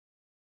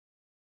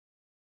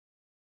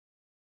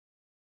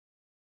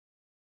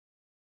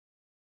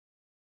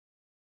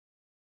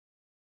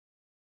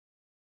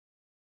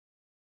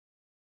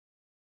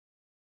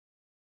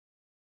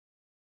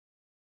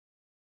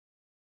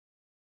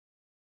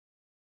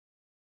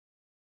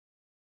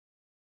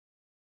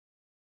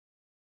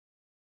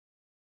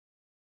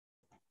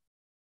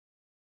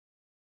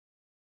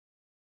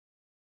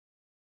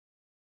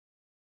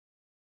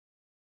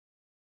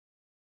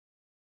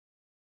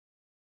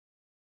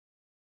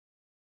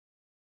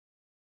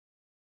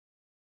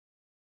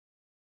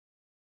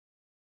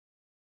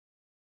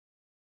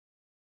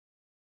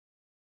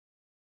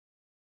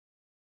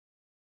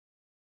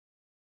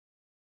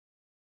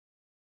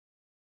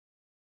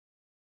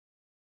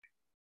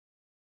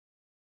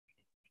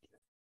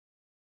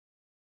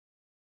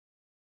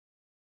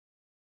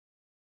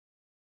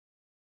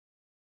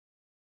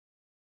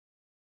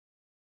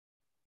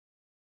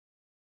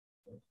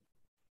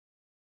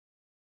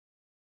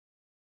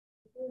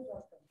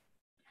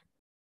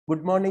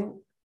Good morning.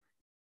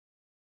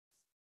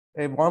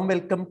 A warm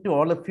welcome to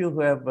all of you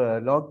who have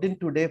logged in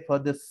today for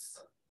this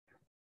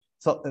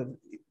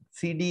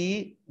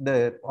CDE,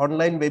 the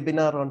online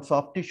webinar on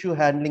soft tissue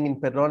handling in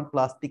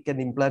periodontic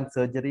and implant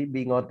surgery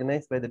being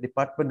organized by the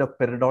Department of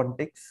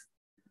Periodontics,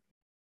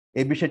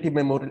 ABSMIDS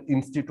Memorial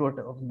Institute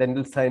of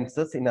Dental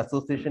Sciences in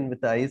association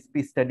with the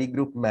ISP Study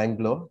Group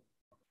Mangalore.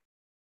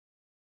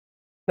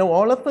 Now,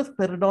 all of us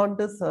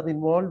periodontists are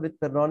involved with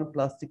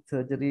periodontic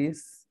surgeries.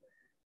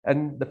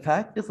 And the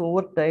fact is,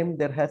 over time,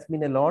 there has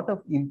been a lot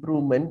of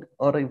improvement,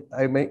 or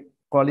I may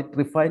call it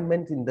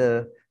refinement in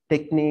the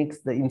techniques,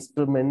 the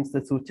instruments,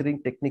 the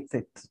suturing techniques,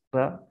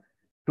 etc.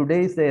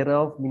 Today is the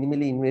era of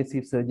minimally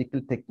invasive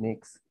surgical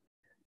techniques.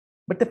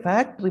 But the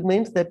fact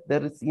remains that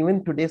there is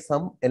even today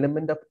some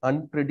element of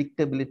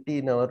unpredictability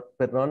in our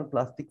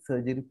periodontic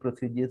surgery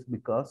procedures,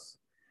 because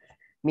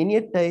many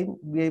a time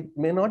we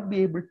may not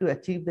be able to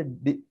achieve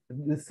the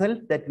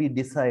result that we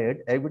desired.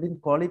 I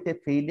wouldn't call it a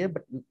failure,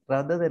 but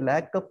rather the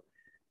lack of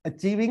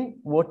achieving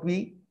what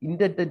we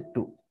intended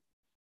to.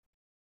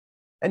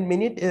 And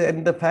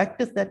the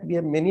fact is that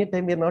many a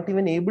time we are not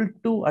even able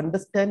to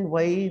understand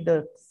why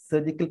the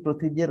surgical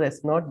procedure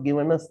has not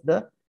given us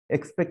the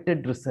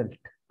expected result.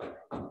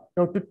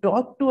 Now, to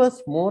talk to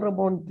us more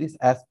about these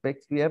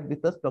aspects, we have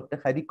with us Dr.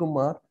 Hari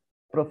Kumar,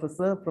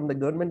 professor from the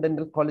Government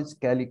Dental College,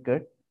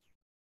 Calicut,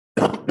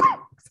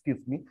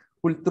 excuse me,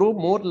 who will throw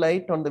more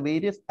light on the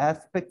various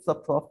aspects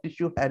of soft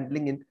tissue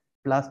handling in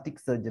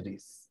plastic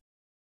surgeries.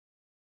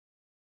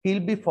 He'll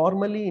be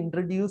formally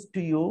introduced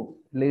to you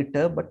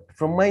later, but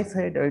from my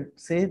side, I'd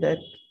say that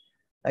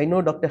I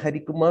know Dr.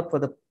 Hari Kumar for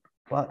the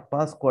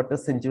past quarter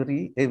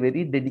century, a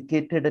very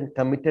dedicated and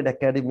committed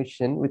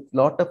academician with a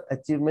lot of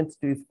achievements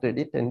to his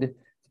credit and a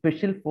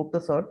special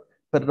focus on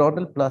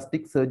periodontal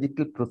plastic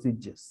surgical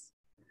procedures.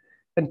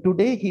 And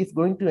today he is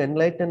going to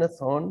enlighten us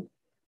on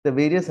the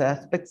various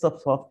aspects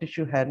of soft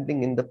tissue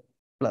handling in the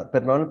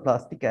periodontal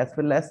plastic as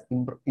well as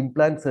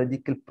implant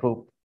surgical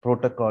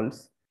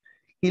protocols.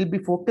 He'll be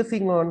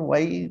focusing on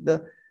why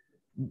the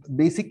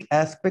basic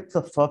aspects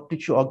of soft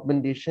tissue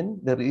augmentation,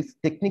 the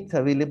techniques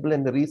available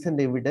and the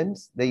recent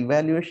evidence, the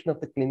evaluation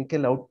of the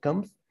clinical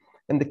outcomes,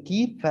 and the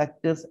key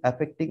factors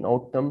affecting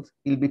outcomes.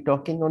 He'll be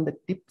talking on the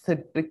tips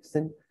and tricks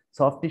in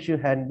soft tissue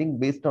handling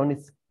based on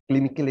his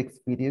clinical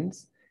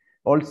experience.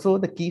 Also,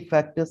 the key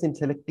factors in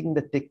selecting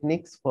the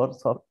techniques for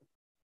soft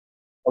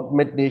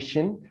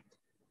augmentation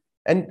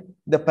and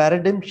the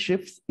paradigm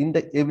shifts in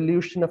the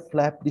evolution of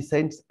flap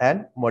designs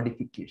and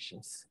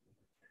modifications.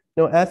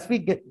 Now, as we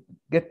get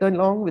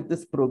along with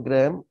this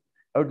program,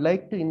 I would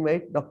like to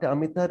invite Dr.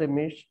 Amita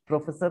Ramesh,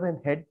 Professor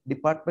and Head,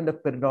 Department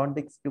of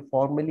Periodontics, to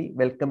formally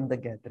welcome the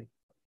gathering.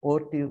 Over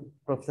to you,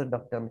 Professor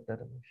Dr. Amita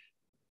Ramesh.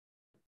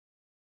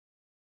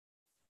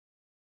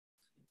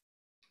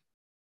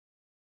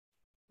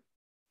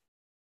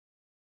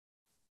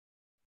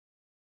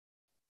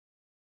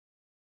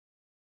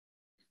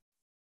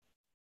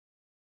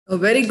 A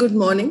very good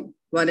morning,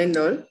 one and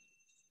all.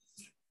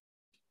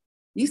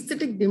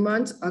 Aesthetic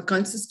demands are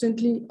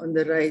consistently on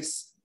the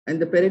rise, and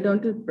the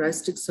periodontal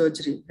plastic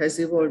surgery has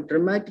evolved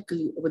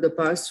dramatically over the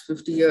past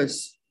 50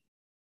 years.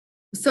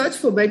 The search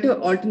for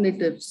better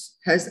alternatives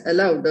has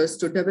allowed us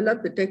to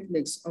develop the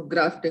techniques of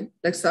grafting,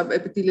 like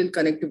subepithelial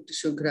connective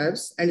tissue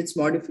grafts and its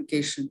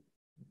modification.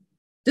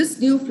 This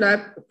new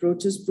flap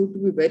approaches proved to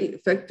be very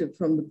effective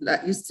from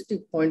the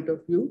aesthetic point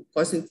of view,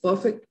 causing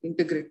perfect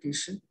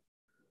integration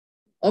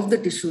of the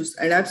tissues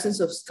and absence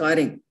of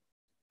scarring,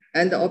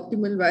 and the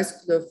optimal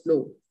vascular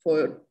flow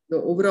for the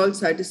overall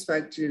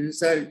satisfactory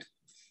result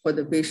for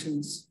the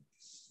patients.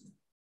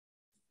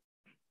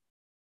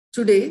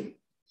 Today,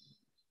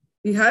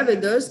 we have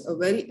with us a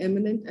very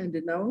eminent and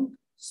renowned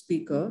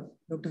speaker,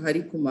 Dr.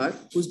 Hari Kumar,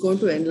 who's going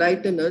to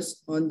enlighten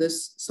us on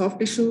this soft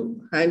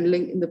tissue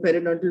handling in the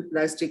periodontal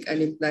plastic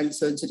and implant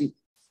surgery.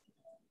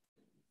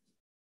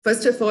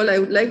 First of all, I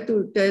would like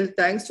to tell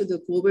thanks to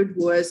the COVID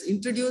who has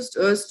introduced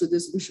us to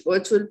this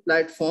virtual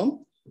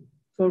platform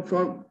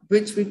from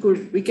which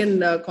we can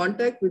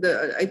contact with,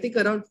 I think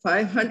around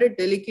 500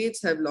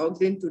 delegates have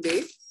logged in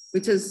today,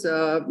 which has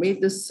made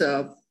this,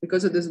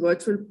 because of this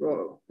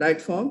virtual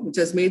platform, which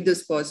has made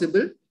this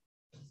possible.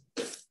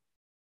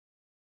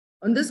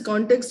 On this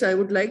context, I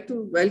would like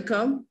to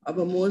welcome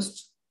our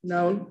most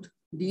renowned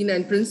Dean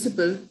and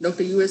Principal,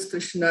 Dr. U.S.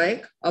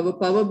 Krishnaik, our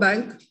power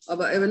bank,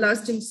 our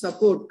everlasting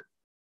support.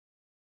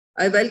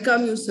 I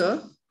welcome you,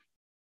 sir.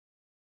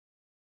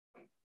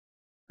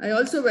 I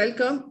also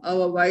welcome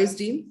our Vice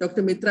Dean,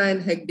 Dr. Mitra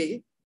N.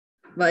 Hegde,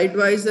 my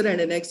advisor and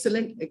an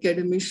excellent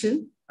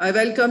academician. I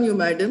welcome you,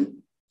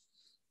 madam.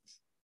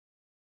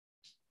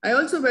 I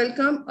also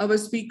welcome our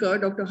speaker,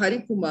 Dr.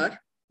 Hari Kumar,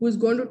 who is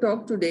going to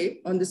talk today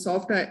on the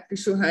soft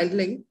tissue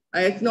handling.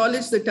 I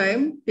acknowledge the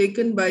time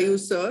taken by you,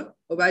 sir,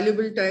 a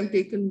valuable time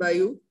taken by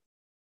you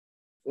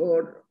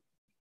for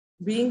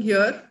being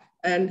here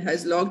and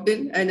has logged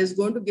in and is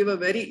going to give a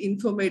very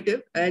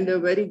informative and a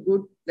very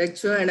good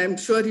lecture. And I'm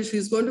sure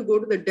she's going to go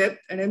to the depth,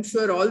 and I'm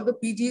sure all the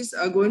PGs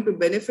are going to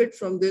benefit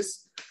from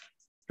this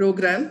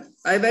program.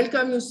 I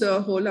welcome you, sir,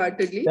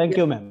 wholeheartedly. Thank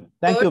you, ma'am.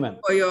 Thank you, ma'am.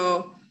 For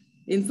your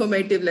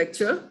informative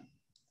lecture.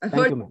 I've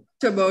heard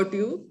much about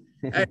you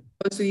and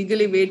also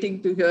eagerly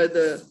waiting to hear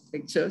the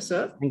lecture,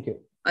 sir. Thank you.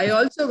 I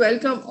also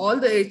welcome all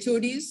the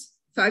HODs,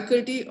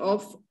 faculty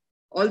of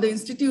all the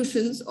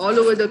institutions all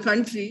over the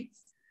country,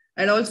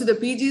 and also the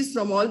PGs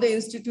from all the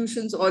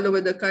institutions all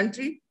over the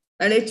country,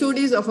 and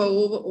HODs of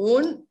our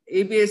own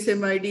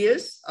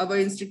ABSMIDS, our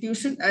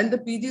institution, and the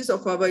PGs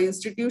of our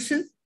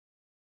institution.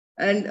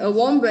 And a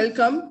warm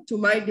welcome to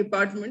my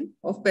department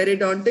of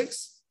Periodontics,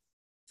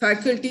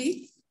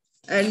 faculty,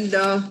 and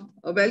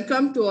a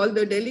welcome to all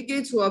the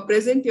delegates who are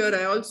present here.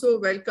 I also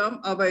welcome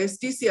our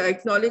SDC. I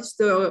acknowledge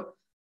the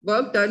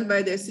work done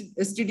by the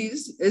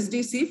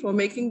SDC for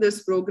making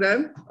this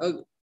program a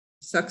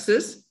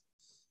success.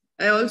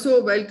 I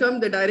also welcome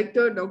the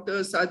director,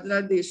 Dr.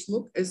 Sadhana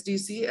Deshmukh,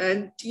 SDC,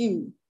 and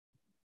team,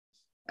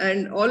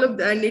 and all of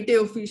the Nitte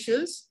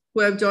officials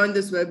who have joined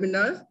this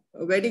webinar.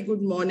 A very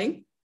good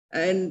morning,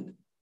 and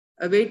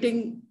I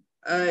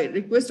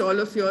request all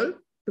of you all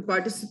to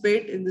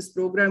participate in this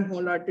program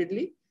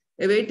wholeheartedly,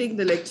 awaiting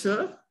the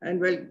lecture, and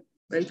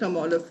welcome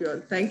all of you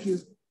all. Thank you.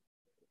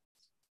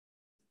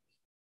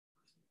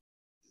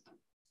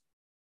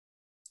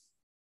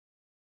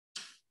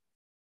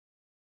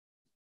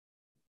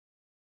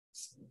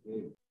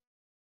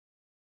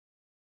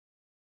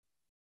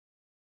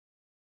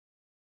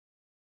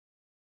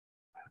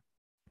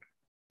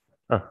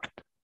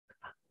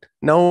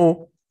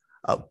 Now,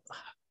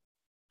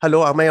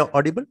 hello, am I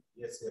audible?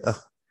 Yes,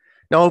 yes.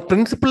 Now,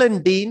 Principal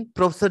and Dean,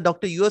 Professor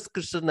Dr. U.S.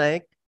 Krishna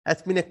Nayak,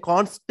 has been a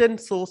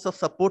constant source of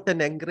support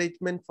and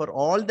encouragement for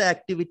all the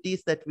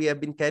activities that we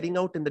have been carrying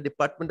out in the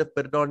Department of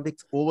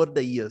Periodontics over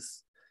the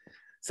years.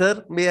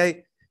 Sir, may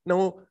I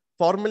now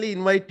formally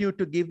invite you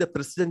to give the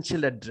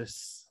presidential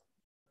address.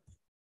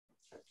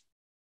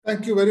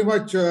 Thank you very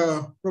much,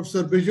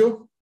 Professor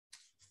Biju.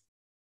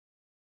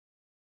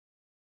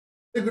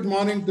 Good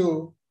morning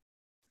to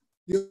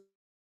you.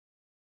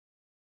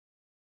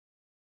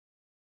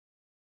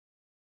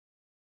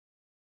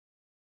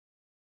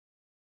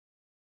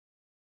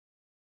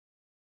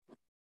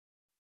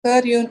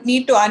 Sir, you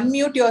need to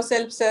unmute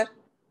yourself, sir.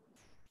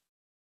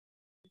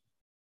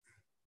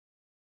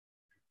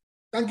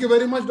 Thank you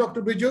very much,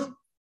 Dr. Biju.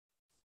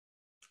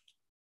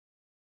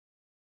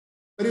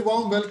 Very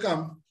warm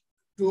welcome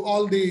to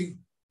all the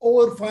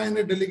over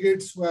 500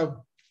 delegates who have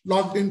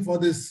logged in for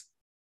this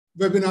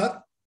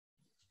webinar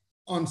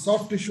on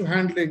soft tissue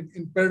handling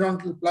in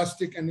periodontal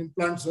plastic and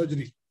implant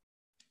surgery.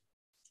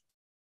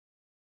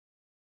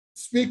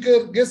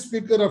 Guest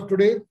speaker of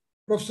today,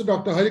 Professor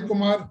Dr.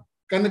 Harikumar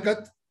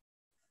Kanakat,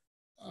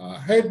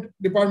 Head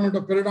Department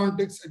of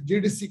Periodontics at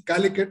GDC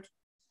Calicut.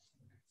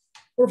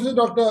 Professor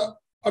Dr.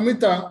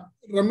 Amita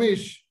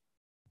Ramesh,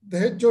 the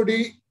HOD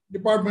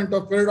Department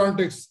of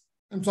Periodontics.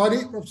 I'm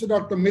sorry, Professor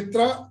Dr.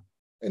 Mitra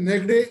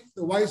Negde,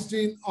 the Vice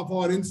Dean of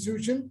our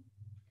institution.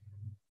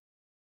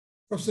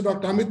 Professor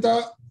Dr.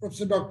 Amita,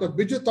 Professor Dr.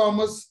 Biju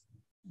Thomas,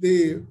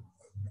 the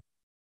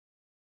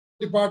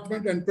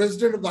Department and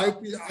President of the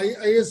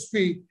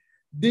ISP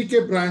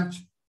DK branch,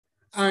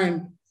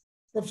 and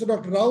Professor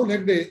Dr. Rahul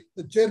Hegde,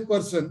 the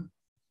chairperson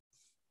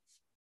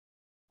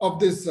of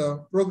this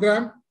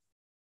program,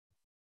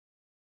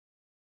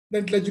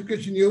 Dental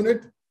Education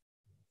Unit.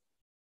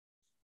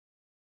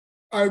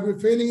 I will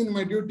be failing in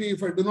my duty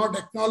if I do not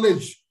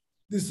acknowledge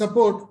the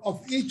support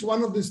of each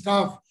one of the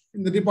staff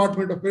in the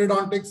Department of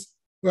Periodontics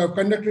who have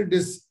conducted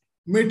this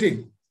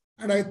meeting.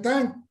 And I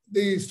thank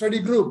the study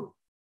group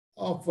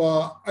of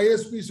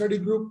ISP study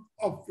group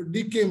of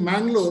DK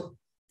Mangalore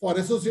for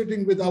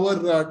associating with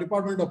our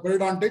Department of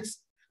Periodontics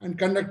and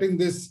conducting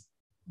this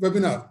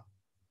webinar.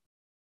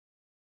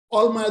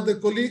 All my other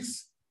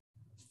colleagues,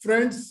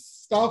 friends,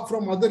 staff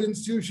from other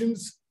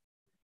institutions,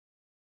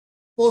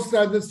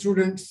 postgraduate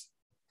students,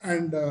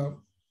 and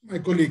my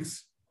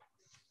colleagues.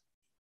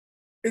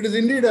 It is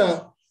indeed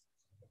a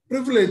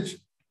privilege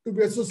to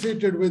be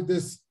associated with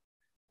this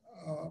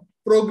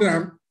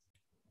program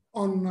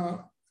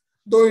on,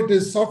 though it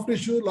is soft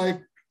tissue,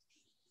 like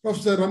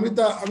Professor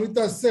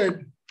Amita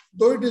said,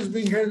 though it is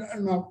being held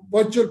on a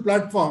virtual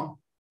platform,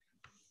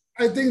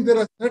 I think there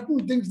are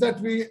certain things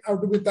that we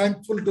have to be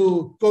thankful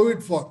to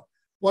COVID for.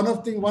 One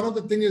of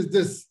the things is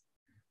this.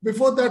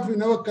 Before that, we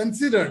never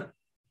considered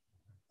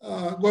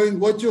going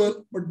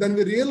virtual, but then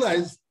we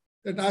realized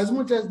that as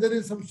much as there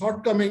is some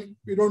shortcoming,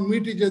 we don't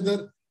meet each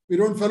other, we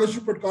don't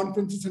fellowship at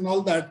conferences and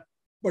all that,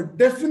 but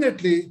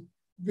definitely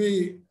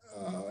we,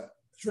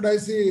 should I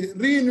say,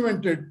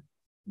 reinvented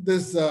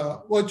this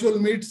virtual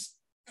meets,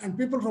 and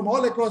people from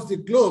all across the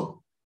globe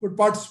could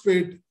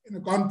participate in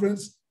a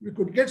conference. We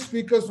could get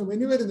speakers from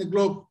anywhere in the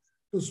globe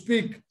to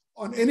speak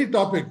on any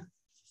topic.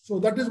 So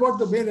that is what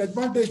the main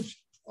advantage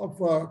of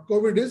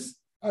COVID is,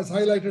 as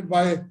highlighted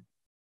by.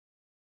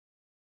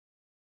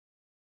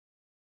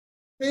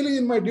 Failing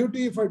in my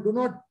duty if I do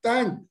not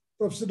thank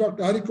Professor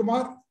Dr.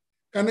 Harikumar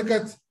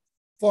Kanakat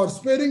for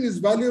sparing his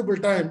valuable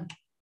time.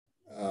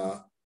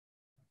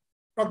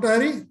 Dr.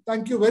 Hari,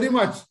 thank you very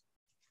much.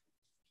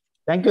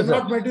 Thank you, We've sir.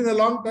 not met in a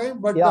long time,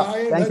 but Yeah, I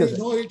and thank you, Hari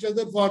sir. know each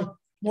other for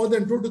more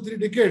than 2 to 3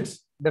 decades.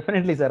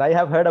 Definitely, sir. I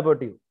have heard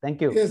about you. Thank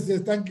you. Yes,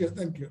 yes, thank you,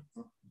 thank you.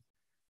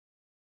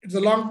 It's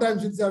a long time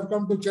since I've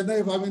come to Chennai.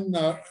 I'm in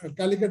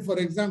Calicut for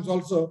exams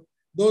also.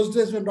 Those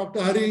days when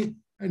Dr. Hari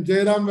and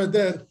Jairam were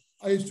there,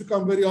 I used to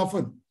come very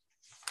often.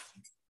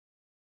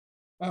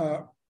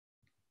 A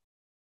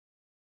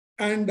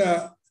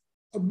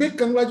big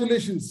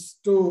congratulations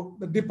to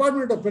the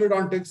Department of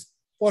Periodontics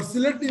for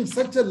selecting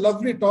such a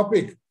lovely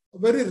topic, a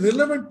very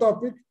relevant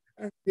topic,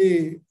 and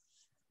the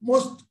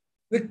most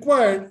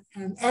required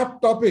and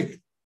apt topic,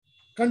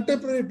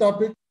 contemporary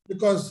topic,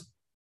 because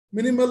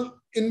minimal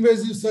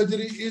invasive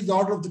surgery is the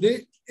order of the day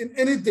in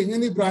anything,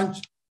 any branch,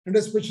 and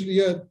especially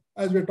here,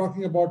 as we're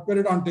talking about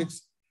periodontics.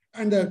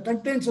 And the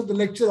contents of the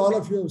lecture, all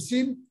of you have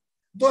seen.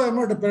 Though I'm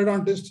not a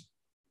periodontist,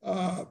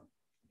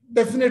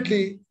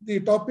 definitely the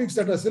topics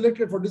that are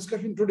selected for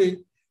discussion today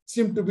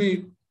seem to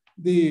be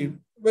the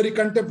very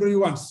contemporary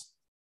ones.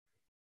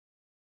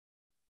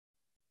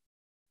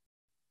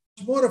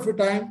 More of a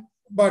time,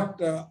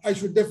 but I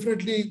should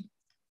definitely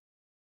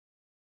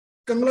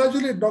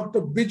congratulate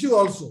Dr. Biju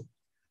also.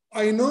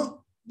 I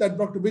know that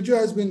Dr. Biju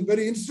has been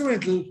very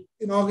instrumental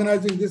in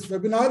organizing this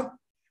webinar,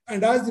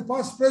 and as the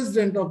past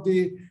president of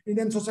the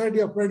Indian Society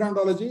of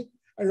Periodontology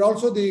and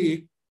also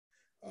the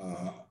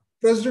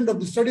president of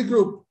the study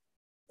group,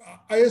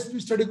 ISP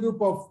study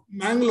group of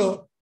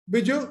Mangalore,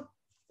 Biju,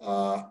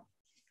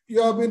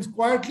 you have been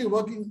quietly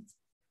working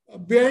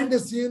behind the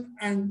scene,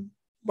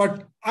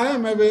 but I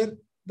am aware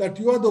that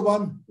you are the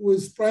one who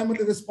is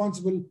primarily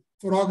responsible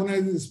for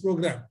organizing this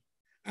program.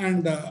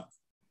 And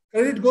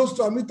credit goes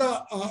to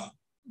Amita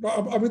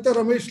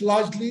Ramesh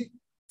largely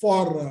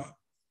for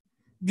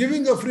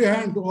giving a free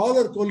hand to all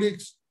her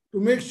colleagues to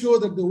make sure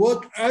that they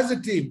work as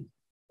a team.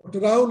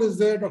 Dr. Rahul is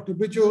there, Dr.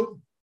 Biju,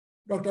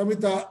 Dr.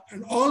 Amita,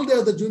 and all the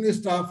other junior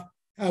staff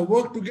have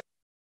worked together.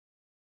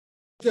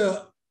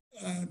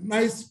 A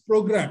nice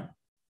program.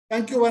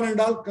 Thank you one and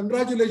all.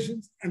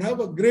 Congratulations, and have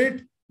a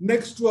great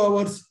next 2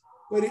 hours,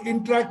 very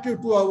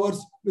interactive 2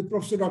 hours with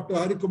Professor Dr.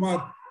 Hari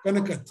Kumar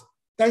Kanakat.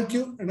 Thank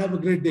you and have a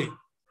great day.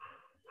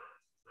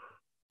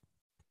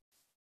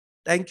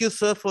 Thank you,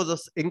 sir, for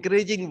those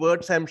encouraging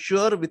words. I'm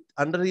sure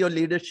under your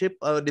leadership,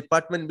 our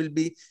department will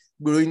be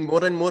doing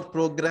more and more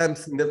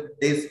programs in the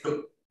days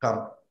to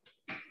come.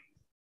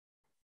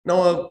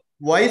 Now, our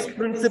Vice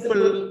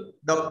Principal,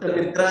 Dr.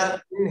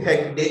 Mitra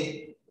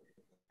Hegde,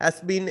 has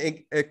been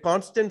a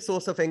constant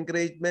source of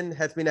encouragement,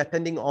 has been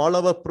attending all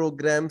our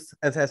programs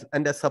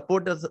and has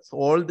supported us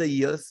all the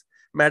years.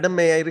 Madam,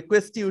 may I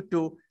request you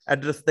to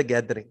address the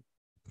gathering?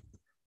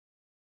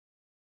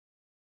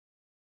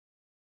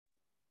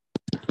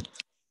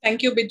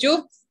 Thank you,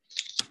 Biju.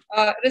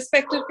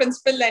 Respected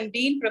Principal and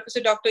Dean,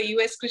 Professor Dr.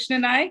 U.S. Krishna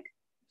Naik,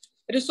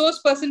 Resource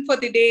Person for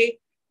the day,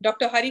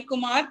 Dr. Hari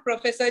Kumar,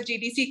 Professor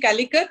GDC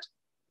Calicut,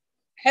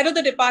 Head of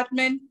the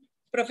Department,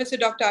 Professor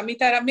Dr.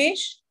 Amita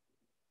Ramesh,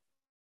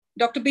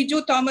 Dr.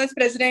 Biju Thomas,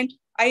 President,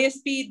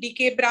 ISP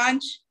DK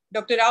Branch,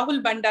 Dr.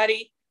 Rahul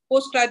Bandari,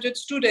 postgraduate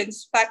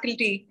students,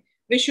 faculty,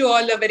 wish you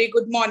all a very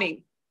good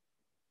morning.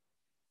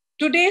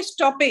 Today's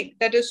topic,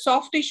 that is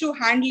soft tissue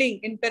handling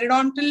in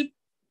periodontal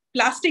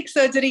plastic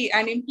surgery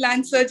and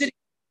implant surgery,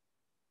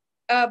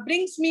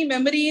 brings me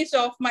memories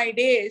of my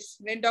days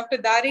when Dr.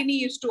 Dharini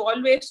used to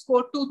always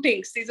quote 2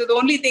 things. These are the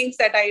only things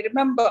that I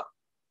remember.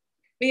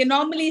 We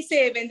normally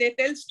say when they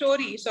tell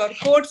stories or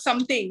quote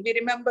something, we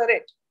remember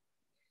it.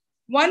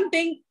 One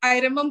thing I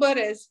remember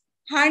is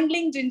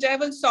handling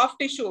gingival soft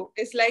tissue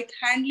is like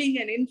handling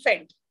an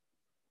infant,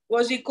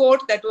 was the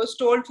quote that was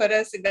told for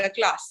us in the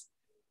class.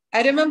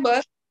 I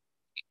remember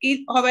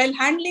while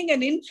handling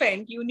an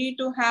infant, you need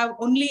to have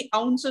only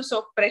ounces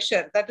of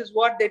pressure. That is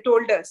what they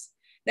told us.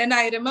 Then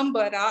I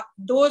remember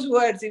those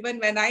words, even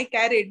when I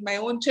carried my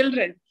own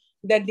children,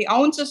 that the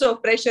ounces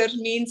of pressure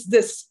means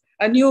this,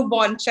 a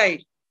newborn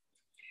child.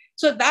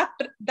 So that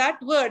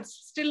word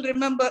still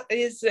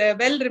is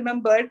well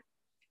remembered.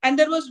 And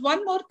there was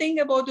one more thing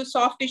about the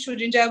soft tissue,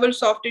 gingival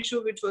soft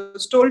tissue, which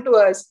was told to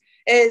us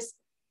is,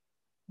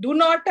 do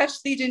not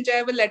touch the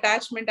gingival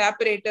attachment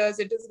apparatus.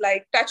 It is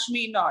like, touch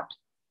me not.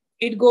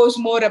 It goes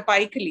more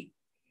apically.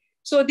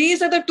 So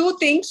these are the 2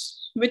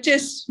 things which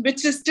is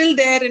still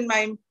there in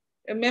my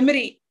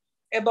memory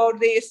about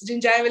this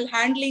gingival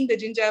handling the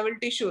gingival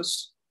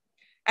tissues.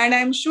 And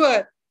I'm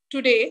sure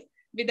today,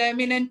 with the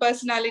eminent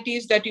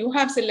personalities that you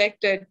have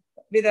selected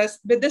with us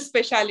with this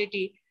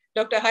specialty,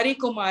 Dr. Hari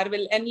Kumar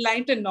will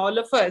enlighten all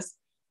of us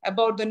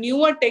about the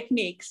newer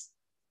techniques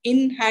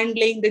in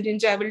handling the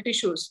gingival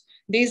tissues.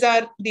 These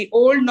are the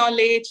old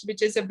knowledge,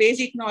 which is a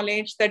basic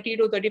knowledge 30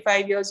 to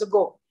 35 years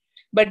ago.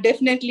 But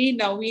definitely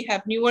now we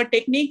have newer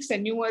techniques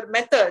and newer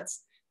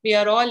methods. We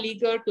are all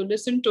eager to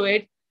listen to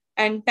it.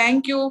 And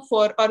thank you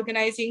for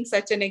organizing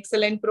such an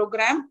excellent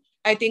program.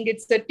 I think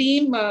it's the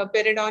team,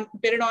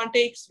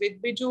 Periodontics with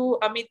Biju,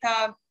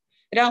 Amita,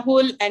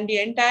 Rahul, and the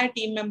entire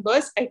team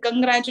members. I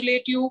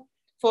congratulate you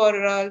for,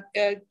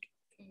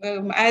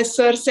 as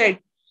Sir said,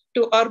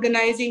 to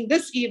organizing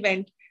this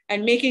event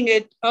and making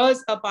it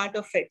us a part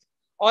of it.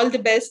 All the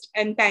best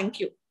and thank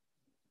you.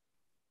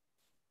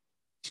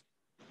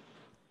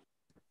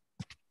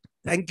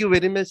 Thank you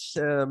very much,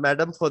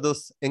 madam, for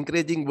those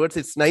encouraging words.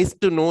 It's nice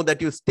to know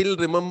that you still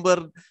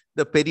remember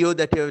the perio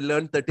that you have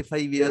learned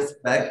 35 years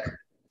back.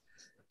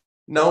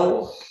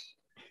 Now,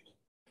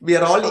 we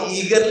are all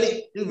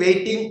eagerly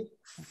waiting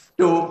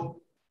to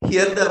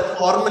hear the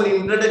formal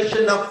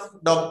introduction of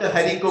Dr.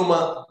 Hari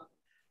Kumar.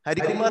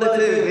 Hari Kumar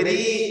is a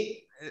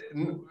very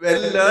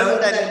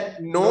well-learned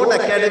and known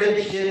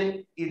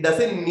academician. He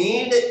doesn't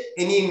need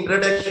any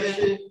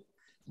introduction,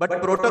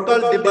 but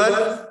protocol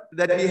demands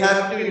that we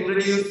have to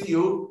introduce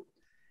you.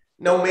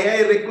 Now, may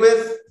I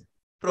request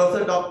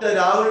Professor Dr.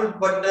 Rahul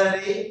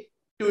Bhandari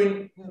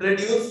to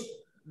introduce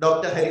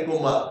Dr. Hari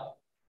Kumar.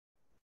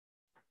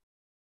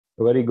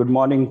 A very good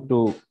morning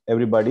to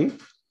everybody.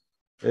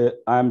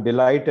 I'm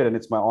delighted and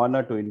it's my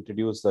honor to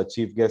introduce the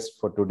chief guest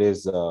for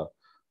today's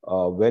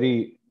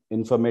very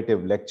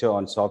informative lecture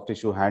on soft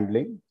tissue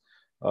handling.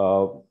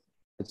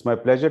 It's my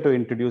pleasure to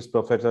introduce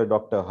Professor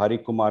Dr. Hari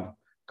Kumar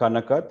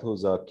Kanakat,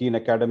 who's a keen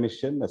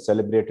academician, a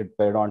celebrated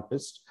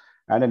periodontist,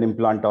 and an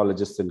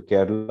implantologist in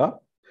Kerala.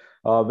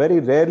 Very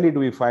rarely do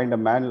we find a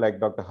man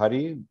like Dr.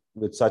 Hari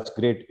with such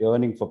great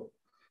yearning for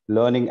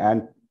learning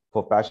and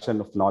for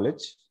passion of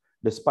knowledge.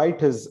 Despite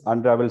his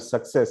unrivaled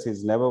success,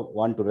 he's never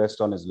one to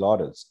rest on his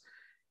laurels.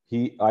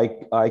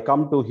 I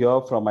come to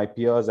hear from my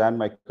peers and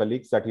my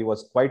colleagues that he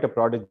was quite a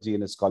prodigy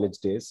in his college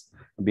days,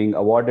 being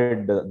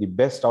awarded the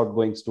best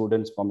outgoing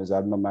students from his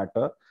alma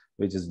mater,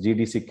 which is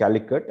GDC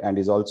Calicut, and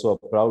is also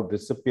a proud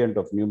recipient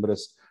of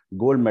numerous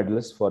gold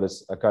medals for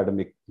his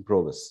academic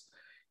prowess.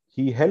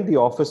 He held the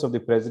office of the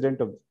president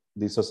of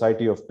the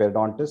Society of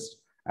Periodontists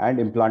and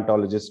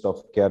Implantologists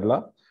of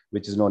Kerala,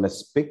 which is known as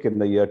SPIC, in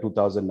the year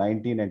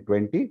 2019 and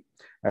 20,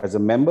 as a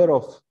member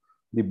of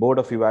the Board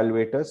of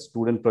Evaluators,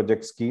 Student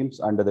Project Schemes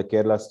under the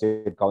Kerala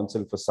State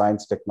Council for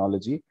Science,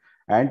 Technology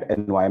and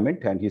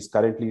Environment, and he's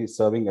currently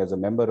serving as a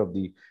member of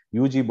the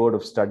UG Board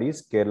of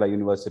Studies, Kerala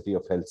University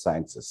of Health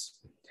Sciences.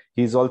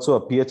 He's also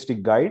a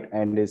PhD guide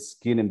and is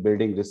keen in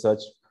building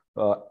research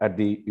at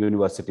the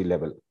university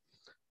level.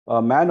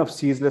 A man of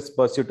ceaseless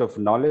pursuit of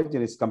knowledge,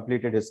 and he's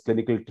completed his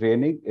clinical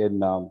training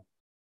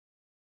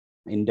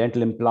in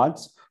dental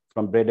implants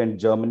from Breden,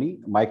 Germany,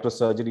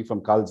 microsurgery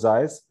from Carl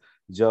Zeiss,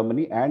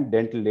 Germany, and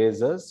dental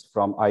lasers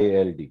from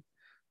IALD.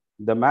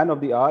 The man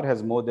of the hour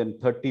has more than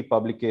 30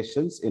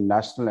 publications in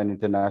national and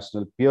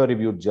international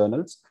peer-reviewed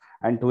journals,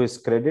 and to his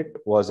credit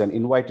was an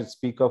invited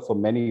speaker for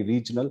many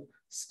regional,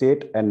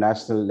 state, and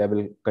national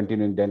level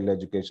continuing dental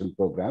education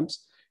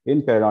programs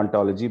in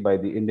periodontology by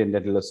the Indian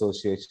Dental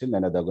Association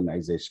and other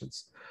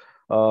organizations.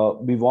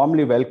 We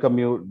warmly welcome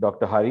you,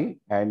 Dr. Hari,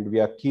 and we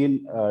are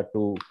keen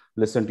to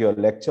listen to your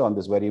lecture on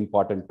this very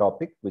important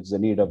topic, which is the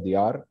need of the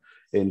hour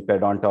in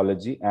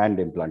periodontology and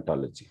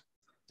implantology.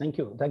 Thank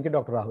you. Thank you,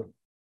 Dr. Rahul.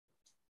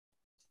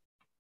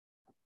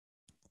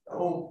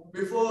 Oh,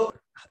 before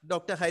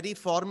Dr. Hari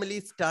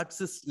formally starts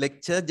his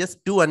lecture, just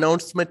two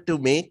announcements to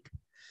make.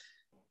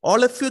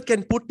 All of you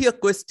can put your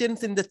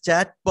questions in the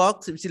chat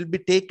box, which will be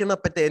taken up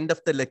at the end of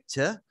the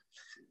lecture.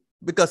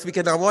 Because we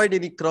can avoid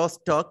any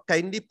crosstalk,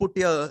 kindly put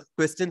your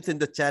questions in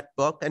the chat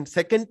box. And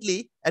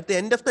secondly, at the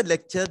end of the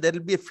lecture, there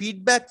will be a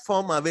feedback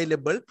form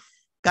available.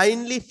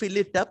 Kindly fill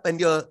it up and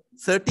your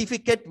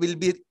certificate will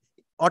be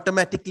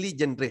automatically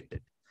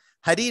generated.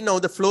 Hari, now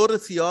the floor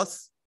is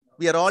yours.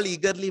 We are all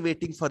eagerly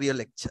waiting for your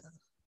lecture.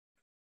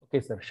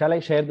 Okay, sir. Shall I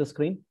share the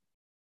screen?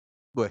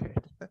 Go ahead.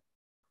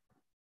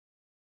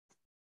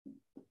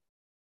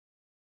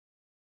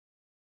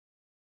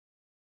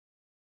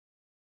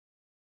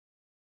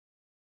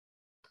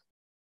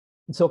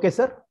 It's okay,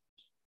 sir.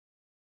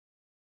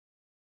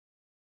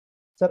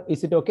 Sir,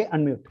 is it okay?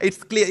 Unmute.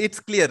 It's clear. It's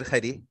clear,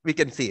 Hari. We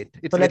can see it.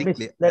 It's so very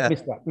clear. Let me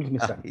start. Let me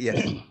start.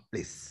 Yes,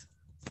 please.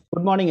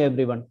 Good morning,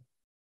 everyone.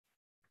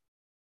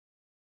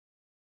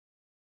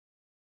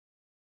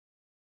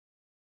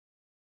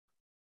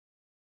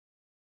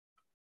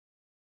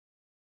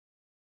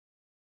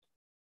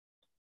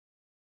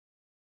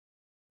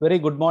 Very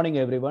good morning,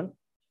 everyone.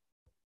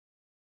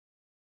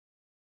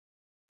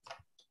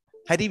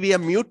 Hari, we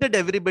have muted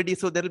everybody,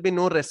 so there will be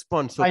no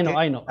response. Okay?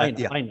 I know.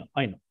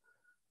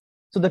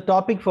 So the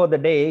topic for the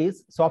day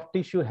is soft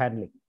tissue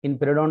handling in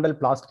periodontal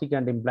plastic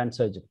and implant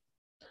surgery.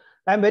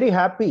 I'm very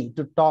happy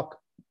to talk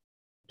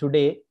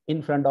today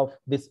in front of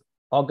this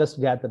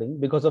August gathering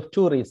because of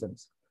two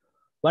reasons.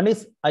 One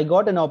is I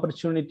got an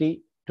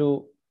opportunity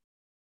to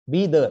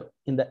be there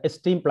in the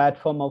esteemed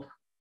platform of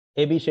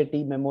A.B.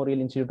 Shetty Memorial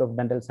Institute of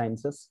Dental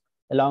Sciences,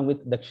 along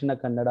with Dakshina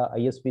Kannada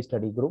ISP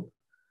study group.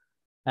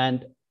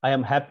 And I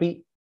am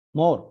happy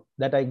more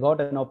that I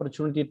got an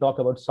opportunity to talk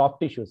about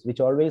soft tissues, which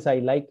always I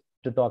like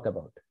to talk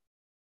about.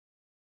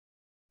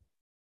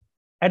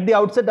 At the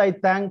outset, I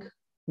thank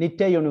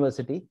Nitte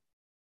University,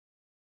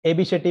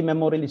 A.B. Shetty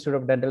Memorial Institute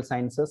of Dental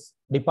Sciences,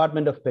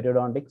 Department of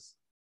Periodontics,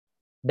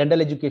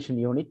 Dental Education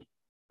Unit,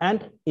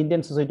 and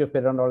Indian Society of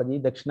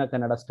Periodontology, Dakshina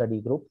Kannada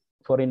study group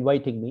for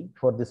inviting me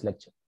for this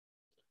lecture.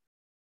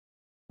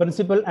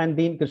 Principal and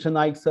Dean Krishna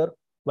Naik sir,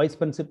 Vice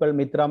Principal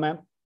Mitra ma'am,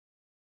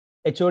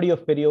 HOD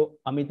of Perio,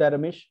 Amita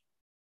Ramesh,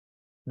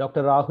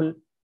 Dr. Rahul.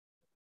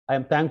 I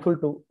am thankful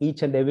to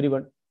each and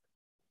everyone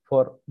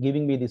for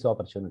giving me this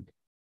opportunity.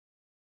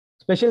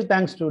 Special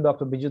thanks to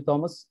Dr. Biju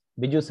Thomas,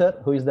 Biju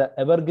sir, who is the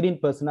evergreen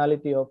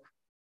personality of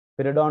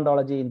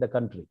periodontology in the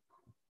country.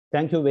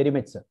 Thank you very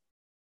much, sir.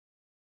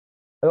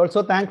 I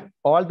also thank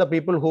all the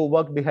people who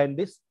worked behind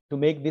this to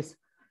make this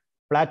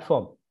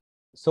platform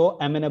so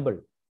amenable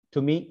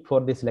to me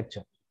for this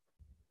lecture.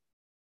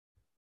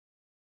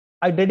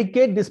 I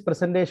dedicate this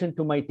presentation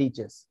to my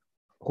teachers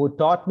who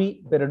taught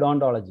me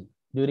periodontology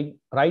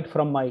right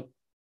from my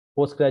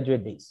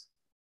postgraduate days.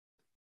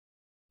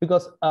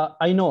 Because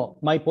I know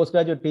my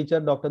postgraduate teacher,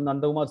 Dr.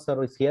 Nandakumar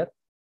sir, is here.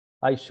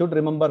 I should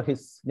remember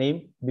his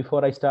name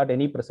before I start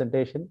any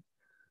presentation.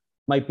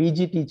 My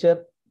PG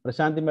teacher,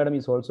 Prashanti madam,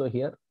 is also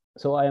here.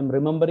 So I am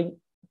remembering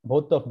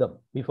both of them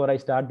before I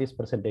start this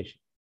presentation.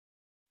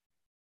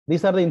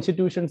 These are the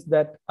institutions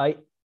that I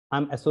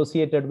am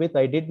associated with.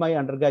 I did my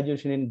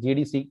undergraduate in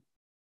GDC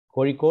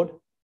Kozhikode.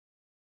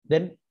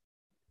 Then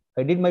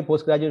I did my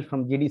postgraduate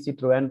from GDC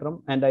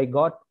Trivandrum, and I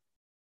got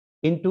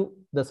into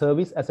the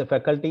service as a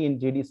faculty in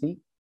GDC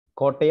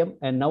Kottayam,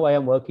 and now I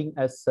am working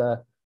as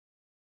a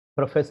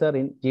professor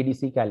in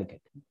GDC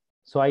Calicut.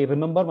 So I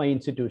remember my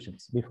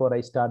institutions before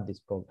I start this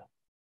program.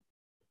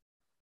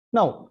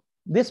 Now,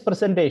 this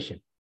presentation,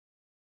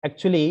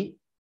 actually,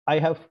 I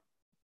have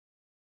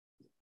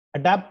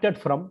adapted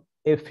from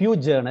a few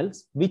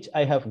journals which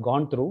I have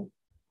gone through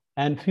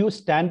and few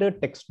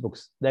standard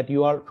textbooks that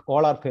you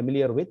all are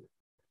familiar with,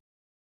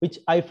 which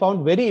I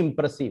found very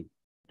impressive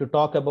to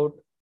talk about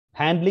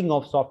handling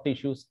of soft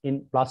tissues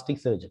in plastic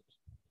surgery.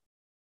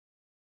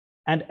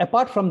 And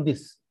apart from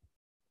this,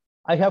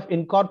 I have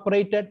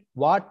incorporated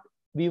what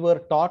we were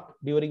taught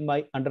during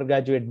my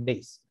undergraduate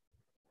days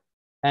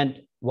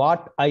and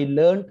what I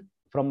learned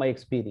from my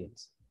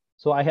experience.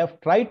 So I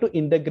have tried to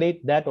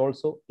integrate that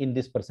also in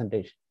this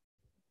presentation.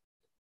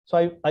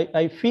 So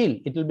I feel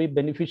it will be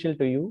beneficial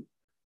to you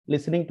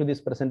listening to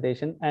this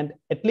presentation, and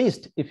at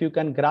least if you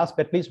can grasp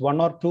at least 1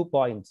 or 2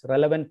 points,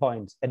 relevant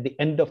points at the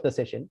end of the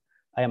session,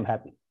 I am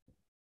happy.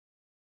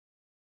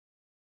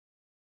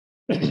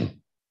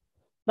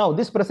 Now,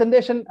 this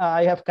presentation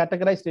I have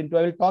categorized into,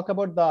 I will talk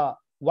about the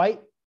why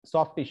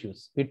soft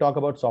tissues. We talk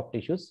about soft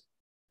tissues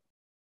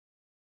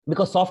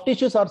because soft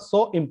tissues are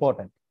so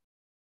important,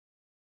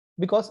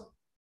 because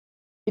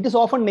it is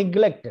often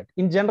neglected.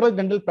 In general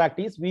dental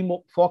practice, we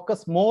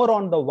focus more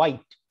on the white,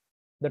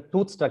 the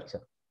tooth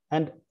structure,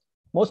 and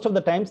most of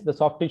the times the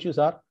soft tissues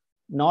are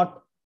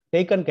not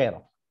taken care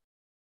of.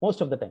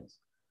 Most of the times.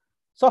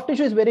 Soft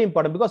tissue is very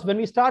important because when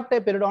we start a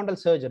periodontal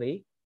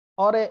surgery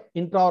or an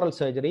intraoral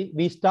surgery,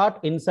 we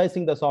start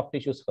incising the soft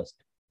tissues first.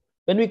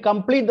 When we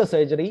complete the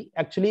surgery,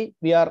 actually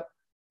we are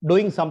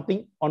doing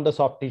something on the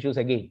soft tissues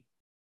again.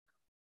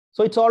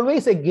 So it's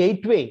always a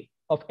gateway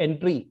of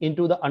entry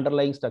into the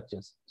underlying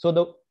structures. So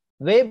the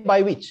way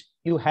by which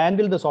you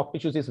handle the soft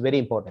tissues is very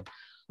important.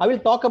 I will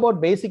talk about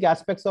basic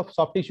aspects of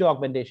soft tissue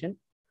augmentation.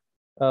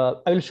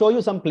 I will show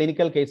you some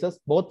clinical cases,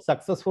 both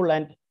successful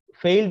and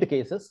failed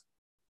cases,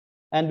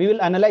 and we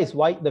will analyze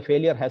why the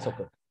failure has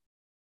occurred.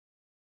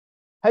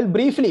 I'll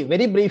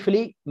very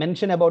briefly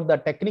mention about the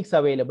techniques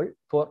available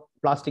for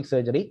plastic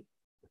surgery,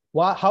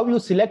 how you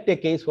select a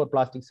case for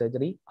plastic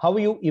surgery, how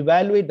you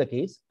evaluate the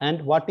case,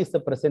 and what is the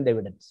present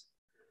evidence.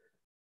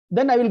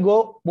 Then I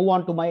will move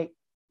on to my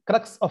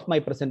crux of my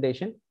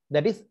presentation,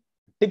 that is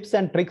tips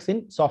and tricks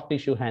in soft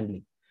tissue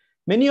handling.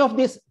 Many of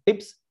these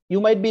tips you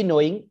might be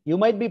knowing, you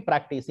might be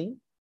practicing,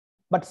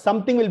 but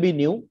something will be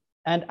new.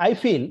 And I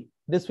feel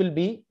this will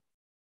be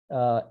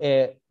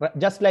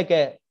just like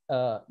a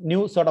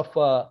new sort of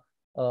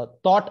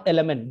thought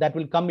element that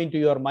will come into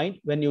your mind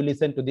when you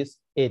listen to this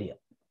area.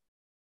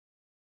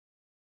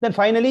 Then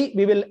finally,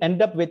 we will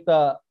end up with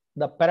the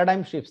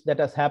paradigm shifts that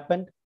has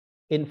happened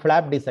in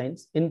flap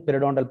designs in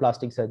periodontal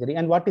plastic surgery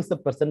and what is the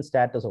present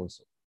status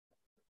also.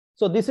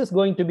 So this is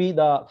going to be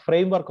the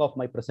framework of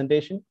my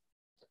presentation.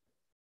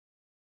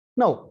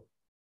 Now,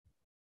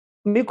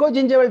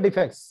 mucogingival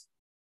defects,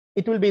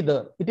 it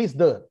is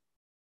there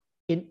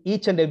in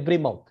each and every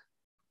mouth.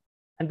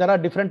 And there are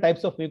different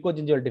types of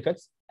mucogingival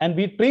defects. And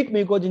we treat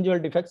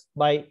mucogingival defects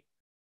by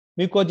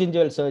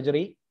mucogingival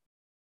surgery,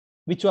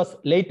 which was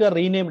later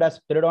renamed as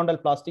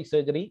periodontal plastic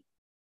surgery.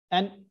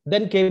 And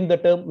then came the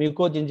term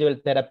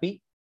mucogingival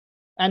therapy.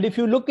 And if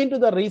you look into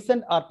the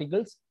recent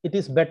articles, it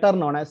is better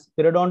known as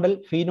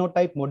periodontal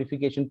phenotype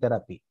modification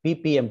therapy,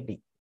 PPMT.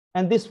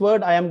 And this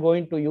word I am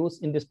going to use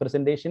in this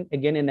presentation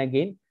again and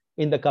again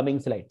in the coming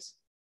slides.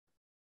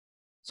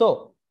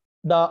 So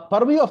the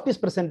purview of this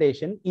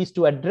presentation is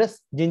to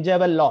address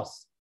gingival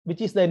loss, which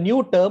is the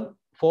new term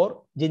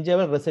for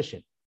gingival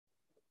recession,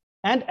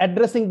 and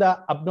addressing the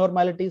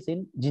abnormalities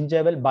in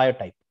gingival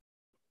biotype.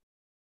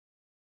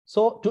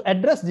 So to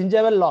address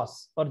gingival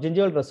loss or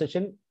gingival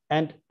recession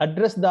and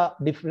address the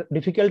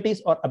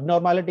difficulties or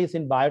abnormalities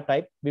in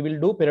biotype, we will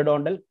do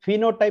periodontal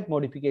phenotype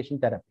modification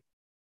therapy.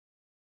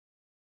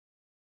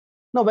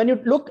 Now, when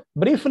you look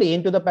briefly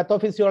into the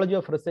pathophysiology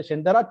of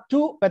recession, there are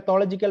two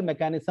pathological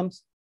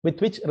mechanisms with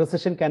which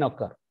recession can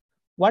occur.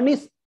 One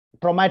is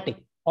traumatic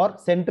or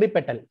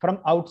centripetal, from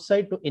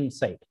outside to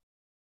inside.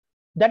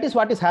 That is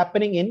what is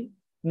happening in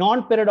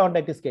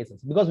non-periodontitis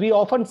cases, because we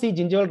often see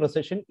gingival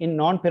recession in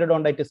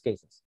non-periodontitis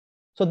cases.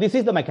 So this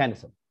is the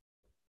mechanism.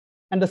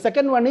 And the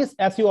second one is,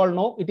 as you all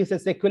know, it is a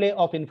sequelae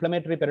of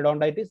inflammatory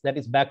periodontitis, that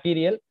is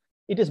bacterial.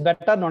 It is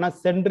better known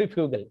as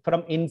centrifugal,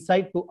 from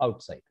inside to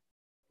outside.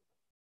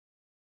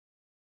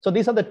 So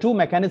these are the two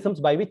mechanisms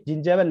by which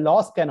gingival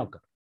loss can occur.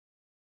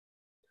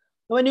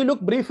 When you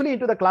look briefly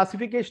into the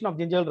classification of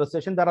gingival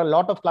recession, there are a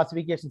lot of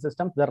classification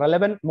systems.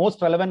 The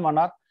most relevant one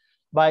are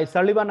by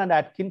Sullivan and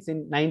Atkins in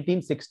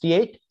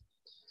 1968,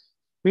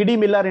 P.D.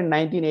 Miller in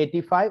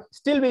 1985.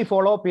 Still we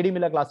follow P.D.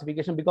 Miller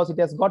classification because it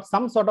has got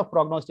some sort of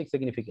prognostic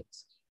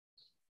significance.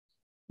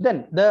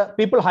 Then the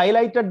people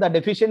highlighted the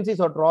deficiencies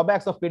or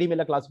drawbacks of P.D.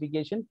 Miller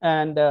classification,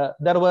 and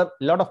there were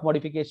a lot of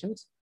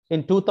modifications.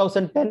 In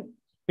 2010,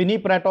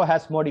 Pini-Prato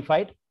has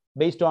modified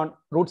based on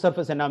root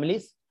surface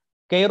anomalies.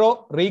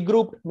 Cairo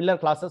regrouped Miller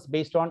classes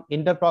based on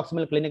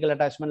interproximal clinical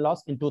attachment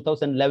loss in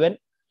 2011.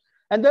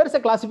 And there is a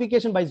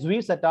classification by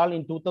Zwiers et al.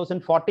 In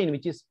 2014,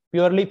 which is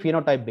purely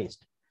phenotype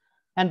based.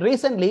 And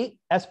recently,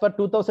 as per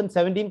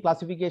 2017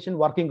 classification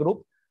working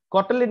group,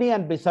 Cortellini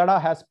and Bisada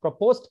has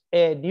proposed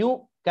a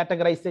new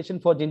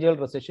categorization for gingival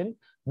recession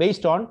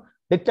based on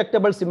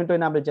detectable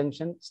cemento-enamel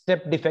junction,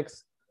 step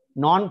defects,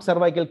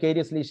 non-cervical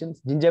carious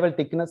lesions, gingival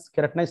thickness,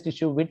 keratinized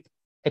tissue width,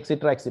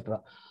 etc., etc.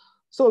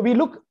 So we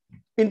look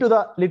into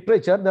the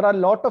literature. There are a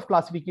lot of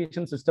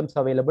classification systems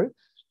available.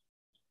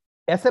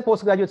 As a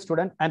postgraduate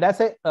student and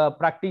as a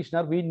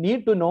practitioner, we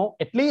need to know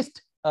at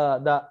least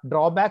the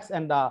drawbacks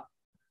and the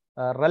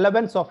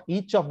relevance of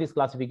each of these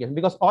classifications,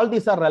 because all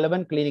these are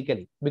relevant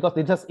clinically, because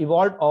this has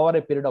evolved over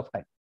a period of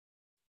time.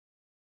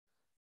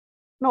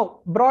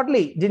 Now,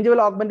 broadly, gingival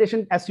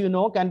augmentation, as you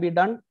know, can be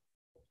done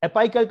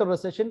apical to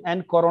recession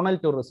and coronal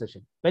to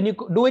recession. When you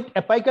do it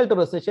apical to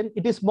recession,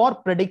 it is more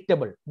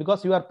predictable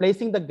because you are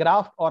placing the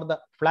graft or the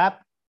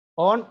flap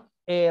on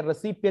a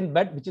recipient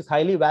bed, which is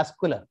highly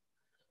vascular.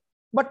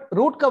 But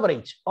root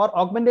coverage or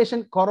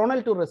augmentation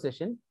coronal to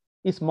recession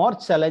is more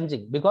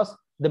challenging because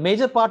the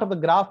major part of the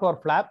graft or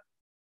flap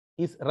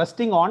is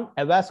resting on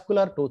a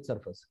vascular tooth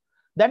surface.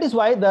 That is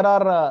why there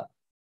are,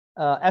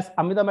 as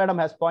Amita madam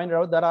has pointed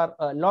out, there are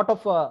a lot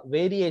of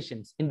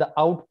variations in the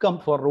outcome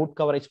for root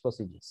coverage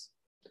procedures.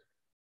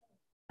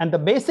 And the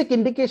basic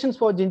indications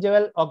for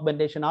gingival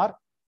augmentation are,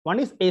 one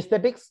is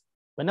aesthetics.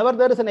 Whenever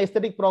there is an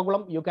aesthetic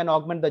problem, you can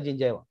augment the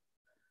gingiva.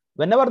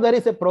 Whenever there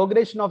is a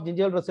progression of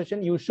gingival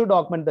recession, you should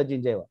augment the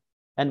gingiva.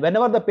 And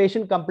whenever the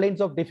patient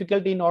complains of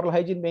difficulty in oral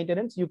hygiene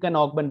maintenance, you can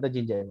augment the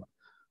gingiva.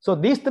 So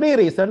these three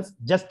reasons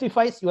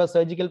justifies your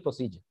surgical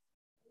procedure.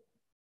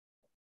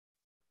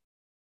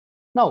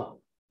 Now,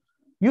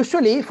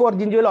 usually for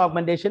gingival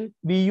augmentation,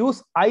 we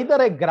use either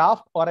a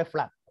graft or a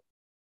flap.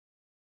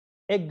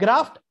 A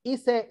graft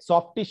is a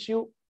soft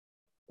tissue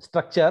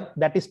structure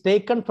that is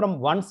taken from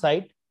one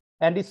side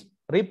and is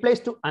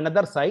replaced to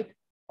another side,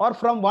 or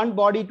from one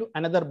body to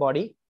another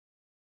body,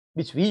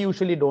 which we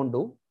usually don't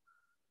do,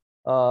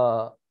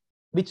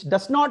 which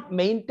does not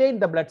maintain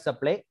the blood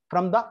supply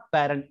from the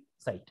parent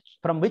site,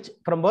 from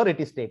where it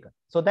is taken.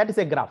 So that is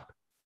a graft.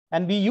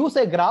 And we use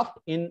a graft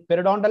in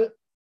periodontal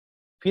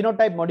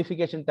phenotype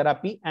modification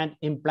therapy and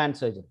implant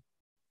surgery.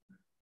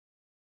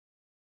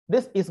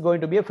 This is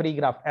going to be a free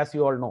graft, as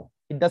you all know.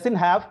 It doesn't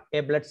have a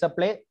blood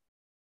supply,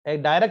 a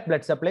direct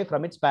blood supply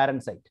from its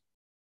parent site.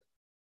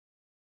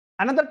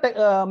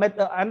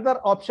 Another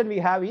option we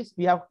have is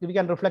we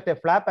can reflect a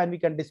flap and we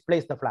can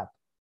displace the flap.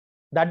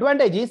 The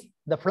advantage is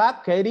the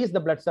flap carries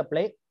the blood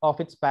supply of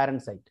its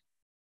parent site.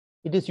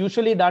 It is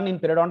usually done in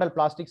periodontal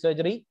plastic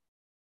surgery,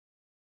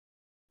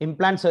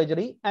 implant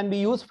surgery, and we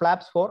use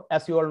flaps for,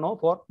 as you all know,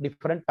 for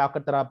different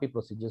pocket therapy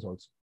procedures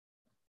also.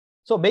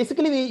 So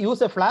basically we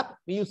use a flap,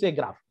 we use a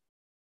graft.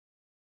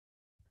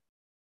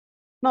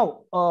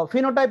 Now,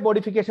 phenotype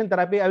modification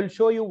therapy, I will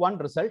show you one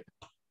result.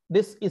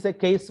 This is a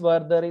case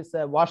where there is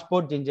a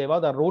washboard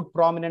gingiva. The root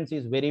prominence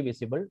is very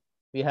visible.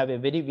 We have a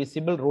very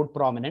visible root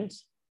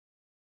prominence.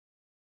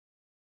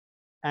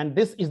 And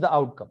this is the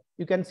outcome.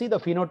 You can see the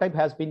phenotype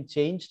has been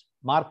changed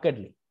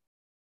markedly.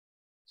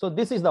 So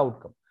this is the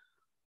outcome.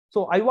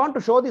 So I want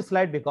to show this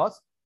slide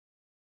because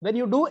when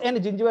you do any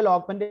gingival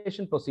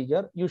augmentation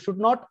procedure, you should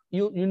not,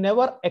 you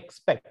never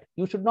expect,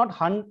 you should not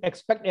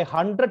expect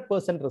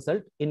 100%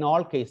 result in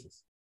all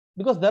cases,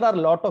 because there are a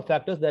lot of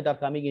factors that are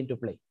coming into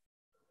play.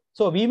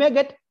 So we may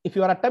get, if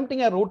you are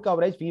attempting a root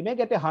coverage, we may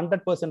get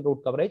 100% root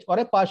coverage or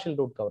a partial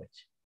root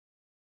coverage.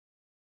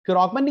 If you're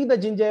augmenting the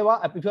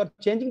gingiva, if you're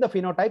changing the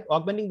phenotype,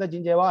 augmenting the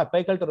gingiva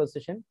apical to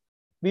recession,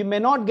 we may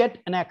not get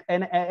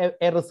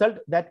a result,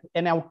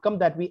 an outcome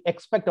that we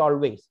expect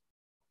always.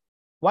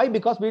 Why?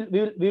 Because we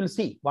will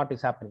see what is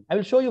happening. I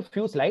will show you a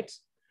few slides.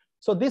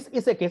 So this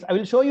is a case. I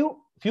will show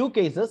you few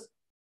cases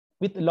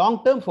with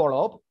long-term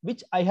follow-up,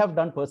 which I have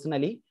done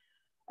personally,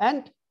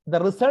 and the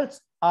results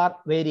are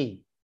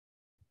varying.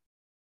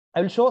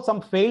 I will show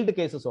some failed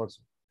cases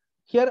also.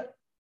 Here,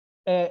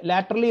 a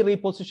laterally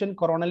repositioned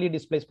coronally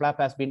displaced flap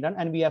has been done,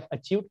 and we have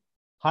achieved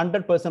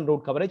 100%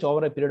 root coverage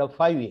over a period of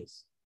 5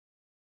 years.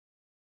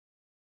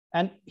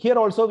 And here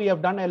also we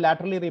have done a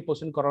laterally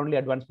repositioned coronally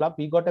advanced flap.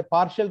 We got a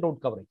partial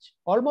root coverage,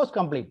 almost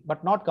complete,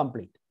 but not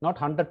complete, not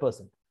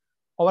 100%,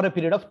 over a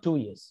period of 2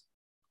 years.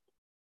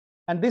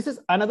 And this is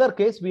another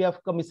case we have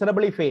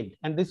miserably failed.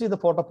 And this is the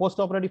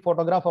post-operative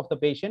photograph of the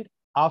patient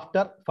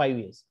after 5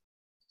 years.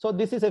 So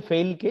this is a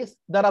failed case.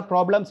 There are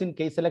problems in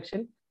case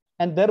selection,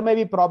 and there may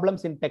be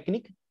problems in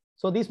technique.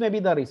 So these may be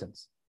the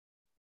reasons.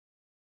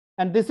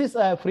 And this is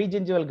a free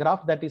gingival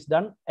graft that is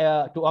done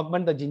to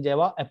augment the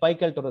gingiva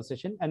apical to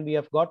recession, and we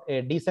have got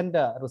a decent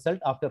result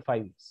after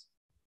 5 years.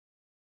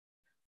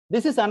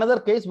 This is another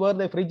case where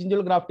the free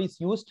gingival graft is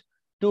used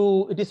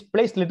to, it is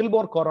placed little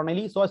more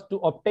coronally so as to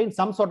obtain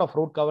some sort of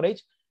root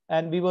coverage,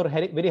 and we were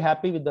very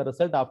happy with the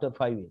result after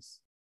 5 years.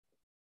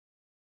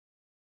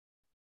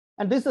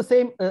 And this is the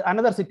same,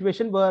 another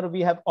situation where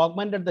we have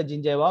augmented the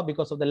gingiva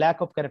because of the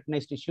lack of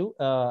keratinized tissue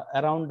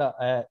around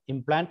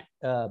implant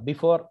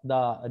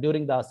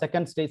during the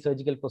second stage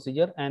surgical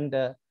procedure. And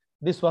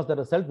this was the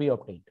result we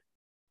obtained.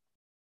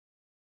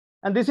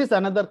 And this is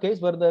another case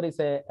where there is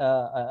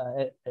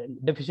a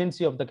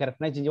deficiency of the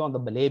keratinized gingiva on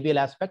the labial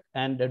aspect.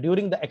 And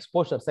during the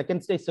exposure,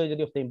 second stage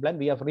surgery of the implant,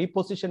 we have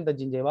repositioned the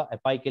gingiva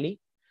apically.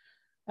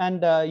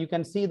 And you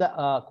can see the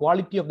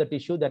quality of the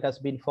tissue that has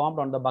been formed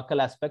on the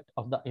buccal aspect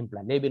of the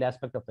implant, labial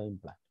aspect of the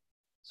implant.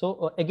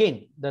 So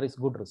again, there is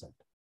good result.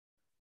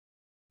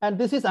 And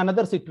this is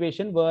another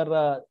situation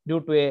where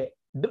due to a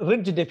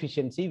ridge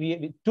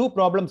deficiency, two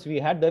problems we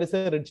had. There is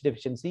a ridge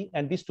deficiency,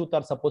 and these tooth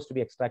are supposed to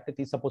be extracted.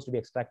 It is supposed to be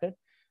extracted.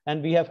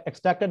 And we have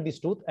extracted this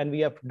tooth, and we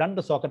have done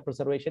the socket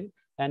preservation,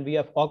 and we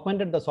have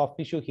augmented the soft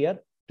tissue here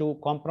to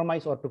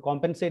compromise or to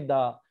compensate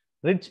the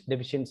ridge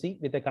deficiency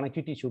with a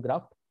connective tissue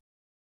graft.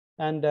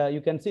 And you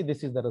can see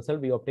this is the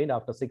result we obtained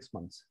after 6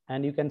 months.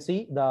 And you can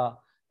see the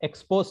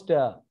exposed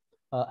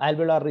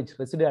alveolar ridge,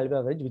 residual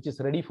alveolar ridge, which is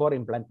ready for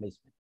implant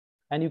placement.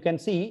 And you can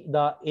see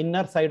the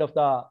inner side of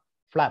the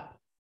flap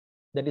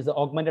that is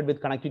augmented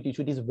with connective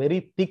tissue. It is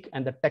very thick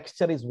and the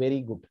texture is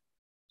very good.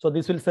 So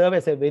this will serve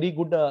as a very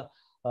good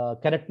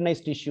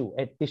keratinized tissue,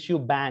 a tissue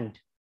band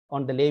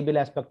on the labial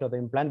aspect of the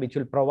implant, which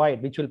will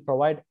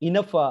provide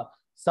enough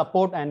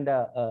support and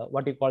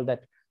what you call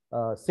that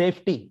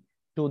safety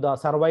to the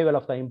survival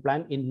of the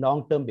implant in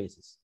long-term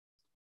basis.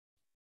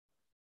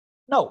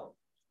 Now,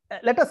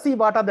 let us see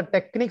what are the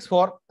techniques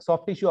for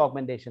soft tissue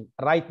augmentation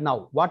right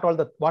now. What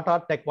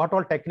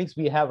all techniques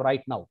we have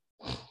right now.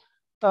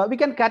 We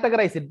can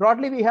categorize it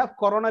broadly. We have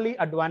coronally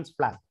advanced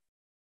flap,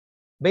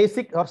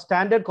 basic or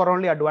standard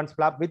coronally advanced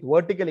flap with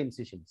vertical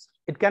incisions.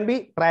 It can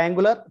be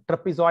triangular,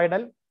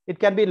 trapezoidal. It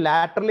can be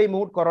laterally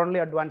moved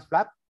coronally advanced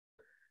flap,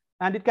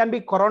 and it can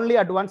be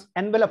coronally advanced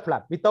envelope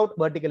flap without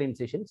vertical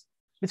incisions,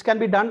 which can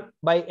be done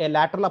by a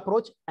lateral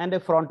approach and a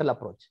frontal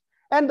approach.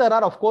 And there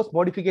are, of course,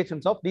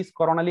 modifications of these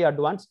coronally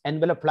advanced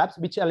envelope flaps,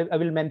 which I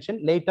will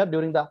mention later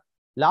during the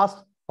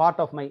last part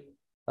of my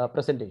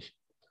presentation.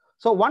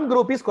 So one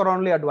group is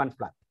coronally advanced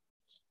flap.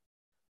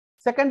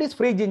 Second is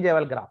free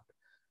gingival graft.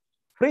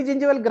 Free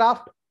gingival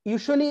graft,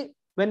 usually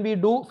when we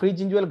do free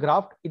gingival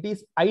graft, it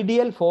is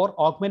ideal for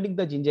augmenting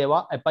the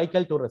gingiva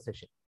apical to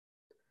recession.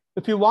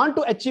 If you want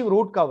to achieve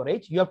root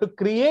coverage, you have to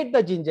create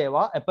the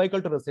gingiva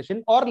apical to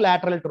recession or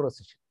lateral to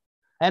recession.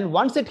 And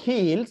once it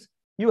heals,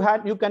 you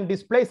can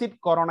displace it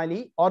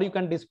coronally or you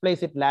can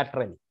displace it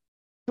laterally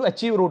to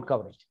achieve root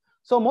coverage.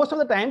 So most of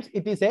the times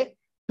it is a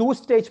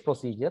two-stage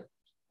procedure.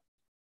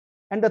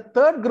 And the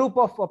third group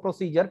of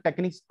procedure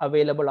techniques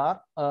available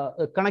are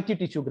connective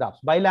tissue grafts,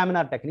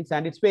 bilaminar techniques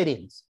and its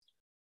variants.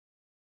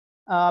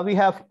 We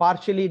have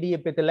partially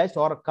deepithelialized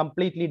or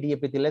completely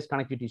deepithelialized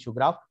connective tissue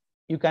graft.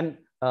 You can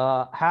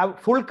have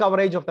full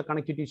coverage of the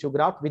connective tissue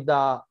graft with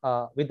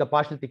the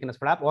partial thickness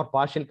flap or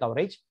partial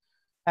coverage.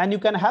 And you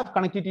can have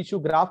connective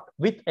tissue graft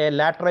with a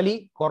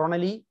laterally,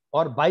 coronally,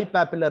 or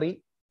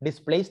bipapillary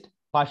displaced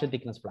partial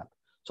thickness flap.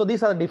 So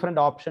these are the different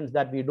options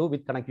that we do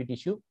with connective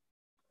tissue.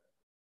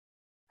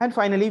 And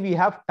finally, we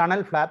have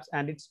tunnel flaps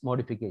and its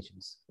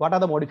modifications. What are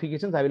the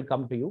modifications? I will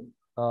come to you.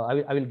 I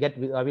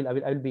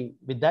will be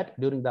with that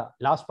during the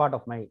last part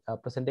of my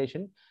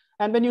presentation.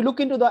 And when you look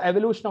into the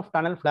evolution of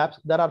tunnel flaps,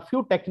 there are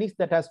few techniques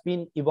that has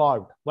been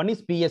evolved. One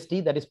is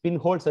PST, that is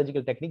pinhole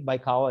surgical technique by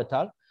Kao et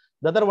al.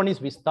 The other one is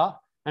Vista,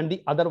 and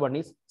the other one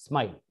is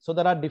Smile. So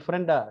there are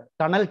different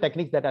tunnel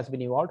techniques that has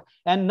been evolved.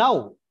 And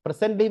now,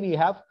 presently, we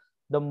have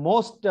the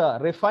most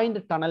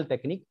refined tunnel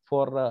technique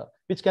for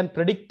which can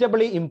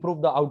predictably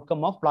improve the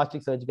outcome of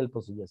plastic surgical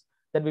procedures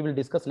that we will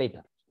discuss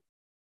later.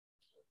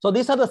 So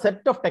these are the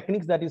set of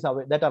techniques that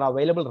are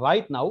available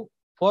right now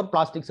for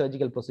plastic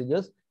surgical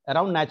procedures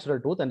around natural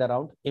tooth and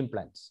around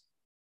implants.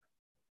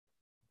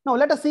 Now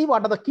let us see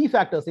what are the key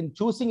factors in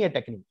choosing a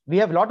technique. We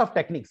have a lot of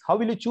techniques. How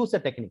will you choose a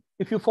technique?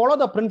 If you follow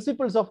the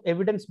principles of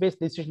evidence-based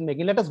decision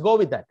making, let us go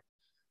with that.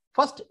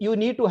 First, you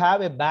need to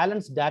have a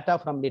balanced data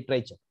from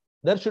literature.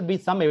 There should be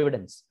some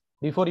evidence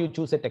before you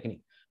choose a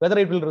technique. Whether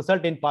it will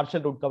result in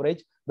partial root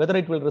coverage, whether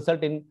it will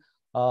result in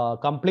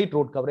complete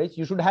root coverage,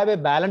 you should have a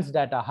balanced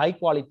data, high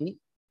quality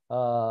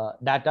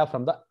data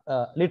from the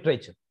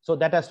literature. So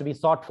that has to be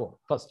sought for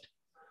first.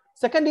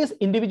 Second is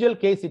individual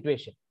case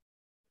situation.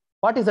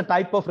 What is the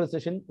type of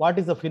recession? What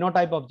is the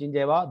phenotype of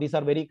gingiva? These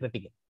are very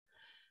critical.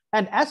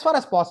 And as far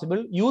as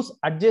possible, use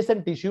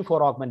adjacent tissue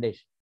for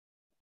augmentation.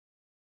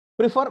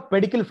 Prefer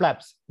pedicle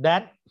flaps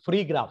than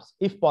free grafts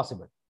if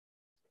possible.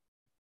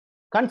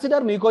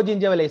 Consider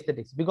mucogingival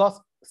aesthetics because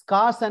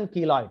scars and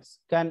keloids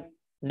can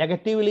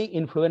negatively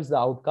influence the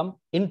outcome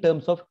in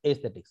terms of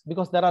aesthetics,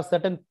 because there are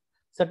certain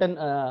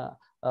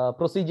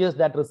procedures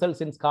that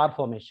results in scar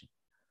formation.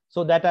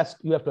 So that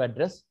you have to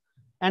address.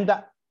 And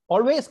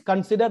always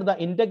consider the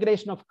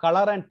integration of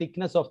color and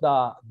thickness of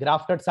the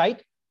grafted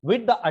site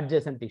with the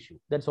adjacent tissue.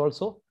 That's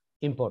also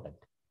important.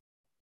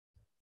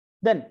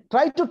 Then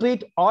try to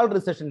treat all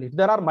recessions. If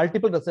there are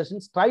multiple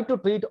recessions, try to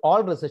treat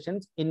all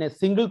recessions in a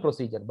single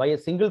procedure, by a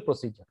single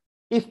procedure,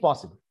 if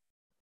possible.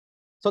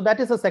 So that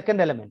is the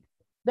second element.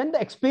 Then the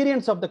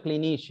experience of the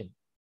clinician.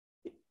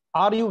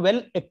 Are you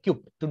well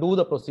equipped to do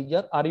the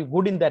procedure? Are you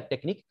good in that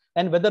technique?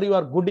 And whether you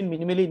are good in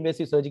minimally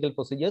invasive surgical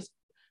procedures,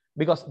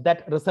 because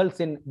that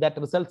results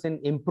in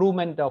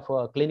improvement of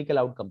clinical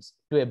outcomes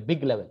to a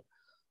big level.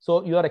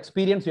 So your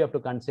experience you have to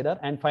consider.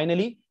 And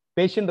finally,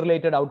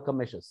 patient-related outcome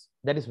measures.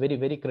 That is very,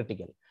 very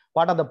critical.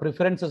 What are the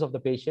preferences of the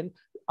patient?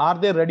 Are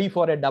they ready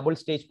for a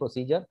double-stage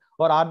procedure,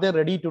 or are they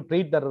ready to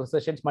treat the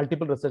recessions,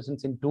 multiple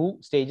recessions in 2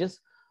 stages?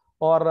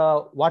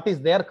 Or what is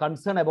their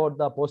concern about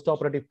the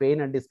post-operative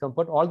pain and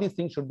discomfort? All these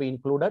things should be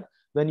included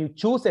when you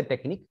choose a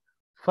technique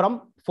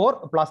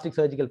for plastic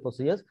surgical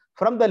procedures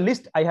from the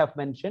list I have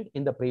mentioned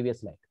in the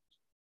previous slide.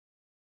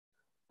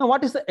 Now,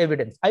 what is the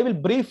evidence? I will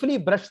briefly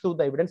brush through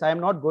the evidence. I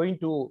am not going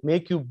to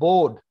make you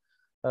bored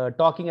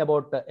talking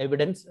about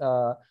evidence,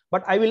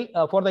 but I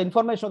will, for the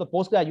information of the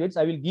postgraduates,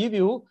 I will give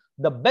you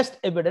the best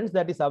evidence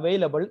that is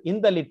available in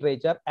the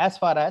literature as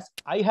far as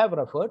I have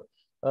referred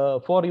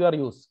for your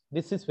use.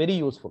 This is very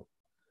useful.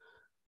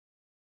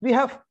 We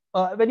have,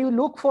 when you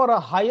look for a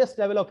highest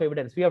level of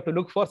evidence, we have to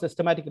look for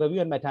systematic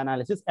review and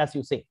meta-analysis, as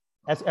you say,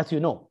 as you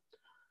know.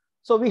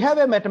 So we have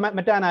a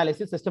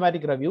meta-analysis,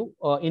 systematic review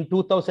in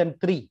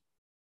 2003,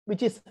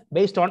 which is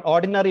based on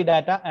ordinary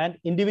data and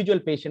individual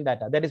patient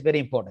data. That is very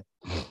important,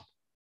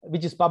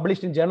 which is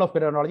published in Journal of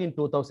Periodontics in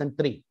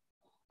 2003.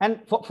 And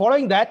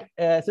following that,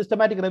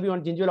 systematic review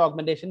on gingival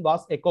augmentation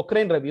was a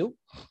Cochrane review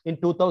in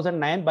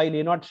 2009 by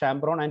Leonard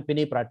Chambron and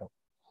Pini Prato.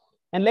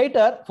 And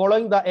later,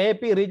 following the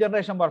AAP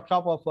regeneration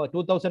workshop of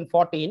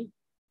 2014,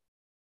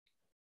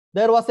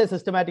 there was a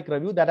systematic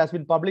review that has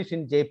been published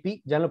in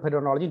JP, Journal of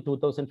Periodontics in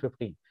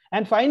 2015.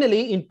 And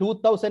finally, in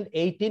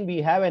 2018,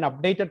 we have an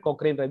updated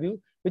Cochrane review,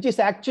 which is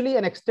actually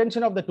an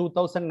extension of the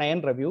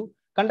 2009 review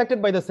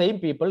conducted by the same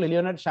people,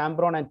 Leonard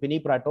Chambron and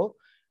Pini Prato,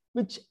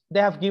 which they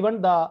have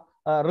given the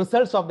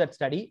results of that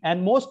study.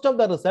 And most of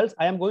the results,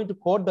 I am going to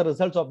quote the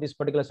results of this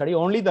particular study,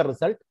 only the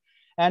result.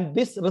 And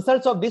this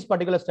results of this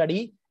particular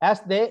study,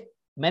 as they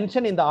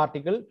mentioned in the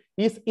article,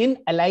 is in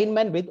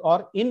alignment with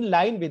or in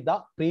line with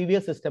the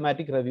previous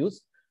systematic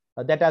reviews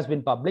that has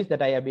been published,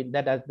 that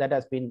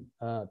has been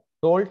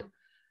told.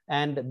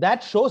 And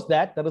that shows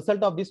that the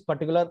result of this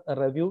particular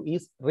review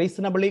is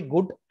reasonably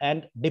good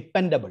and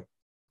dependable.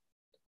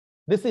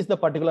 This is the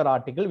particular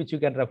article which you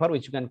can refer,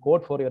 which you can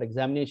quote for your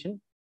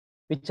examination,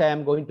 which I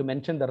am going to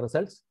mention the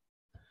results.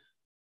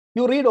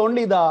 You read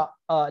only the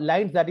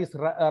lines that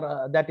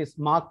is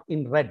marked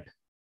in red.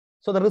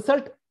 So the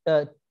result,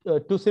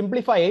 to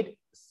simplify it,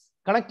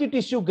 connective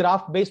tissue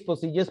graft-based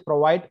procedures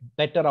provide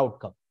better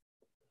outcome.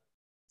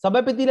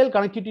 Subepithelial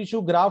connective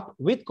tissue graft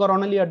with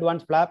coronally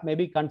advanced flap may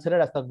be considered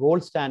as the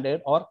gold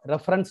standard or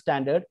reference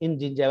standard in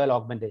gingival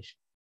augmentation.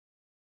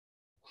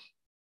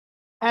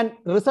 And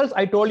results,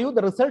 I told you,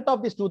 the result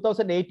of this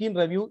 2018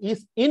 review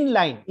is in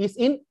line, is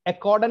in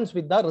accordance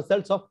with the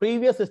results of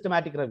previous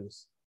systematic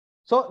reviews.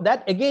 So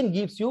that again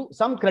gives you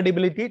some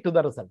credibility to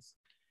the results.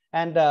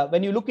 And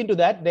when you look into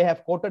that, they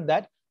have quoted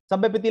that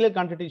subepithelial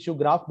connective tissue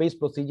graft-based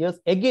procedures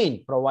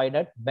again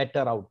provided better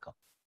outcome.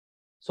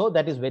 So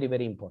that is very,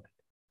 very important.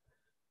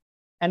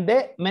 And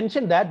they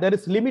mentioned that there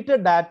is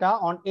limited data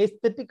on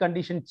aesthetic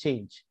condition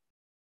change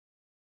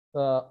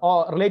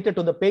or related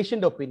to the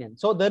patient opinion.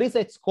 So there is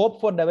a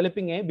scope for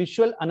developing a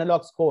visual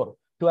analog score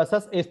to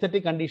assess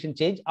aesthetic condition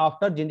change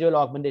after gingival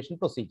augmentation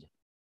procedure.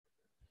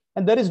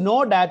 And there is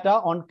no data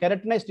on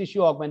keratinized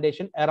tissue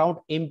augmentation around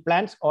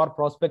implants or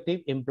prospective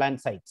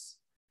implant sites.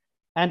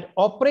 And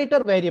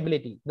operator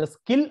variability, the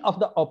skill of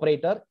the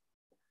operator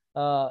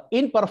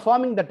in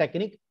performing the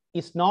technique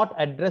is not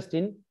addressed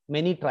in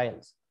many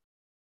trials.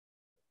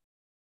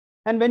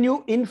 And when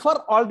you infer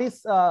all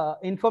this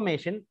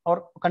information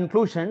or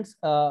conclusions,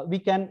 we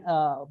can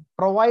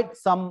provide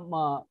some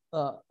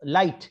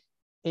light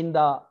in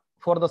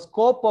for the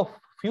scope of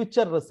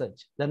future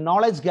research, the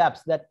knowledge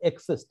gaps that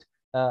exist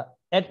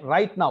at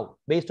right now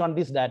based on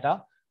this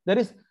data. There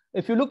is,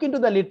 if you look into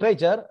the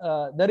literature,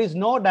 there is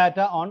no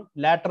data on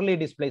laterally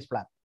displaced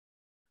flap.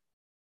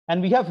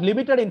 And we have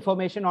limited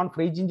information on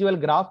free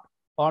gingival graft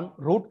on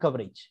root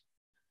coverage.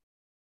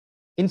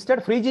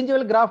 Instead, free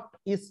gingival graft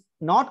is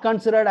not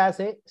considered as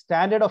a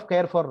standard of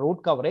care for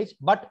root coverage,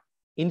 but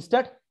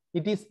instead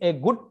it is a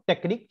good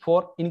technique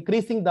for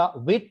increasing the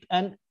width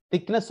and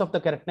thickness of the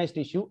keratinized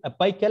tissue,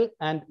 apical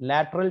and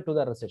lateral to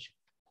the recession.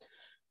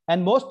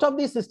 And most of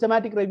these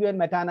systematic review and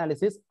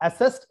meta-analysis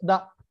assessed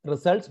the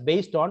results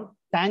based on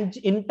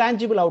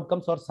intangible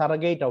outcomes or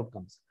surrogate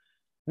outcomes.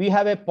 We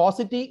have a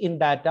paucity in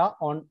data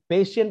on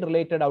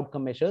patient-related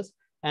outcome measures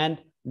and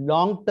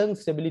long-term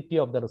stability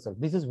of the result.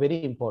 This is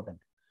very important.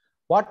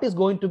 What is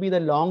going to be the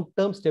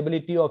long-term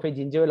stability of a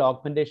gingival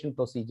augmentation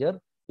procedure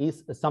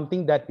is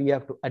something that we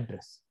have to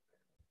address.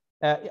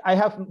 I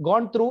have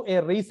gone through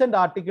a recent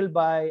article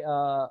by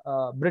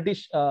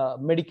British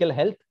Medical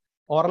Health,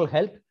 Oral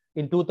Health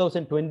in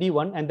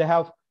 2021, and they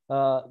have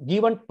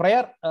given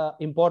prior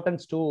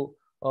importance to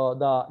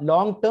the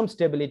long-term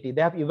stability.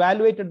 They have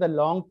evaluated the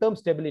long-term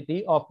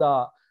stability of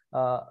the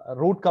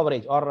root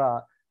coverage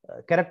or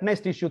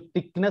keratinized tissue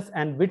thickness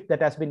and width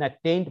that has been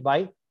attained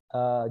by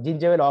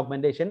gingival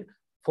augmentation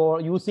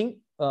for using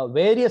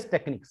various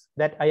techniques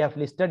that I have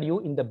listed you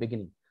in the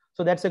beginning.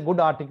 So that's a good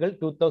article,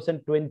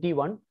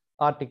 2021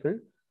 article.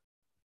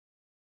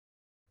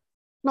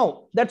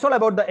 Now, that's all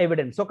about the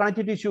evidence. So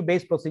connective tissue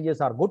based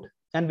procedures are good.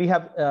 And we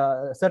have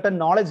certain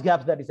knowledge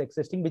gaps that is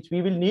existing, which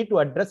we will need to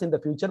address in the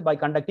future by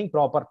conducting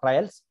proper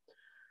trials.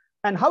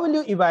 And how will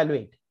you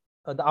evaluate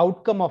the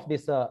outcome of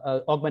this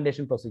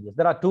augmentation procedures?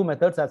 There are two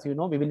methods, as you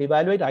know. We will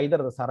evaluate either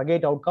the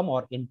surrogate outcome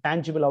or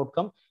intangible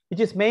outcome, which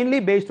is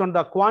mainly based on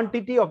the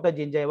quantity of the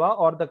gingiva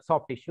or the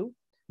soft tissue,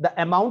 the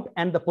amount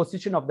and the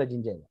position of the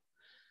gingiva.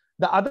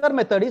 The other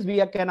method is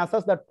we can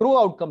assess the true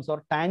outcomes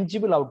or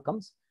tangible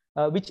outcomes,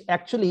 which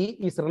actually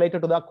is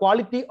related to the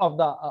quality of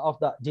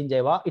the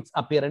gingiva, its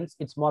appearance,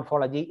 its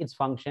morphology, its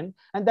function,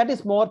 and that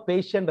is more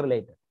patient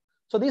related.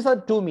 So these are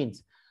two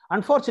means.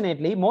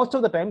 Unfortunately, most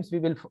of the times we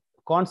will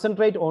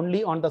concentrate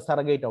only on the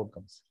surrogate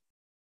outcomes.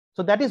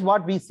 So that is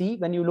what we see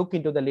when you look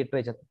into the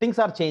literature. Things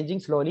are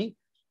changing slowly.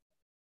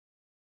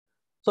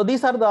 So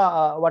these are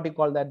the what you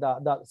call that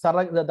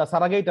the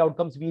surrogate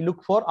outcomes we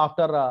look for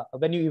after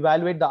when you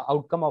evaluate the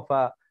outcome of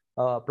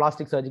a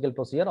plastic surgical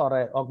procedure or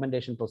an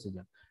augmentation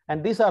procedure.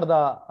 And these are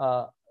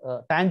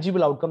the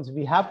tangible outcomes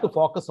we have to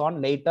focus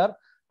on later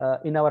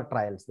in our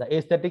trials. The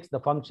aesthetics, the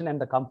function,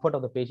 and the comfort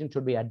of the patient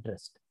should be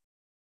addressed.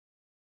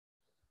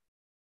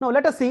 Now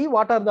let us see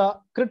what are the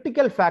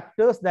critical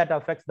factors that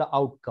affects the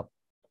outcome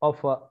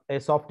of a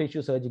soft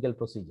tissue surgical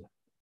procedure.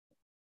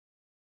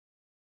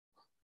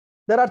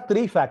 There are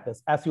three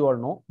factors, as you all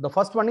know. The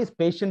first one is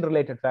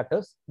patient-related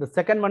factors. The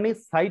second one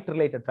is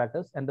site-related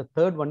factors. And the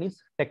third one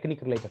is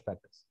technique-related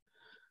factors.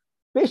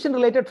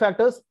 Patient-related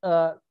factors,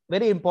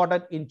 very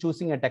important in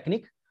choosing a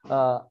technique.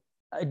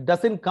 It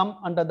doesn't come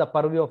under the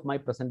purview of my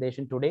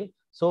presentation today.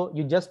 So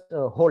you just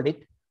hold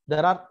it.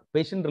 There are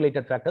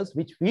patient-related factors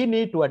which we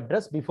need to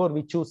address before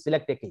we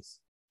select a case.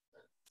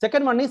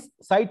 Second one is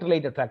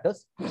site-related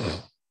factors.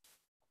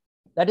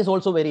 That is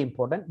also very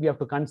important. We have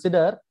to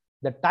consider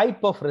the type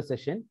of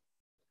recession,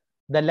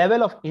 the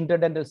level of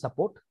interdental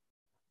support,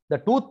 the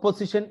tooth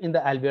position in the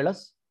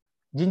alveolus,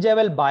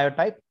 gingival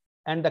biotype,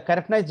 and the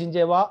keratinized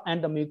gingiva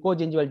and the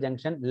mucogingival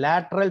junction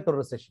lateral to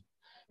recession.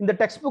 In the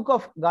textbook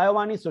of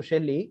Giovanni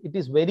Socelli, it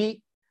is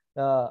very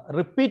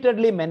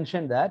repeatedly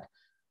mentioned that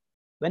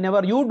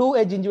whenever you do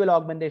a gingival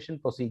augmentation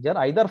procedure,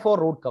 either for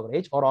root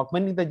coverage or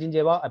augmenting the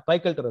gingiva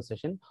apical to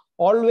recession,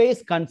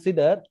 always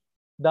consider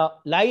the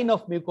line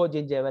of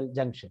mucogingival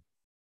junction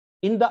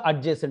in the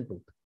adjacent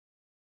tooth.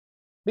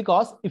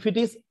 Because if it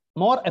is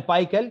more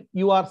apical,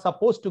 you are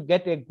supposed to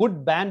get a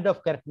good band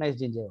of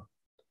keratinized gingiva.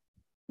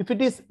 If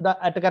it is the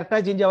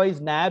keratinized gingiva is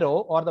narrow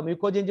or the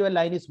mucogingival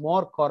line is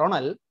more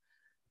coronal,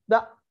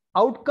 the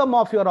outcome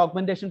of your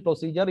augmentation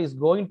procedure is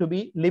going to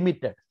be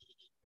limited.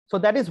 So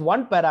that is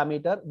one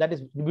parameter that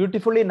is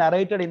beautifully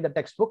narrated in the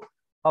textbook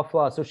of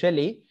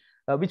Socelli,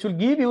 which will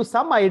give you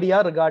some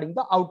idea regarding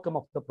the outcome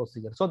of the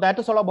procedure. So that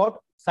is all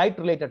about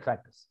site-related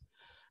factors.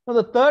 Now,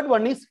 the third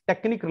one is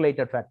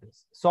technique-related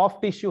factors,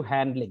 soft tissue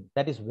handling.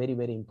 That is very,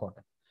 very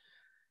important.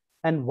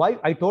 And why?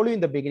 I told you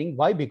in the beginning,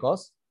 why?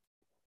 Because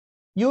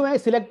you may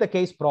select the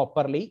case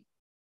properly,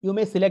 you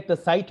may select the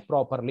site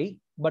properly,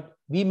 but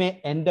we may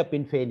end up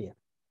in failure.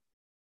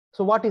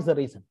 So what is the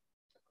reason?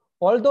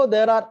 Although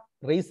there are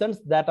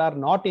reasons that are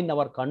not in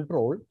our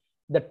control,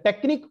 the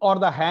technique or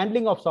the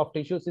handling of soft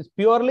tissues is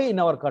purely in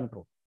our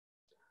control.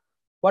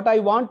 What I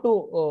want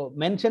to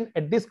mention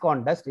at this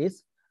context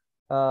is,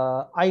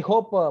 I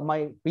hope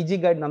my PG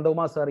guide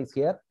Nandoma sir is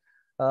here.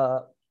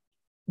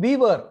 We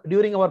were,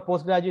 during our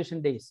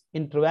post-graduation days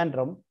in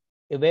Trivandrum,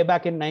 way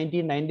back in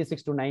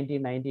 1996 to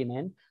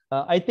 1999,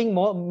 I think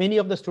many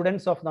of the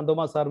students of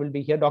Nandoma sir will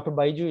be here. Dr.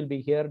 Baiju will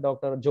be here.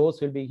 Dr.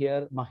 Jose will be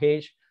here.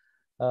 Mahesh,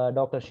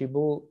 Dr.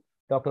 Shibu,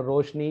 Dr.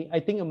 Roshni. I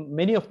think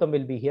many of them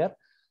will be here.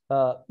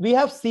 We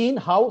have seen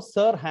how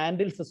sir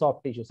handles the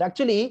soft tissues.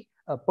 Actually,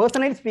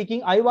 personally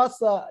speaking, I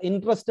was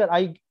interested.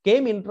 I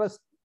came interested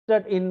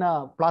in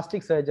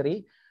plastic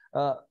surgery,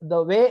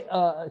 the way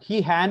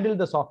he handled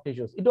the soft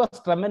tissues. It was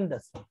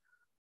tremendous.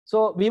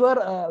 So we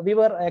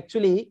were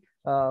actually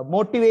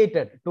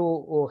motivated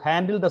to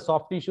handle the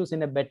soft tissues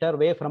in a better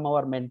way from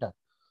our mentor.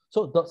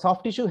 So the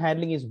soft tissue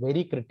handling is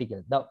very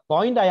critical. The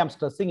point I am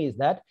stressing is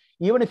that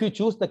even if you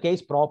choose the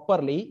case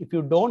properly, if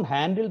you don't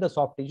handle the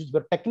soft tissues,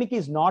 your technique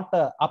is not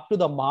up to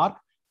the mark,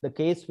 the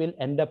case will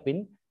end up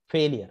in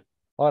failure,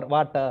 or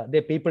what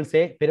the people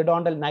say,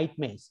 periodontal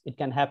nightmares. It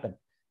can happen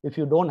if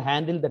you don't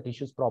handle the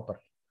tissues properly.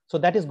 So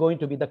that is going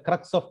to be the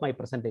crux of my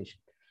presentation.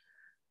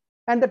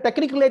 And the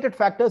technique related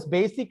factors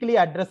basically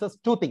addresses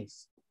two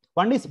things.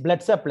 One is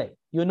blood supply.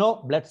 You know,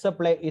 blood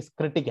supply is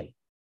critical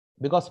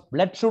because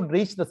blood should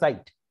reach the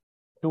site.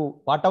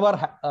 To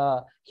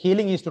whatever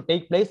healing is to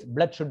take place,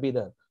 blood should be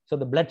there. So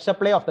the blood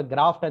supply of the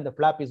graft and the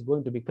flap is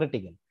going to be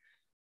critical.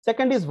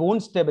 Second is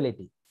wound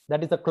stability.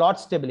 That is the clot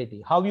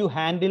stability. How you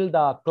handle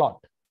the clot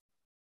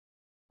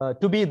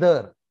to be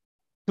there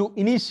to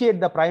initiate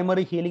the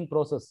primary healing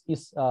process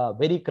is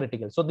very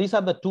critical. So these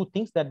are the two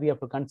things that we have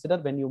to consider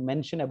when you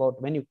mention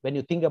about, when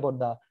you think about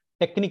the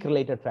technique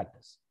related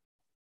factors.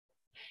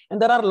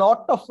 And there are a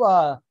lot of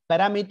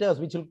parameters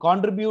which will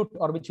contribute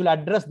or which will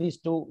address these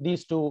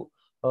two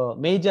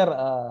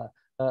major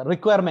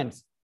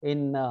requirements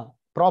in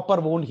proper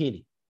wound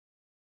healing.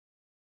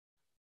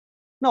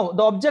 Now,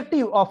 the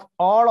objective of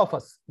all of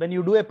us when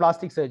you do a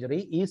plastic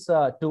surgery is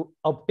to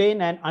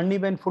obtain an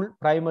uneventful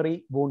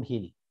primary wound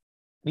healing.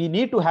 We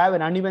need to have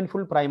an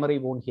uneventful primary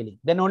wound healing.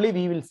 Then only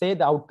we will say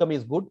the outcome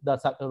is good,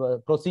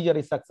 the procedure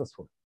is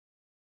successful.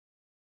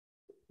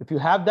 If you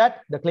have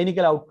that, the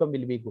clinical outcome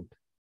will be good.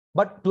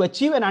 But to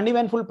achieve an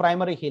uneventful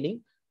primary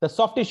healing, the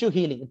soft tissue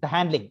healing, the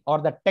handling or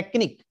the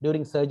technique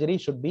during surgery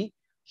should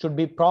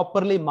be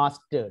properly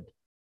mastered.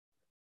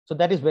 So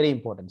that is very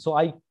important. So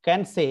I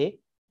can say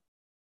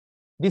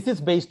this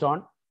is based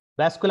on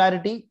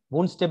vascularity,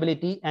 wound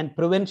stability, and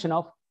prevention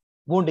of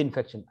wound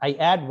infection. I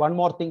add one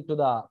more thing to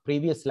the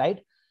previous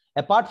slide.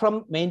 Apart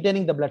from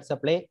maintaining the blood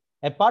supply,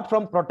 apart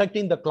from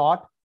protecting the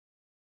clot,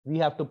 we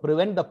have to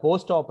prevent the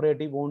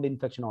post-operative wound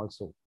infection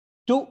also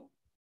to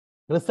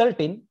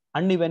result in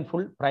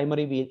uneventful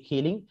primary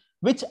healing,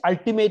 which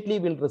ultimately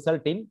will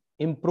result in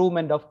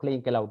improvement of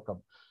clinical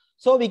outcome.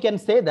 So we can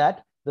say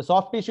that the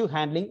soft tissue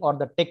handling or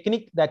the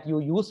technique that you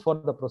use for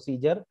the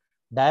procedure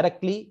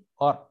directly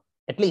or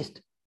at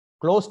least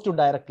close to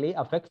directly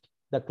affects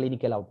the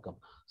clinical outcome.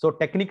 So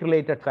technique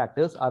related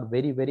factors are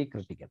very, very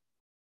critical.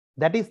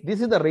 This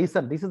is the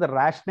reason, this is the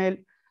rationale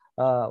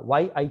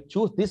why I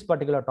choose this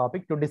particular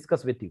topic to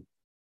discuss with you.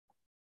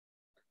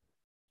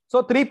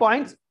 So 3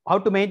 points: how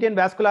to maintain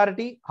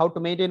vascularity, how to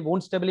maintain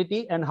wound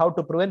stability, and how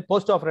to prevent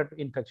post-operative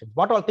infections.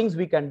 What all things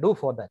we can do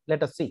for that?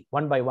 Let us see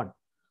one by one.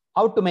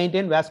 How to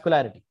maintain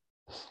vascularity.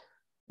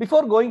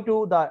 Before going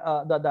to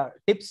the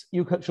tips,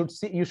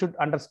 you should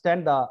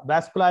understand the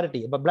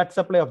vascularity, the blood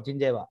supply of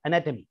gingiva,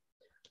 anatomy.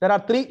 There are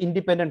 3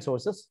 independent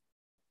sources.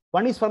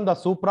 One is from the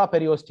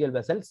supraperiosteal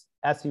vessels,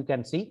 as you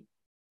can see.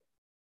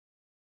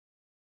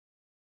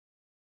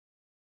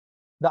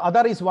 The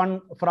other is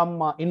one from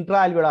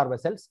intraalveolar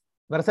vessels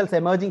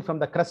emerging from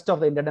the crest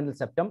of the interdental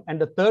septum, and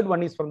the third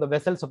one is from the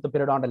vessels of the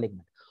periodontal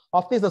ligament.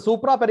 Of this, the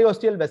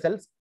supraperiosteal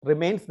vessels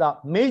remains the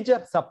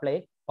major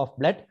supply of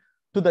blood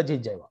to the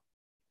gingiva.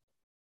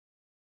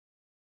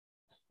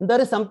 There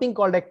is something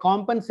called a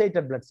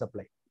compensated blood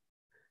supply.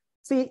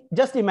 See,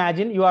 just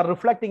imagine you are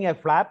reflecting a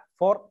flap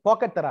for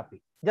pocket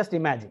therapy. Just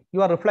imagine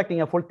you are reflecting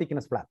a full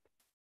thickness flap.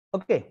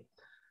 Okay.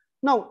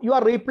 Now you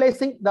are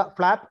replacing the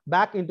flap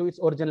back into its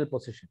original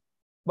position.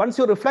 Once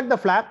you reflect the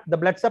flap, the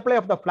blood supply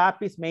of the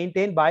flap is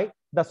maintained by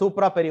the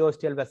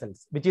supraperiosteal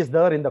vessels, which is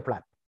there in the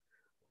flap.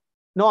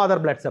 No other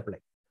blood supply.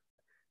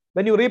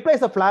 When you replace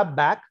the flap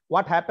back,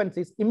 what happens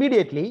is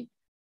immediately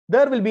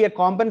there will be a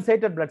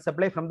compensated blood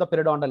supply from the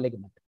periodontal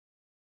ligament.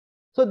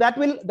 So that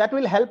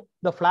will help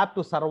the flap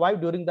to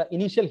survive during the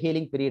initial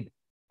healing period,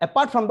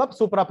 apart from the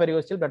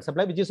supraperiosteal blood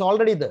supply, which is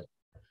already there.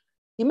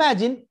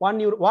 Imagine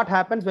what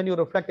happens when you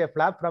reflect a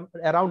flap from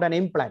around an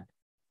implant.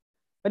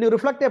 When you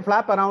reflect a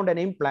flap around an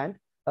implant,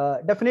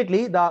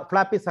 definitely the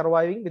flap is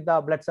surviving with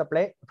the blood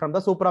supply from the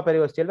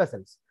supraperiosteal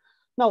vessels.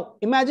 Now,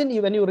 imagine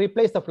when you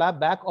replace the flap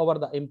back over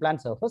the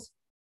implant surface,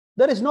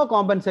 there is no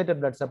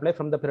compensated blood supply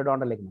from the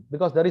periodontal ligament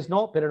because there is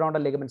no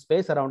periodontal ligament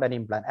space around an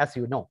implant, as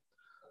you know.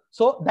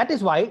 So that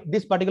is why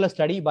this particular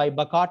study by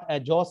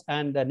Buckart, Joss,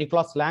 and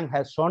Nicholas Lang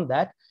has shown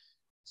that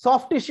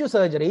soft tissue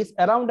surgeries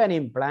around an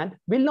implant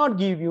will not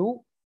give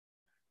you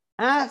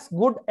as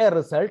good a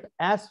result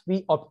as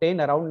we obtain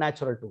around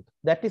natural tooth.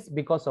 That is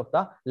because of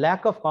the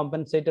lack of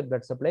compensated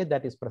blood supply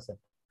that is present.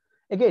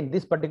 Again,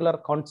 this particular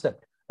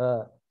concept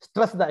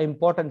stress the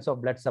importance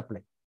of blood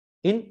supply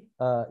in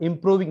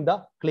improving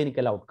the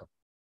clinical outcome.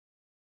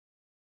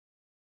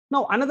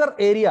 Now, another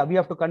area we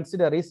have to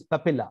consider is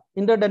papilla,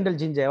 interdental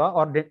gingiva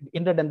or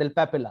interdental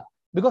papilla,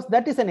 because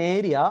that is an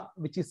area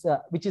which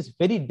is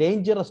very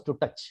dangerous to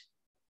touch.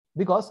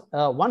 Because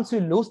once you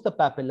lose the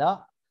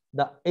papilla,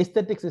 the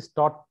aesthetics is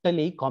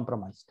totally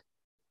compromised.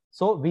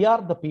 So we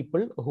are the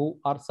people who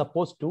are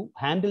supposed to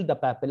handle the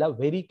papilla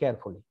very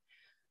carefully.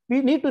 We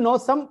need to know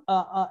some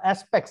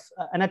aspects,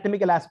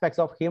 anatomical aspects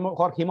of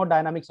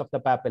hemodynamics of the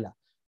papilla.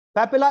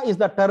 Papilla is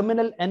the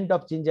terminal end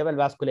of gingival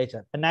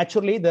vasculature. And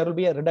naturally, there will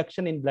be a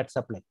reduction in blood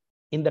supply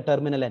in the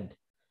terminal end.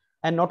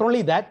 And not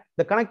only that,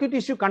 the connective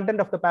tissue content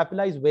of the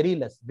papilla is very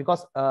less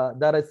because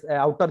there is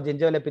outer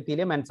gingival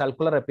epithelium and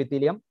sulcular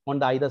epithelium on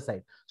the either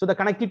side. So the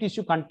connective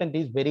tissue content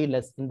is very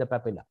less in the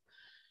papilla.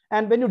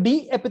 And when you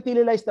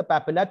de-epithelialize the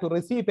papilla to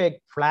receive a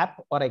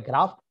flap or a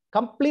graft,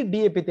 complete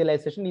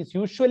de-epithelialization is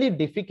usually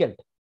difficult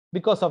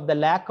because of the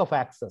lack of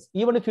access.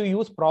 Even if you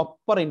use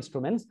proper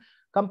instruments,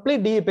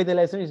 complete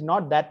de-epithelialization is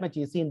not that much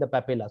easy in the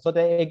papilla. So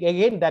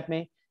again, that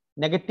may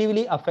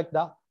negatively affect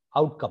the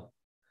outcome.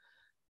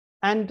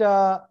 And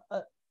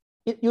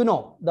you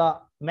know, the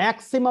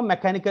maximum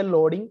mechanical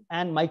loading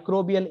and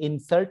microbial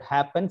insult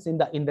happens in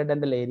the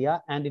interdental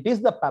area, and it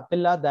is the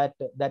papilla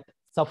that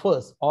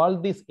suffers all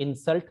this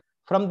insult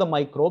from the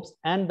microbes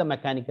and the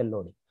mechanical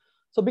loading.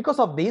 So because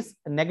of these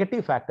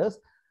negative factors,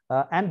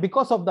 and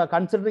because of the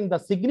considering the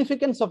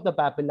significance of the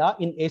papilla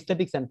in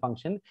aesthetics and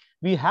function,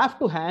 we have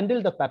to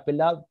handle the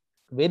papilla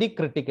very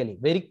critically,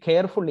 very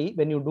carefully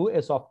when you do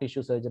a soft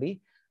tissue surgery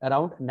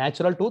around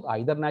natural tooth,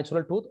 either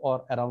natural tooth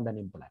or around an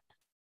implant.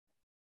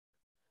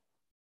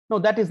 Now,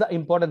 that is the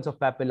importance of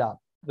papilla.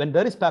 When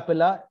there is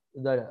papilla,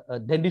 the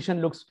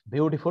dentition looks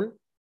beautiful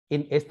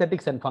in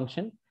aesthetics and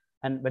function.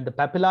 And when the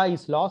papilla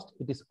is lost,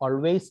 it is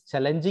always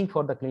challenging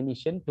for the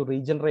clinician to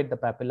regenerate the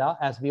papilla.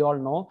 As we all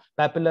know,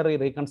 papillary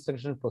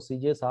reconstruction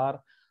procedures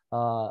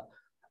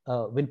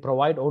will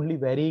provide only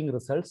varying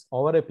results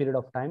over a period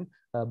of time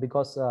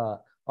because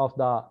of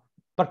the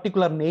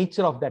particular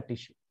nature of that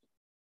tissue.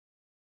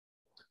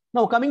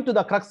 Now, coming to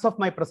the crux of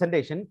my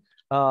presentation,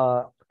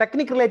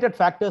 technique-related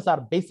factors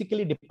are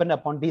basically dependent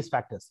upon these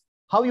factors.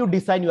 How you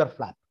design your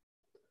flap,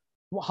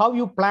 how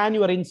you plan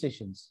your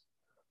incisions,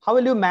 how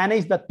will you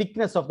manage the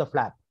thickness of the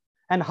flap,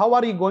 and how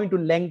are you going to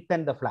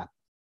lengthen the flap?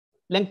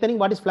 Lengthening,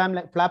 what is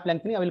flap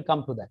lengthening? I will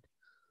come to that.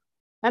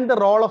 And the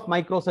role of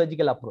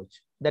microsurgical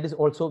approach, that is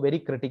also very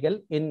critical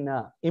in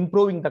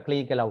improving the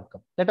clinical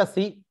outcome. Let us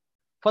see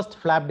first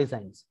flap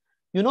designs.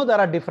 You know, there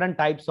are different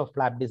types of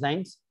flap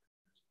designs.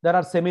 There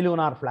are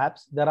semilunar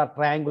flaps, there are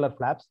triangular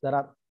flaps, there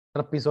are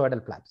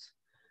trapezoidal flaps.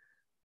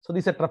 So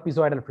this is a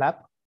trapezoidal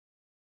flap.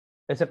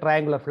 It's a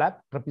triangular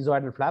flap,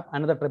 trapezoidal flap,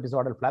 another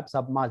trapezoidal flap,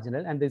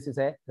 submarginal, and this is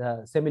a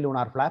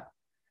semilunar flap.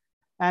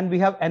 And we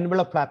have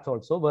envelope flaps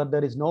also where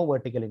there is no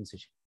vertical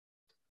incision.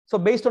 So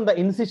based on the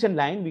incision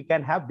line, we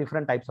can have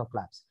different types of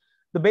flaps.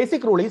 The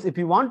basic rule is if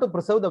you want to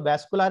preserve the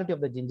vascularity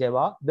of the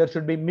gingiva, there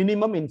should be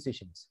minimum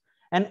incisions.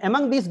 And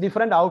among these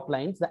different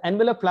outlines, the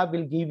envelope flap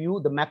will give you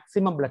the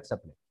maximum blood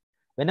supply.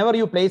 Whenever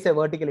you place a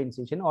vertical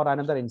incision or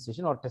another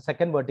incision or a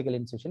second vertical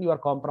incision, you are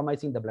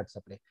compromising the blood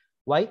supply.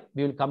 Why?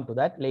 We will come to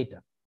that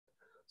later.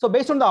 So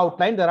based on the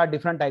outline, there are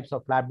different types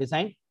of flap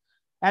design.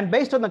 And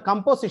based on the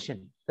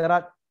composition, there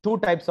are two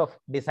types of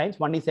designs.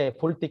 One is a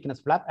full thickness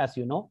flap, as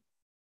you know.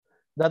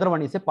 The other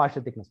one is a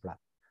partial thickness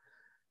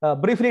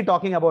flap. Briefly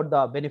talking about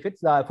the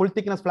benefits, the full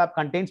thickness flap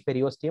contains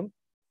periosteum,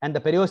 and the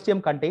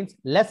periosteum contains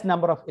less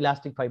number of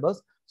elastic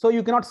fibers. So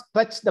you cannot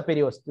stretch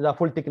the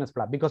full thickness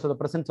flap because of the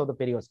presence of the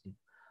periosteum.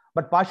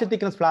 But partial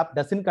thickness flap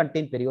doesn't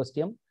contain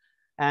periosteum,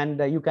 and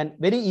you can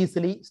very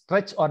easily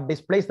stretch or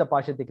displace the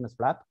partial thickness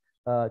flap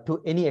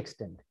to any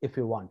extent if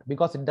you want,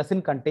 because it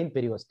doesn't contain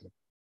periosteum.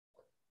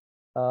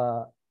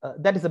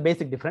 That is the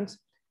basic difference.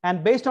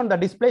 And based on the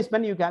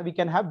displacement, we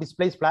can have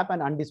displaced flap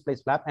and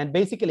undisplaced flap. And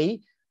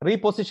basically,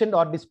 repositioned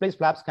or displaced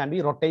flaps can be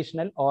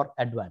rotational or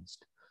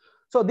advanced.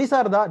 So these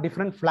are the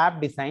different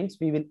flap designs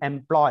we will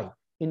employ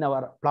in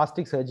our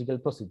plastic surgical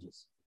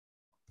procedures.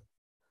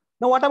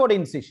 Now, what about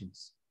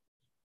incisions?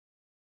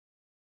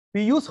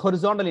 We use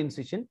horizontal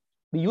incision,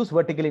 we use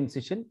vertical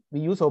incision,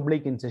 we use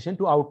oblique incision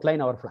to outline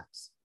our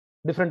flaps.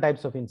 Different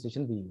types of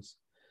incision we use.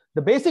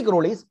 The basic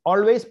rule is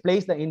always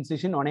place the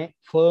incision on a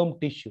firm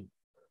tissue.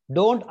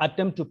 Don't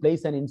attempt to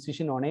place an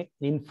incision on an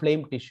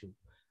inflamed tissue.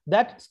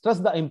 That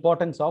stresses the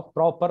importance of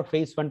proper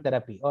phase 1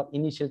 therapy or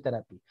initial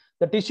therapy.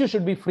 The tissue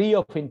should be free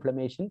of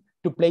inflammation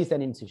to place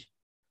an incision.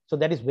 So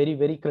that is very,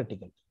 very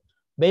critical.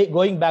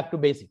 Going back to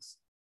basics.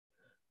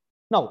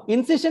 Now,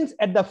 incisions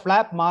at the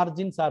flap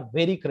margins are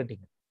very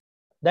critical.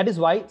 That is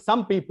why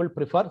some people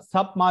prefer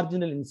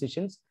submarginal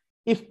incisions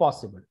if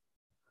possible.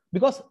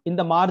 Because in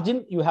the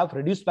margin, you have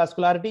reduced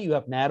vascularity, you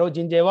have narrow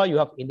gingiva, you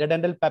have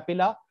interdental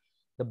papilla,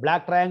 the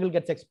black triangle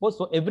gets exposed.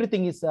 So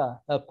everything is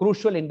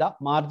crucial in the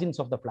margins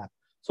of the flap.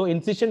 So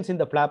incisions in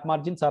the flap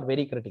margins are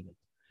very critical.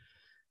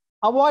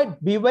 Avoid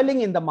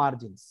beveling in the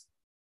margins.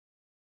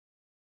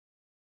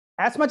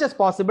 As much as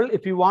possible,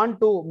 if you want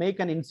to make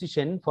an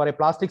incision for a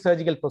plastic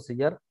surgical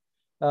procedure,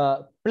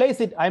 place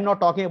it, I'm not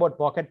talking about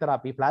pocket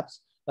therapy flaps,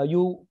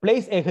 you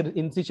place an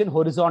incision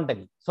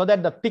horizontally so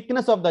that the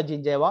thickness of the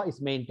gingiva is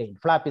maintained,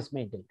 flap is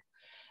maintained.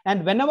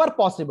 And whenever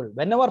possible,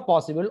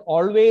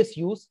 always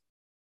use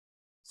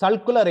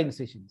sulcular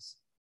incisions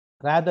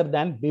rather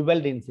than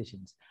beveled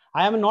incisions.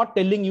 I am not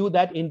telling you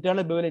that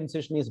internal bevel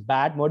incision is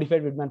bad,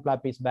 modified Widman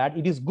flap is bad.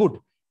 It is good.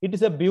 It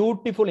is a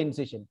beautiful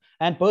incision.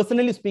 And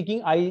personally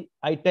speaking,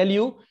 I tell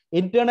you,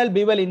 internal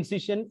bevel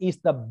incision is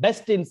the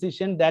best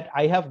incision that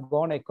I have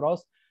gone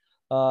across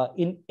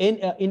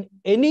in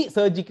any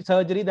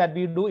surgery that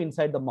we do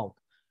inside the mouth.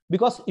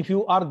 Because if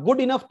you are good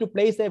enough to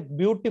place a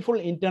beautiful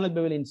internal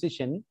bevel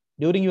incision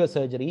during your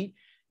surgery,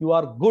 you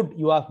are good,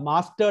 you have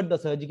mastered the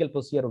surgical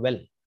procedure well,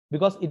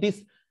 because it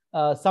is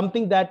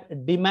something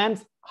that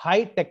demands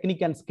high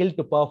technique and skill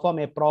to perform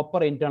a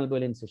proper internal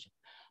bevel incision.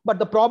 But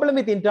the problem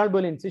with internal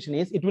bevel incision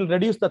is it will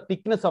reduce the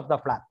thickness of the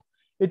flap.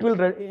 It will,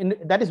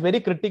 that is very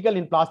critical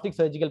in plastic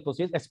surgical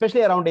procedures,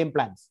 especially around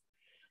implants.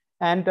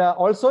 And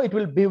also it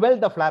will bevel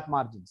the flap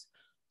margins.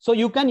 So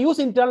you can use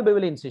internal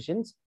bevel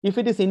incisions if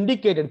it is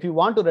indicated, if you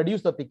want to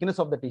reduce the thickness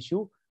of the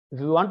tissue, if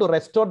you want to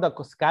restore the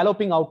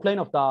scalloping outline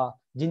of the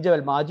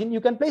gingival margin,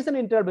 you can place an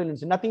internal bevel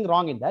incision, nothing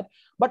wrong in that.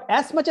 But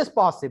as much as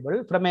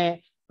possible from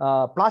a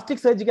plastic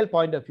surgical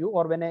point of view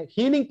or when a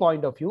healing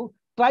point of view,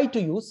 try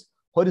to use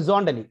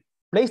horizontally.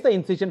 Place the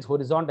incisions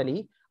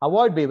horizontally,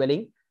 avoid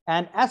beveling,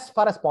 and as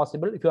far as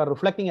possible, if you are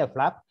reflecting a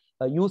flap,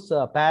 use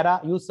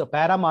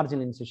para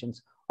marginal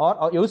incisions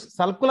or use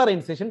circular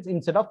incisions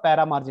instead of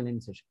para marginal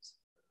incisions.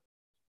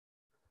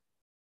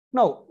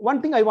 Now,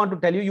 one thing I want to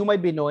tell you, you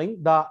might be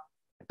knowing the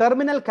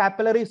terminal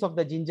capillaries of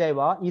the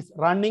gingiva is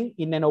running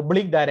in an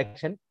oblique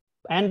direction,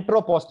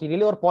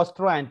 anteroposteriorly or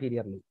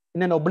postero-anteriorly,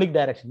 in an oblique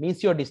direction,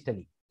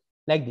 mesiodistally,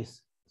 like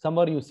this.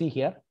 Somewhere you see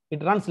here,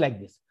 it runs like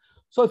this.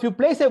 So if you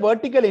place a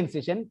vertical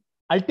incision,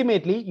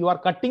 ultimately you are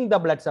cutting the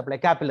blood supply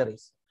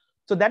capillaries.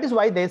 So that is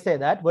why they say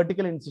that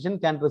vertical incision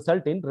can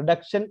result in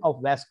reduction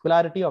of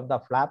vascularity of the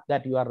flap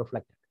that you are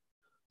reflecting.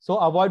 So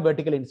avoid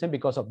vertical incision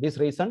because of this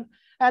reason.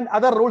 And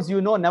other rules,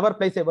 you know, never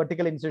place a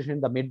vertical incision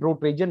in the mid-root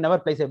region, never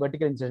place a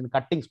vertical incision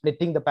cutting,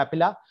 splitting the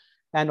papilla,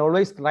 and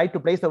always try to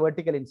place the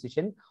vertical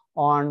incision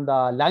on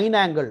the line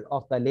angle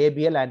of the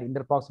labial and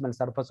interproximal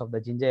surface of the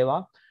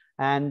gingiva,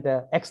 and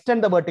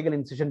extend the vertical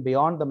incision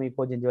beyond the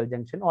mucogingival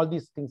junction. All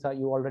these things are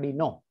you already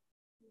know.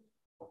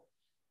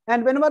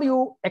 And whenever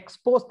you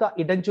expose the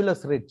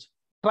edentulous ridge,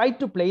 try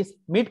to place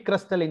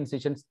mid-crustal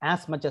incisions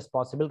as much as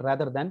possible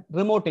rather than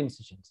remote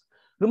incisions.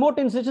 Remote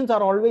incisions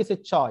are always a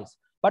choice,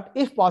 but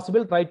if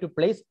possible, try to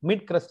place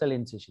mid-crustal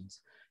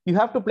incisions. You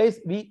have to place,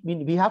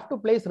 we have to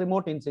place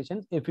remote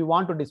incisions if you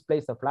want to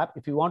displace the flap,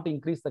 if you want to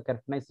increase the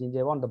keratinized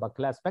gingiva on the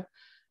buccal aspect,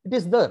 it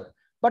is there.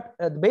 But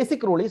the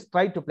basic rule is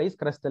try to place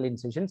crustal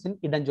incisions in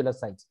edentulous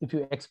sites if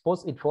you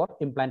expose it for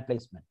implant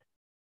placement.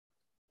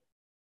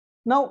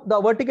 Now, the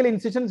vertical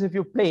incisions, if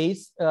you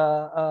place,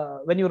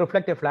 when you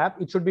reflect a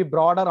flap, it should be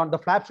broader on the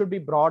flap, should be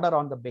broader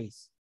on the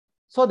base,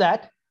 so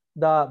that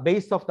the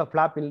base of the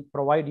flap will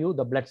provide you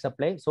the blood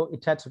supply. So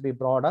it has to be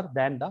broader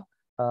than the,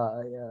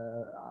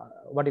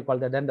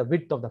 than the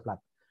width of the flap.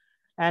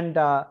 And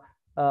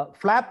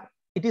flap,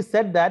 it is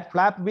said that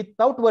flap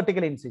without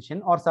vertical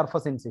incision or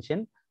surface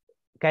incision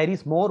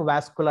carries more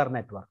vascular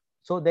network.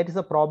 So that is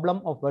a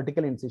problem of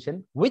vertical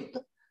incision with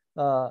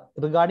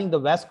regarding the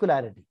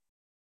vascularity.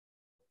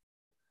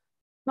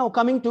 Now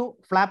coming to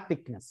flap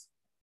thickness.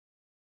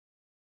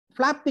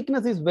 Flap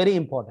thickness is very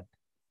important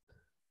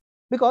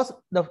because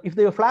if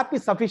the flap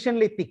is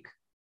sufficiently thick,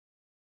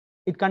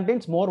 it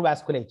contains more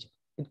vasculature.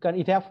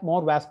 It has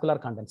more vascular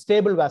content,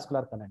 stable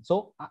vascular content.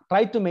 So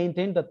try to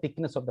maintain the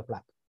thickness of the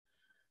flap.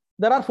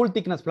 There are full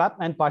thickness flap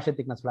and partial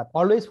thickness flap.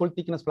 Always full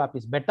thickness flap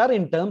is better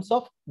in terms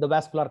of the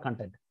vascular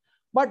content.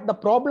 But the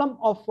problem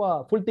of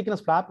full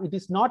thickness flap, it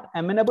is not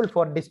amenable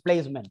for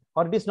displacement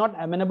or it is not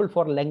amenable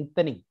for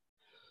lengthening.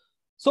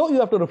 So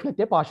you have to reflect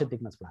a partial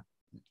thickness flap.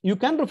 You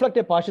can reflect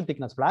a partial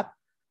thickness flap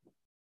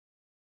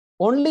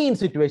only in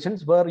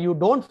situations where you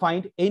don't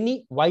find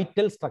any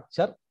vital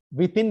structure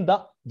within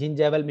the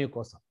gingival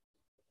mucosa.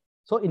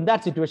 So in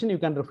that situation, you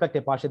can reflect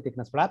a partial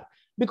thickness flap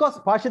because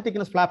partial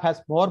thickness flap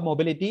has more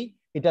mobility.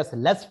 It has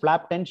less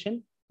flap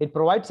tension. It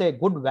provides a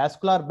good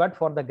vascular bed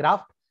for the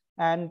graft.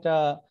 And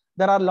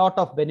there are a lot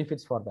of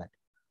benefits for that.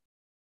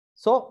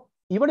 So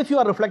even if you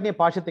are reflecting a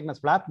partial thickness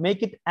flap,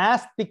 make it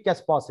as thick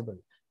as possible.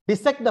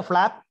 Dissect the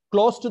flap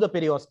close to the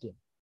periosteum.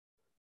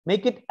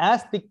 Make it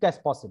as thick as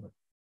possible.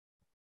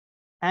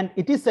 And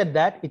it is said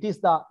that it is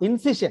the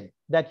incision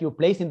that you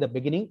place in the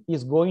beginning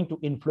is going to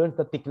influence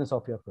the thickness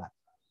of your flap.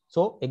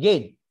 So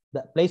again,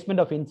 the placement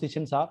of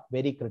incisions are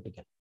very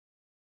critical.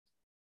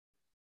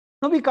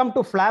 Now we come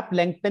to flap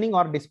lengthening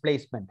or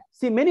displacement.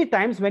 See, many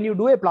times when you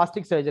do a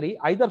plastic surgery,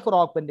 either for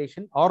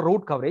augmentation or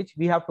root coverage,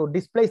 we have to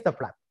displace the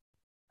flap,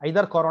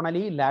 either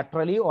coronally,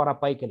 laterally, or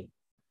apically.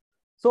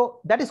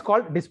 So that is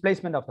called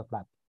displacement of the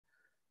flap.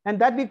 And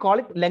that we call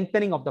it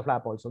lengthening of the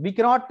flap also. We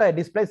cannot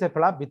displace a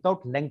flap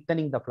without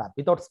lengthening the flap,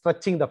 without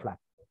stretching the flap.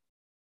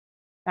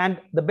 And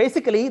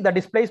basically, the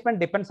displacement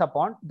depends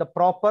upon the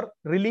proper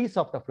release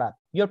of the flap.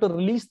 You have to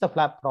release the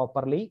flap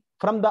properly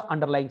from the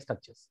underlying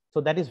structures. So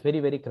that is very,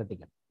 very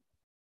critical.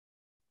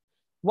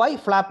 Why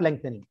flap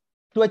lengthening?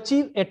 To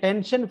achieve a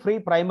tension-free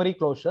primary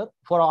closure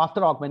for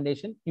after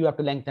augmentation, you have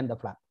to lengthen the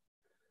flap.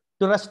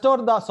 To restore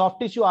the soft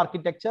tissue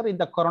architecture in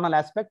the coronal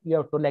aspect, you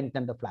have to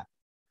lengthen the flap.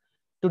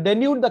 To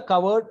denude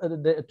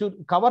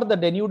to cover the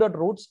denuded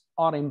roots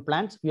or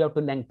implants, you have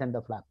to lengthen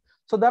the flap.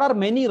 So there are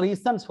many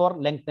reasons for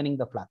lengthening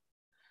the flap.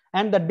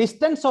 And the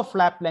distance of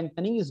flap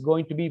lengthening is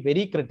going to be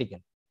very critical.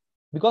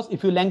 Because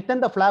if you lengthen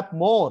the flap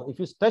more, if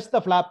you stretch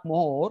the flap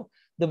more,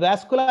 the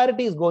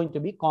vascularity is going to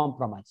be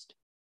compromised.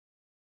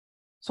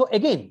 So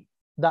again,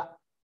 the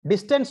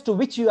distance to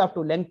which you have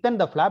to lengthen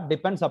the flap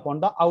depends upon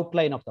the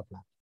outline of the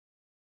flap.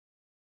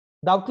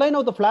 The outline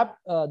of the flap,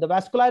 the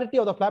vascularity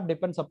of the flap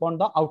depends upon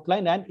the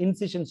outline and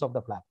incisions of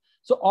the flap.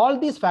 So all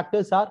these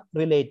factors are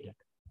related.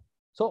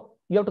 So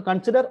you have to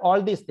consider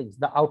all these things: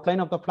 the outline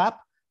of the flap,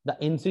 the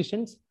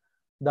incisions,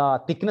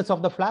 the thickness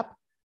of the flap,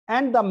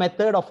 and the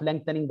method of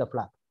lengthening the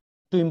flap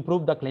to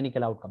improve the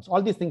clinical outcomes.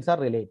 All these things are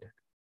related.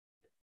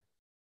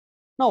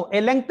 Now,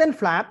 a lengthened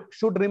flap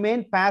should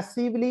remain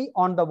passively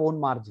on the wound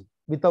margin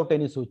without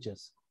any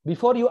sutures.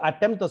 Before you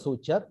attempt the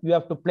suture, you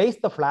have to place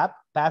the flap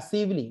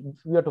passively.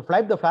 You have to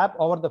flap the flap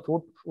over the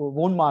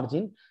wound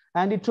margin,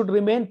 and it should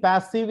remain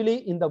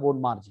passively in the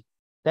wound margin.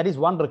 That is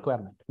one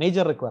requirement,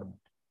 major requirement.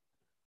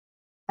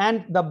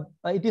 And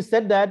it is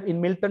said that in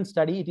Milton's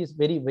study, it is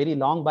very, very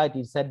long, but it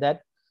is said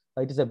that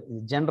it is a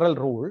general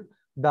rule.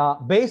 The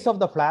base of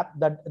the flap,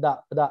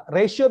 the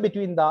ratio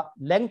between the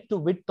length to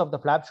width of the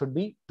flap should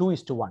be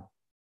 2:1.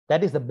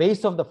 That is, the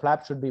base of the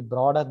flap should be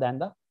broader than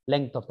the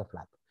length of the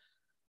flap.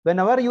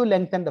 Whenever you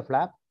lengthen the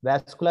flap,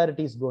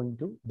 vascularity is going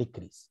to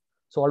decrease.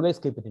 So always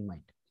keep it in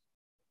mind.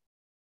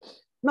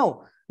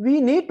 Now,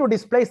 we need to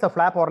displace the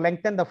flap or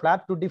lengthen the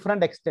flap to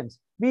different extents.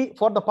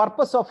 For the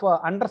purpose of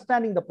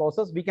understanding the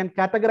process, we can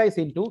categorize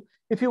into,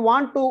 if you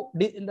want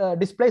to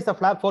displace the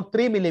flap for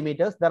 3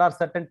 millimeters, there are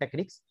certain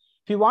techniques.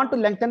 If you want to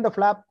lengthen the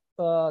flap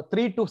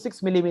 3 to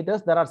 6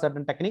 millimeters, there are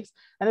certain techniques.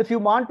 And if you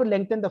want to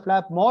lengthen the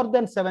flap more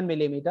than 7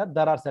 millimeters,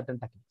 there are certain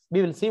techniques.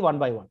 We will see one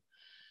by one.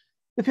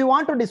 If you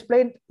want to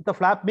display the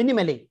flap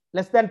minimally,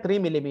 less than 3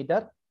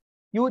 millimeters,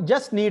 you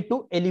just need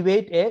to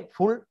elevate a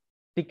full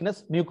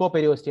thickness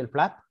mucoperiosteal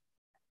flap,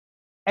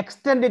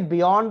 extend it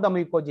beyond the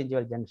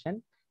mucogingival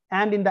junction,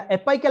 and in the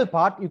apical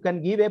part, you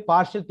can give a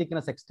partial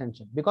thickness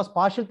extension, because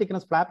partial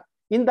thickness flap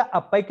in the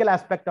apical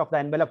aspect of the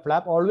envelope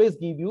flap always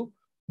give you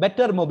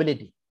better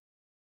mobility.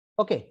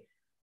 Okay,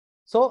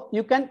 so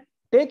you can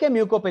take a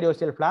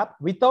mucoperiosteal flap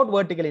without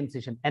vertical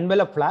incision,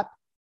 envelope flap,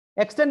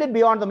 extend it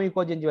beyond the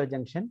mucogingival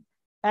junction,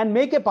 and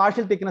make a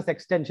partial thickness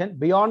extension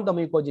beyond the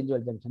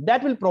mucogingival junction.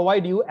 That will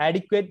provide you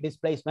adequate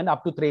displacement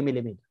up to 3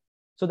 millimeters.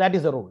 So that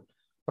is the rule,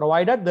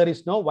 provided there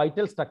is no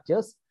vital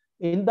structures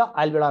in the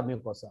alveolar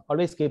mucosa.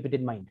 Always keep it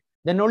in mind.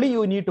 Then only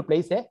you need to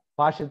place a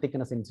partial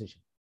thickness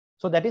incision.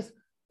 So that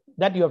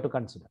you have to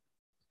consider.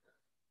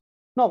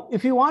 Now,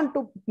 if you want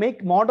to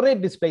make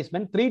moderate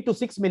displacement, 3 to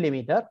 6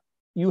 millimeters,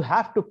 you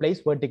have to place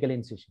vertical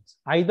incisions,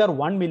 either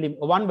one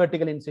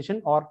vertical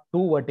incision or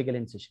 2 vertical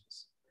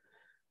incisions.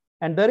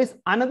 And there is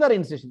another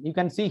incision. You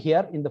can see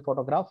here in the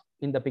photograph,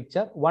 in the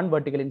picture, 1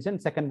 vertical incision,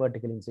 2nd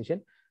vertical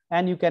incision.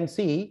 And you can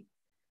see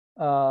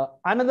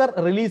another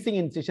releasing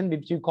incision,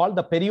 which you call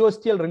the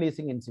periosteal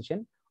releasing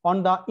incision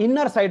on the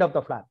inner side of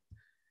the flap.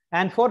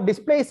 And for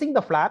displacing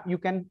the flap, you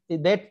can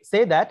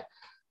say that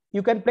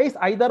you can place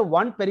either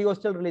 1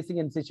 periosteal releasing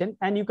incision,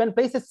 and you can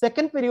place a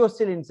 2nd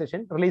periosteal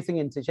incision, releasing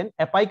incision,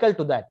 apical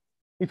to that,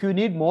 if you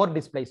need more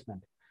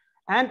displacement.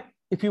 And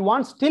if you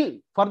want still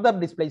further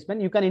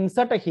displacement, you can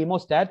insert a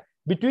hemostat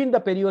between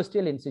the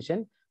periosteal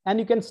incision, and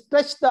you can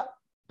stretch the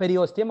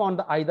periosteum on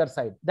the either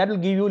side. That will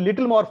give you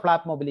little more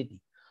flap mobility.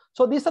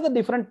 So these are the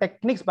different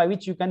techniques by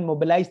which you can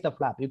mobilize the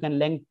flap. You can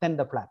lengthen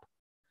the flap.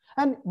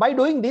 And by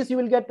doing this, you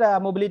will get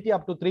mobility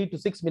up to 3 to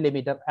 6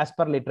 millimeters as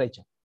per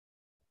literature.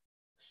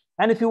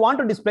 And if you want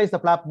to displace the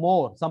flap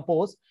more,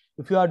 suppose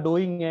if you are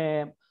doing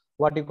a,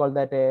 what you call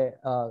that,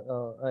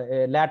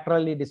 a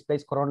laterally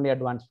displaced coronally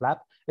advanced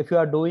flap, if you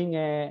are doing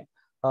a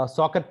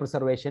socket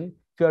preservation,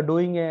 if you are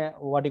doing a,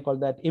 what you call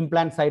that,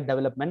 implant site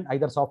development,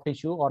 either soft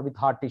tissue or with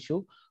hard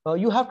tissue,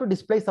 you have to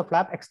displace the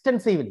flap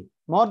extensively,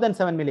 more than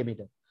 7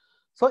 millimeters.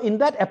 So in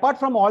that, apart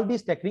from all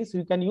these techniques,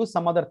 you can use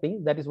some other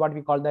thing. That is what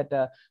we call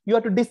that. You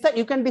have to dissect.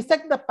 You can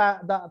dissect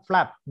the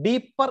flap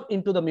deeper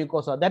into the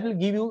mucosa. That will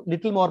give you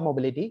little more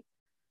mobility.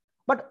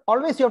 But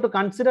always you have to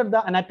consider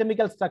the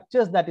anatomical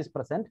structures that is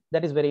present.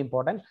 That is very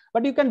important.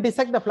 But you can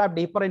dissect the flap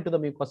deeper into the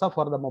mucosa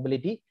for the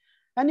mobility.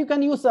 And you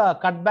can use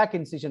cutback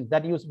incisions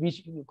that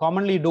we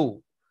commonly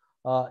do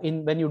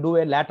when you do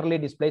a laterally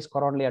displaced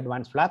coronally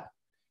advanced flap.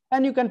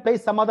 And you can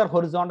place some other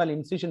horizontal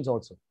incisions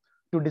also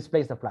to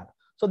displace the flap.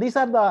 So these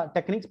are the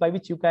techniques by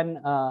which you can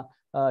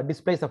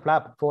displace the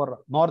flap for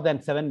more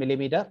than 7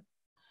 millimeters.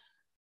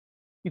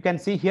 You can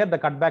see here the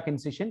cutback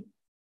incision.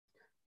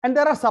 And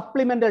there are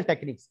supplemental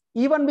techniques.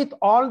 Even with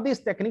all these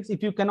techniques,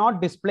 if you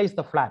cannot displace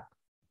the flap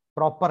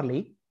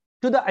properly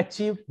to the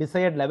achieved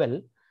desired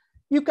level,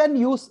 you can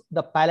use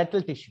the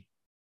palatal tissue.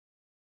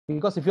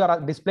 Because if you are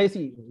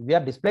displacing, we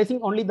are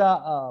displacing only the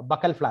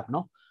buccal flap,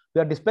 no?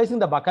 We are displacing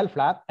the buccal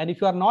flap, and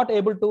if you are not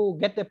able to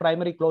get a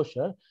primary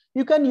closure,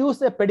 you can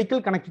use a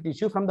pedicle connective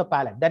tissue from the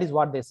palate. That is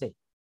what they say.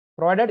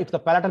 Provided if the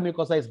palatal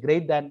mucosa is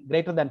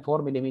greater than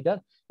 4 millimeters,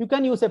 you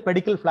can use a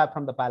pedicle flap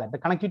from the palate, the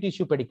connective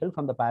tissue pedicle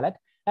from the palate,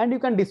 and you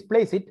can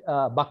displace it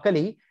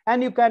buccally,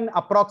 and you can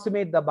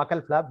approximate the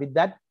buccal flap with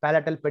that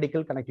palatal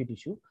pedicle connective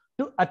tissue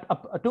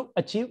to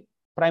achieve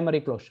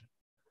primary closure.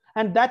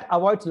 And that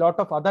avoids a lot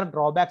of other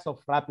drawbacks of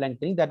flap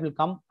lengthening that will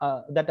come,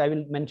 that I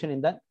will mention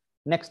in the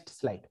next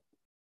slide.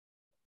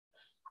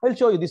 I will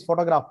show you this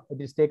photograph.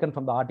 It is taken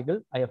from the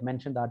article. I have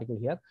mentioned the article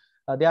here.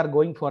 They are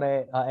going for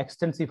a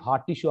extensive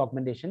hard tissue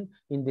augmentation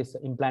in this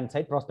implant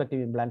site, prospective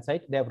implant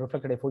site. They have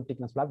reflected a full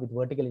thickness flap with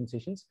vertical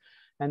incisions,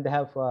 and they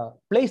have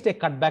placed a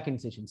cutback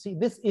incision. See,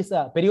 this is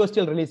a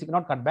periosteal releasing,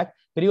 not cutback,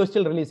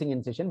 periosteal releasing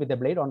incision with a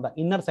blade on the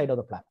inner side of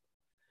the flap.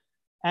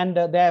 And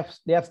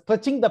they are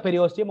stretching the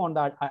periosteum on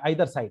the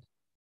either side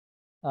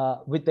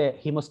with a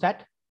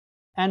hemostat,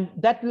 and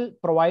that will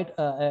provide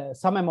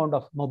some amount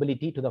of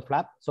mobility to the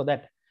flap, so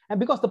that, and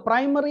because the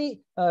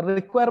primary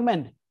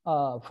requirement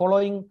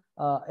following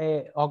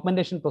a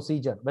augmentation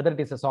procedure, whether it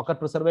is a socket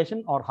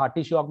preservation or hard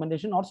tissue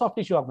augmentation or soft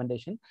tissue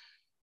augmentation,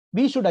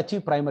 we should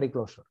achieve primary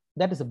closure.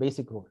 That is a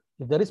basic rule.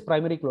 If there is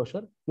primary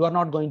closure, you are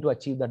not going to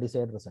achieve the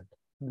desired result,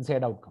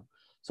 desired outcome.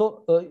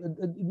 So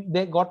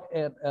they got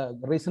a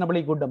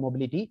reasonably good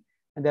mobility,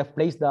 and they have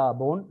placed the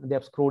bone, they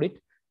have screwed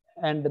it,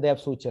 and they have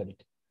sutured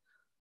it.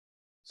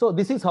 So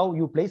this is how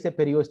you place a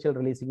periosteal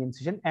releasing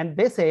incision, and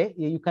they say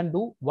you can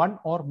do one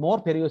or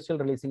more periosteal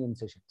releasing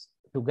incisions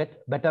to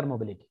get better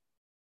mobility.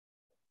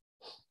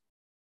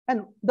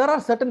 And there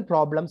are certain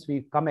problems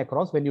we come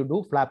across when you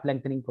do flap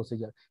lengthening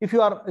procedure. If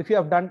you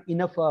have done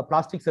enough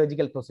plastic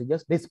surgical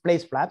procedures,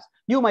 displaced flaps,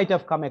 you might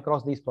have come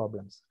across these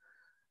problems.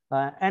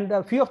 And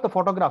a few of the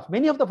photographs,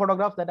 many of the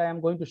photographs that I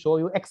am going to show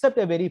you, except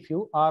a very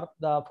few, are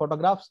the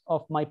photographs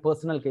of my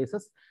personal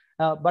cases.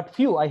 But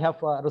few I have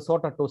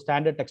resorted to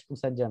standard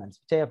textbooks and journals,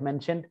 which I have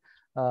mentioned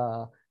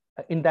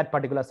in that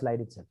particular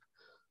slide itself.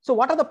 So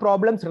what are the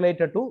problems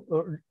related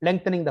to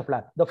lengthening the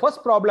flap? The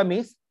first problem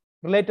is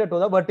related to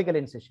the vertical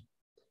incision.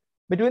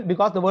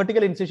 Because the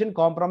vertical incision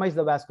compromises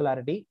the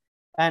vascularity,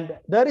 and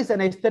there is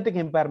an aesthetic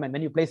impairment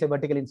when you place a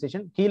vertical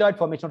incision. Keloid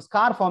formation or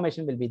scar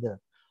formation will be there.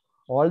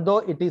 Although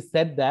it is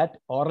said that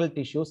oral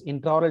tissues,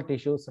 intraoral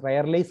tissues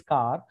rarely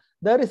scar,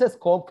 there is a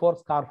scope for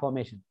scar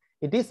formation.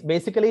 It is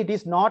basically, it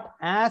is not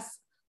as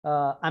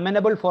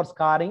amenable for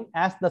scarring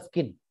as the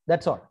skin.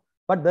 That's all.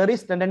 But there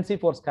is tendency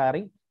for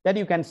scarring that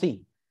you can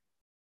see.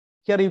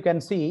 Here you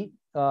can see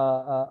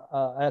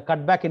a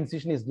cutback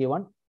incision is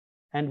given,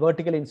 and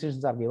vertical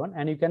incisions are given,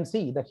 and you can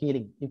see the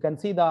healing. You can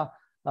see the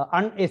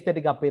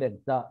unaesthetic appearance,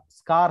 the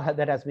scar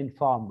that has been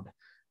formed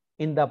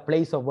in the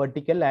place of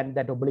vertical and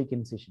that oblique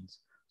incisions.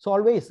 So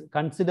always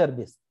consider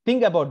this.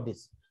 Think about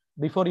this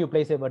before you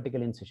place a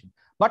vertical incision.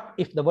 But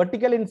if the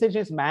vertical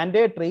incision is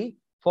mandatory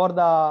for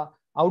the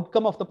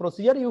outcome of the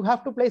procedure, you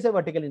have to place a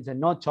vertical incision.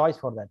 No choice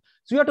for that.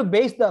 So you have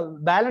to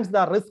balance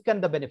the risk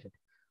and the benefit.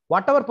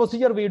 Whatever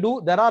procedure we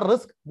do, there are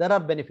risks, there are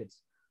benefits.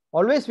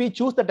 Always we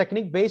choose the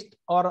technique based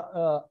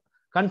or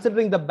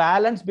considering the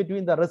balance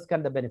between the risk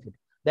and the benefit.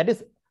 That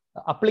is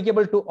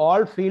applicable to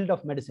all field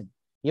of medicine.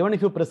 Even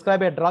if you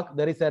prescribe a drug,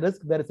 there is a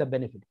risk, there is a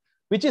benefit.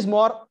 Which is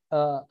more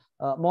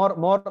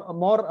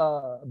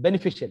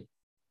beneficial?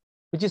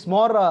 Which is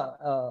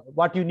more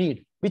what you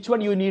need? Which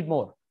one you need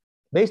more?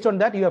 Based on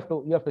that, you have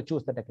to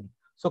choose the technique.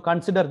 So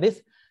consider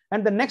this.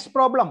 And the next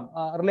problem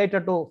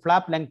related to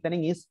flap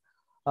lengthening is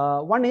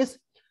one is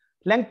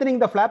lengthening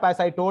the flap. As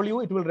I told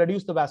you, it will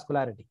reduce the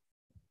vascularity.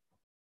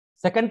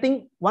 Second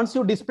thing, once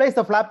you displace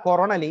the flap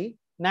coronally,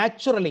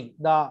 naturally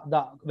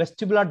the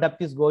vestibular depth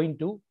is going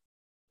to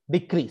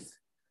decrease.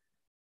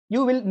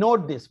 You will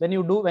note this when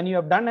you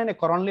have done a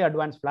coronally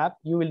advanced flap,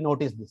 you will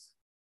notice this.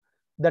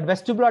 That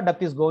vestibular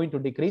depth is going to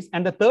decrease.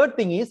 And the third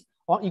thing is,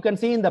 you can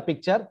see in the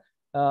picture,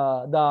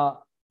 the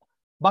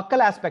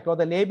buccal aspect or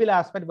the labial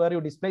aspect where you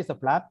displace the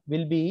flap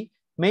will be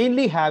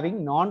mainly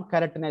having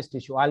non-keratinized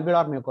tissue,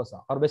 alveolar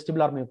mucosa or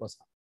vestibular mucosa.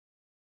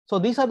 So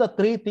these are the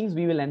three things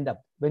we will end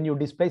up when you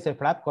displace a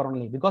flap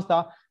coronally, because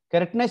the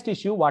keratinized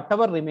tissue,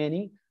 whatever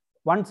remaining,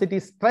 once it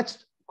is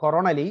stretched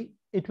coronally,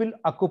 it will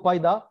occupy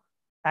the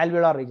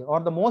alveolar region or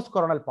the most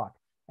coronal part,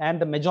 and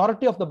the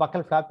majority of the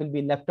buccal flap will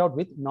be left out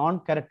with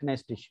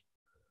non-keratinized tissue.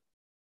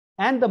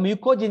 And the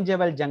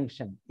mucogingival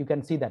junction, you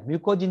can see that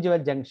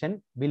mucogingival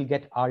junction will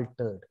get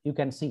altered. You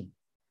can see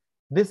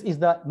this is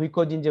the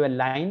mucogingival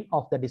line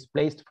of the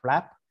displaced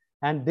flap,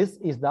 and this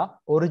is the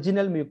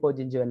original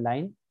mucogingival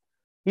line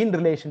in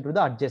relation to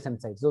the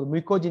adjacent side. So the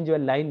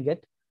mucogingival line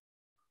get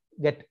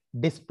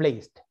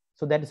displaced.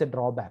 So that is a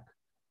drawback.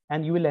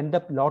 And you will end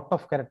up lot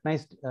of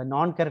keratinized,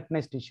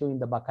 non-keratinized tissue in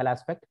the buccal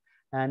aspect.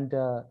 And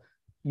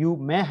you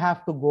may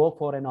have to go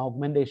for an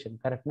augmentation,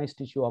 keratinized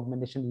tissue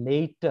augmentation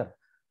later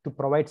to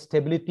provide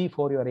stability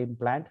for your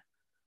implant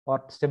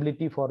or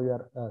stability for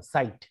your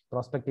site,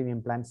 prospective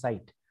implant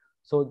site.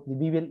 So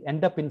we will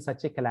end up in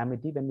such a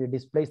calamity when we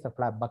displace the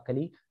flap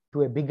buccally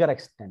to a bigger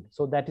extent.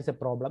 So that is a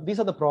problem. These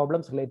are the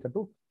problems related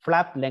to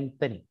flap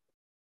lengthening.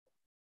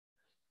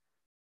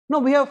 Now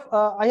we have,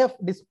 I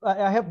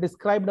have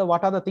described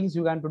what are the things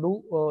you can to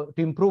do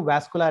to improve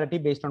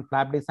vascularity based on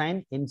flap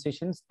design,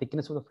 incisions,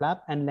 thickness of the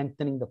flap, and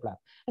lengthening the flap.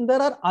 And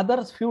there are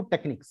other few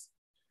techniques.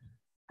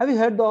 Have you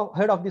heard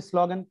of this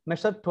slogan,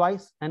 measure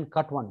twice and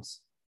cut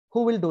once?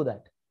 Who will do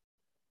that?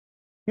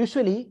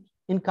 Usually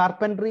in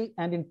carpentry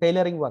and in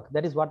tailoring work,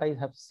 that is what I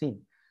have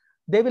seen.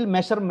 they will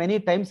measure many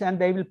times and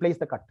they will place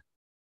the cut.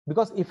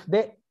 Because if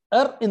they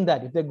err in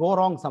that, if they go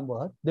wrong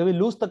somewhere, they will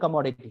lose the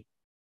commodity.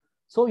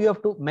 So you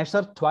have to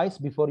measure twice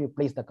before you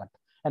place the cut.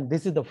 And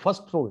this is the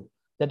first rule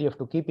that you have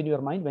to keep in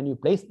your mind when you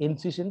place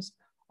incisions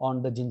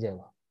on the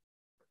gingiva.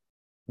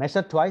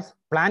 Measure twice,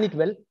 plan it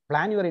well,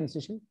 plan your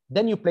incision,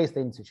 then you place the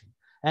incision.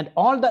 And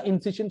all the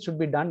incisions should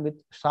be done with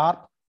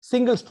sharp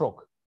single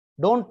stroke.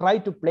 Don't try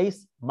to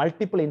place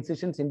multiple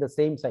incisions in the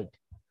same site.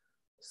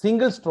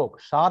 Single stroke,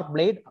 sharp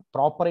blade,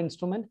 proper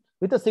instrument,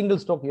 with a single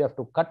stroke you have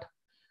to cut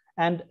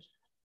and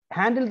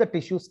handle the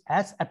tissues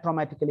as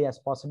atraumatically as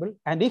possible.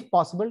 And if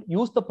possible,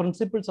 use the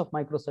principles of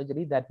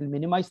microsurgery that will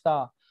minimize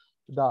the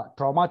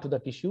trauma to the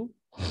tissue.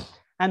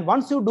 And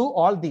once you do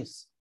all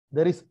this,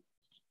 there is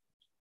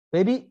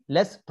very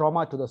less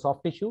trauma to the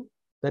soft tissue.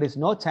 There is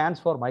no chance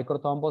for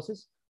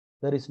microthrombosis.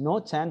 There is no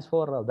chance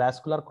for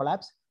vascular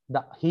collapse.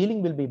 The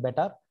healing will be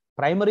better.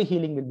 Primary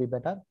healing will be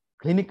better.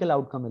 Clinical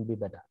outcome will be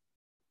better.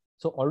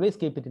 So always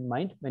keep it in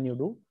mind when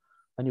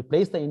you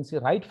place the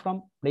incision, right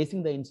from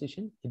placing the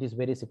incision, it is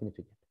very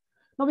significant.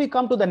 Now we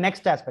come to the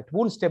next aspect,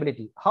 wound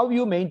stability. How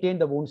you maintain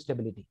the wound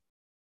stability?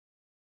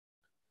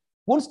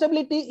 Wound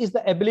stability is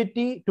the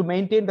ability to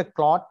maintain the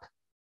clot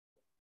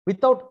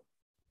without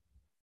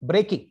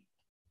breaking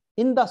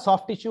in the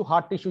soft tissue,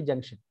 hard tissue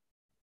junction,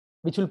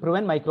 which will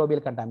prevent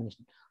microbial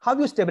contamination. How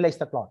you stabilize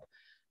the clot?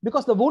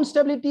 Because the wound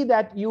stability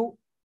that you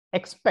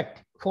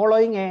expect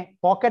following a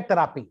pocket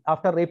therapy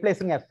after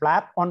replacing a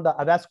flap on the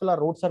avascular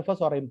root surface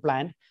or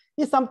implant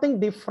is something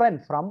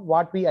different from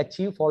what we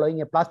achieve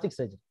following a plastic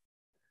surgery.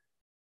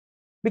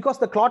 Because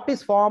the clot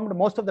is formed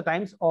most of the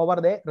times over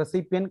the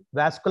recipient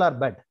vascular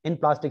bed in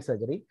plastic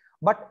surgery,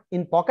 but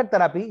in pocket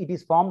therapy, it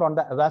is formed on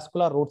the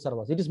avascular root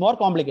surface. It is more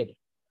complicated.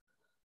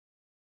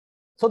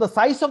 So the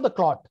size of the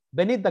clot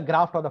beneath the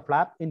graft or the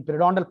flap in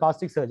periodontal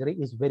plastic surgery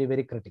is very,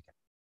 very critical.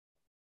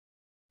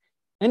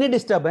 Any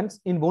disturbance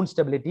in wound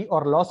stability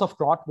or loss of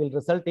clot will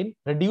result in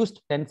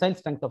reduced tensile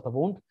strength of the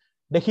wound,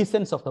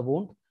 dehiscence of the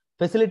wound,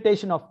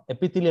 facilitation of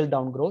epithelial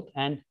downgrowth,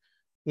 and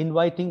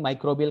inviting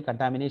microbial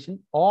contamination.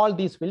 All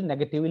these will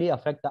negatively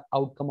affect the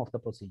outcome of the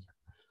procedure.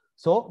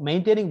 So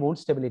maintaining wound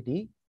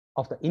stability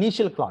of the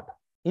initial clot,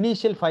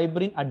 initial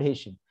fibrin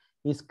adhesion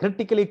is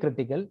critically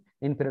critical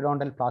in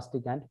periodontal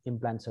plastic and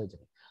implant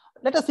surgery.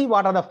 Let us see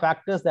what are the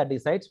factors that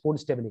decides wound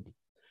stability.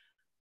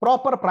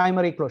 Proper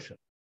primary closure.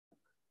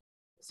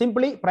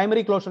 Simply,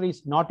 primary closure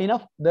is not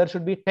enough. There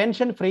should be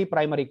tension-free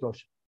primary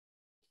closure.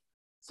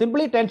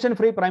 Simply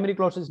tension-free primary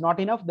closure is not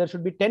enough. There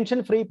should be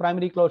tension-free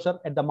primary closure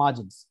at the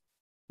margins.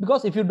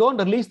 Because if you don't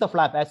release the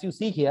flap, as you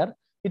see here,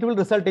 it will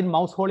result in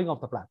mouse holding of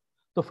the flap.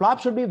 The flap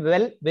should be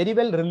very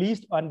well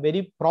released and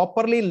very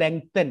properly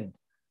lengthened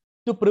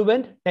to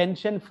prevent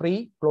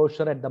tension-free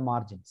closure at the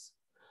margins.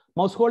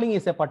 Mouse holding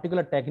is a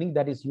particular technique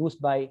that is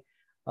used by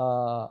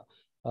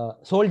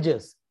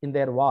soldiers in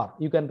their war.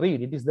 You can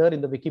read, it is there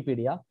in the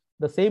Wikipedia.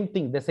 The same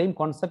thing, the same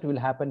concept will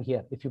happen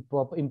here if you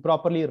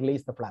improperly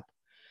release the flap.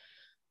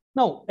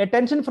 Now, a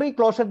tension-free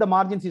closure at the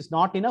margins is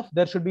not enough.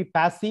 There should be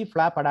passive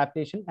flap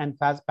adaptation and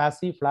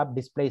passive flap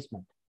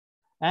displacement.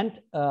 And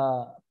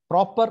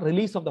proper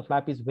release of the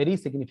flap is very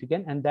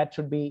significant, and that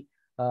should be,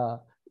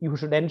 you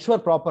should ensure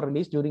proper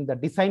release during the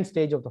design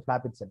stage of the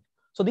flap itself.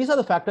 So these are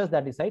the factors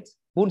that decides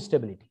wound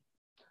stability.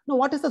 Now,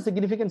 what is the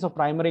significance of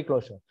primary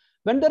closure?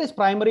 When there is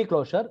primary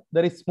closure,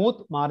 there is smooth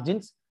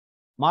margins.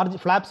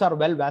 Flaps are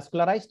well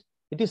vascularized.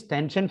 It is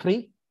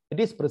tension-free. It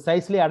is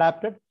precisely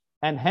adapted.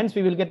 And hence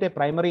we will get a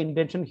primary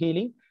intention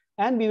healing,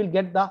 and we will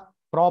get the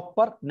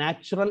proper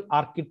natural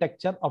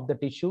architecture of the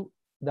tissue.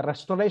 The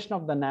restoration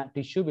of the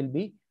tissue will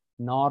be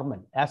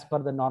normal as per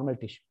the normal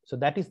tissue. So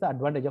that is the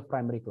advantage of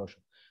primary closure.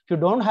 If you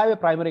don't have a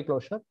primary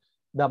closure,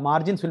 the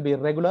margins will be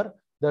irregular.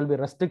 There will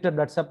be restricted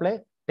blood supply,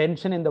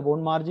 tension in the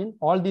bone margin.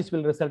 All these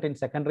will result in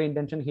secondary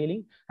intention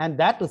healing, and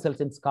that results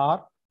in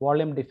scar,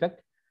 volume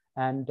defect,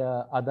 and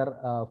other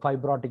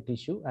fibrotic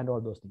tissue and all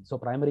those things. So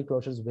primary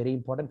closure is very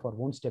important for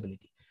wound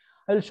stability.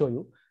 I will show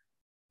you.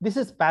 This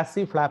is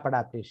passive flap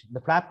adaptation.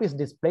 The flap is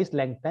displaced,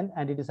 lengthened,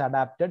 and it is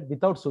adapted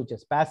without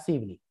sutures,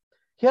 passively.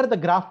 Here the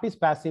graft is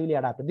passively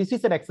adapted. This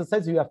is an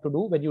exercise you have to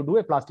do when you do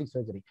a plastic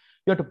surgery.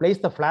 You have to place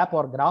the flap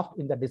or graft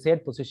in the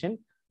desired position,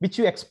 which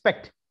you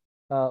expect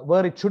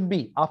where it should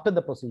be after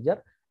the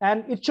procedure,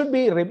 and it should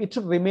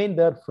remain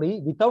there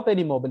free without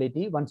any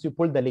mobility once you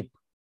pull the lip.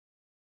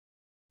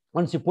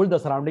 Once you pull the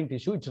surrounding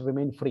tissue, it should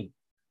remain free.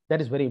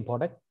 That is very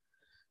important.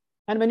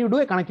 And when you do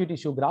a connective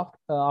tissue graft,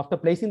 after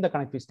placing the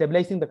connective,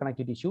 stabilizing the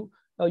connective tissue,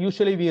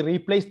 usually we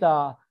replace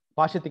the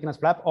partial thickness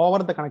flap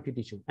over the connective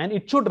tissue, and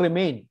it should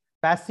remain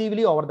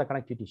passively over the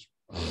connective tissue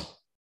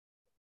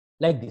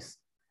like this.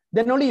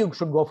 Then only you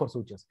should go for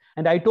sutures.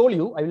 And I told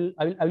you,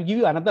 I will give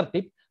you another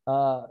tip.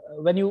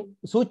 When you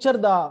suture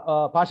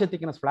the partial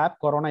thickness flap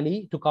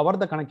coronally to cover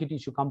the connective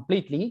tissue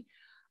completely,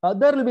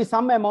 there will be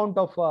some amount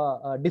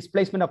of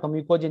displacement of the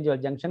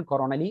mucogingival junction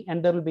coronally,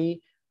 and there will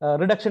be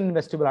reduction in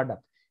vestibular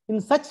depth. In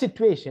such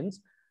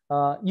situations,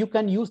 you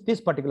can use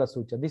this particular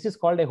suture. This is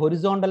called a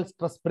horizontal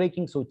stress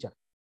breaking suture.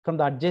 From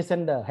the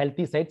adjacent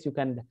healthy sites, you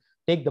can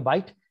take the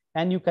bite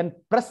and you can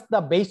press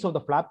the base of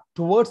the flap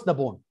towards the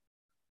bone,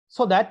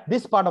 so that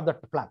this part of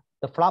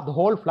the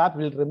whole flap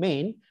will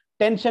remain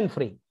tension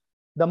free.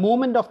 The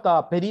movement of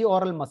the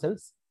perioral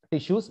muscles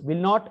tissues will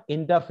not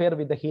interfere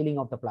with the healing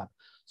of the flap.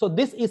 So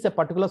this is a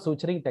particular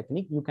suturing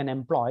technique. You can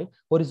employ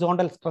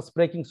horizontal stress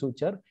breaking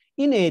suture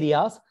in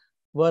areas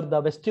where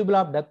the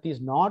vestibular depth is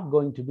not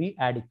going to be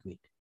adequate.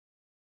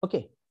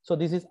 Okay, so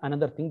this is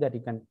another thing that you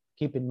can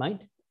keep in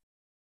mind.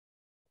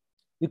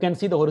 You can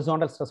see the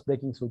horizontal stress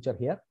breaking suture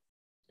here.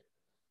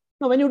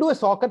 Now, when you do a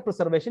socket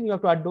preservation, you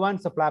have to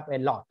advance the flap a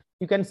lot.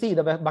 You can see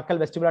the buccal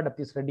vestibular depth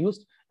is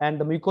reduced, and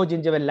the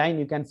mucogingival line,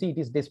 you can see it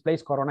is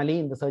displaced coronally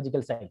in the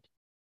surgical site.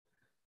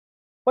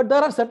 But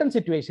there are certain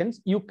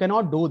situations you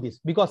cannot do this,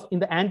 because in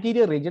the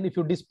anterior region, if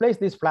you displace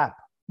this flap,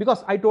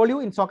 because I told you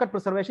in socket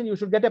preservation, you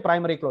should get a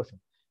primary closure.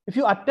 If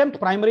you attempt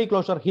primary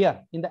closure here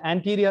in the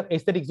anterior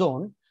aesthetic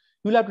zone,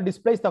 you will have to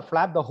displace the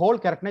flap, the whole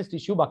keratinized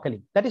tissue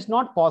buccally. That is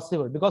not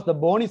possible because the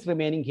bone is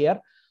remaining here.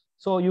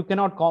 So you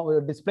cannot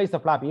displace the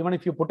flap. Even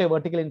if you put a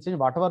vertical incision,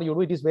 whatever you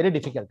do, it is very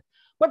difficult.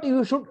 But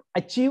you should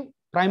achieve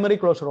primary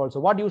closure also.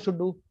 What you should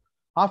do?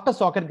 After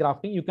socket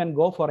grafting, you can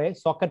go for a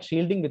socket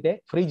shielding with a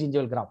free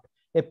gingival graft.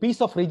 A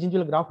piece of free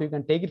gingival graft, you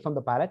can take it from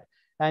the palate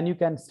and you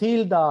can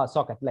seal the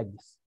socket like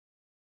this.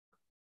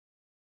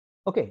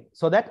 Okay,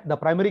 so that the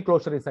primary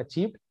closure is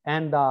achieved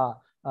and the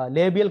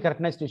labial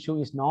keratinized tissue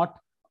is not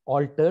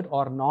altered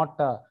or not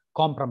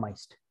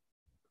compromised.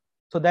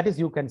 So that is,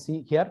 you can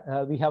see here,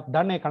 we have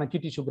done a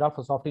connective tissue graft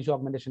for soft tissue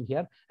augmentation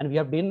here, and we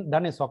have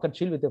done a socket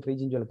shield with a free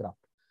gingival graft.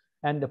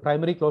 And the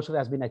primary closure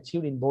has been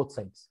achieved in both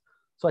sides.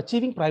 So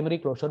achieving primary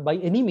closure by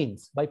any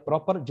means, by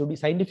proper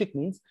scientific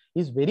means,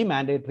 is very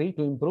mandatory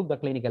to improve the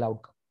clinical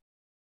outcome.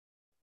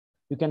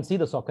 You can see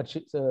the socket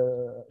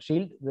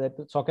shield, that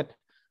socket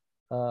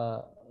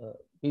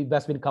it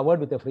has been covered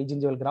with a free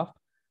gingival graft.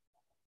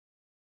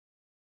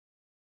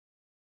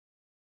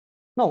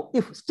 Now,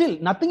 if still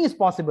nothing is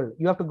possible,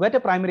 you have to get a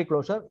primary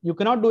closure. You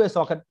cannot do a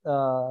socket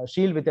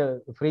shield with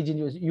a free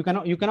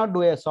gingival. You cannot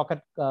do a socket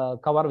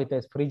cover with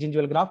a free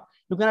gingival graft.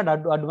 You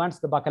cannot advance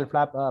the buccal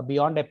flap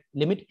beyond a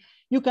limit.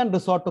 You can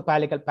resort to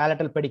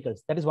palatal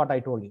pedicles. That is what I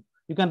told you.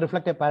 You can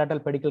reflect a palatal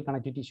pedicle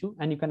connective tissue,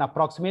 and you can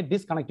approximate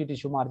this connective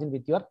tissue margin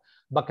with your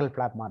buccal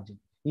flap margin.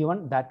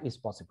 Even that is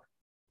possible.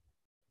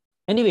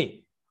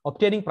 Anyway,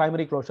 obtaining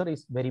primary closure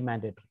is very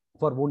mandatory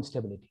for wound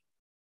stability.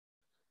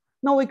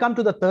 Now we come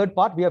to the third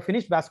part. We have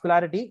finished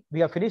vascularity. We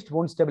have finished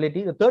wound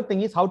stability. The third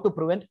thing is how to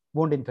prevent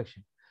wound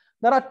infection.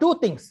 There are two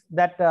things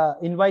that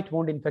invite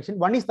wound infection.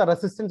 One is the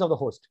resistance of the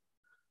host.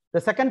 The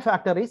second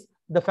factor is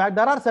the fact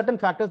there are certain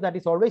factors that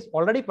is always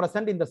already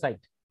present in the site.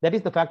 That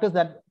is the factors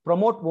that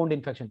promote wound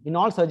infection in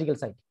all surgical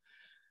sites.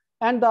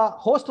 And the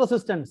host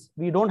resistance,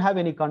 we don't have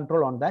any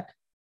control on that.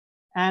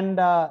 And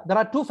there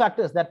are two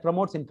factors that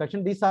promotes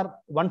infection. These are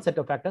one set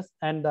of factors.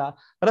 And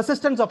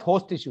resistance of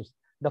host tissues,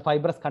 the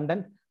fibrous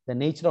content, the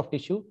nature of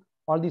tissue,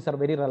 all these are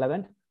very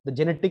relevant. The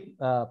genetic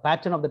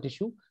pattern of the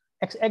tissue.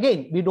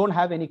 Again, we don't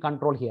have any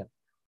control here,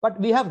 but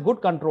we have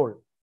good control.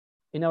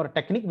 In our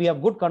technique, we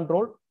have good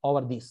control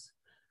over these.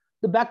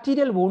 The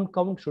bacterial wound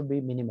count should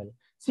be minimal.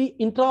 See,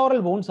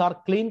 intraoral wounds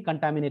are clean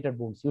contaminated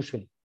wounds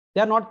usually.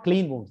 They are not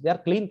clean wounds. They are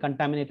clean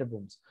contaminated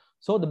wounds.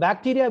 So the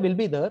bacteria will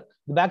be there.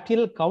 The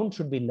bacterial count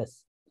should be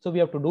less. So we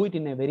have to do it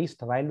in a very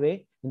sterile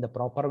way, in the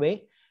proper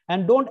way,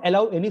 and don't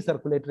allow any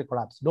circulatory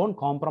collapse. Don't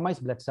compromise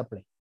blood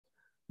supply.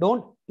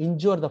 Don't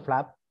injure the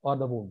flap or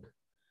the wound.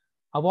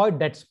 Avoid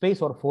dead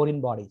space or foreign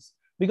bodies,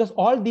 because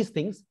all these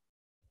things,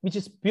 which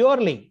is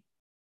purely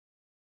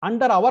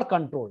under our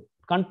control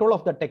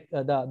of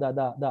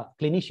the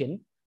clinician,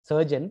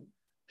 surgeon,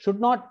 should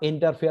not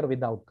interfere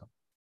with the outcome.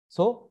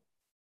 So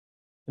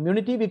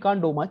immunity, we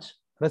can't do much.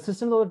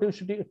 Resistance of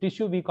the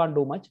tissue, we can't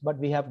do much, but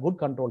we have good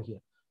control here.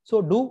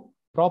 So do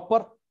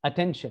proper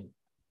attention.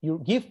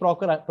 You give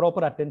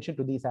proper attention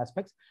to these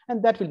aspects,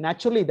 and that will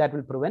naturally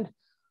prevent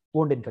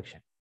wound infection.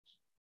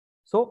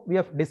 So we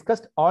have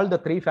discussed all the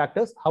three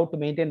factors: how to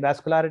maintain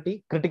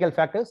vascularity, critical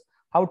factors,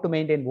 how to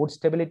maintain wound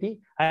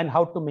stability, and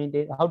how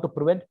to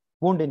prevent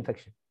wound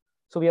infection.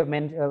 So we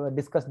have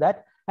discussed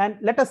that, and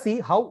let us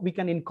see how we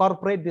can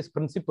incorporate these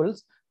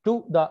principles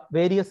to the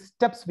various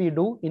steps we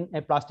do in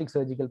a plastic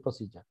surgical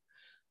procedure.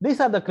 These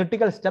are the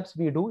critical steps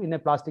we do in a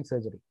plastic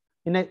surgery.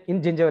 In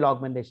gingival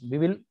augmentation, we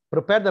will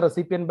prepare the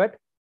recipient bed,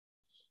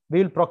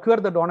 we will procure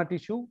the donor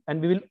tissue,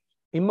 and we will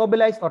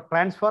immobilize or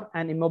transfer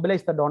and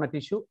immobilize the donor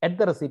tissue at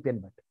the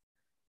recipient bed.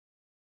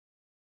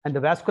 And the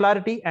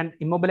vascularity and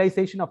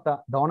immobilization of the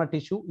donor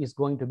tissue is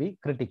going to be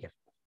critical.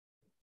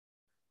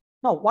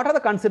 Now, what are the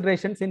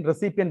considerations in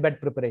recipient bed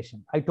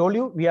preparation? I told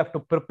you we have to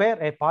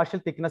prepare a partial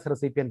thickness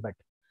recipient bed.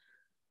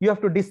 You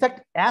have to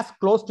dissect as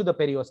close to the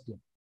periosteum.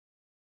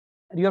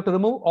 And you have to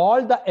remove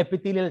all the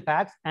epithelial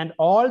tags and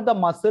all the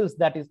muscles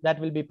that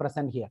will be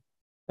present here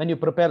when you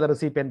prepare the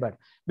recipient bed.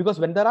 Because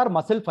when there are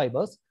muscle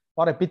fibers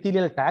or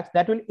epithelial tags,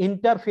 that will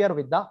interfere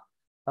with the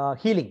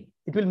healing.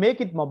 It will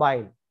make it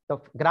mobile, the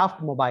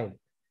graft mobile.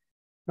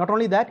 Not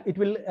only that, it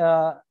will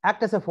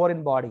act as a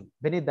foreign body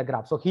beneath the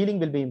graft. So healing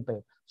will be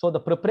impaired. So the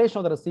preparation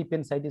of the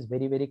recipient site is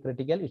very, very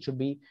critical. It should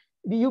be,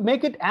 you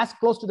make it as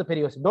close to the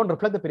periosteum. Don't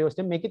reflect the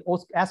periosteum, make it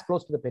as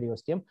close to the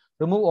periosteum.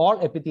 Remove all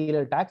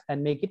epithelial tags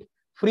and make it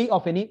free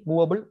of any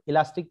movable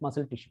elastic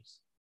muscle tissues.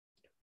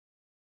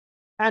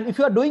 And if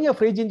you are doing a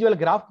free gingival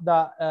graft,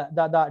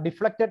 the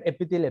deflected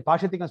epithelial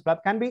partial thickness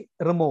flap can be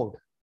removed,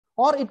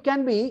 or it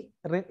can be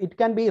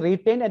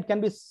retained and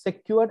can be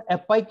secured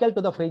apical to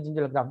the free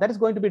gingival graft. That is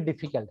going to be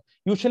difficult.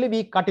 Usually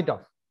we cut it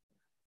off.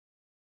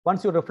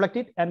 Once you reflect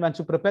it and once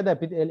you prepare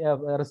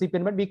the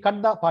recipient bed, we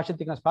cut the partial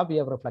thickness flap we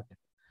have reflected.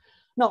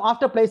 Now,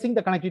 after placing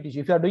the connective tissue,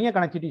 if you are doing a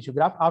connective tissue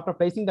graft, after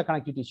placing the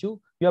connective tissue,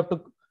 you have to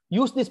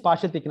use this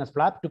partial thickness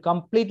flap to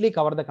completely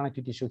cover the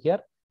connective tissue here.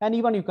 And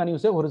even you can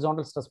use a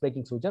horizontal stress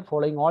breaking suture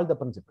following all the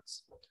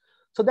principles.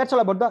 So that's all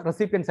about the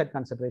recipient side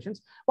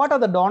considerations. What are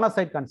the donor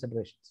side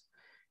considerations?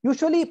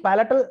 Usually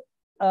palatal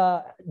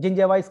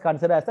gingiva is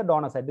considered as the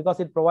donor side because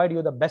it provides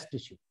you the best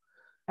tissue.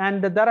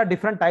 And there are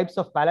different types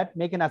of palate.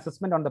 Make an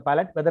assessment on the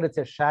palate, whether it's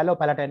a shallow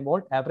palatine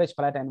vault, average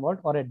palatine vault,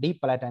 or a deep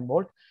palatine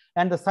vault.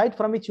 And the site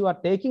from which you are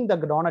taking the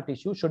donor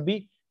tissue should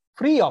be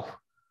free of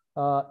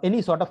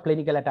any sort of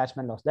clinical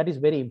attachment loss. That is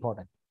very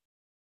important.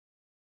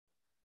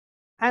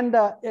 And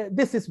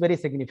this is very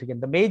significant.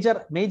 The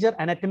major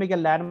anatomical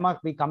landmark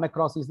we come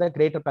across is the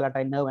greater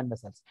palatine nerve and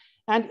vessels.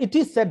 And it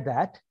is said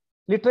that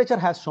literature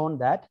has shown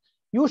that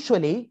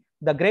usually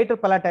the greater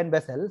palatine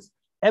vessels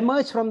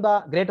emerge from the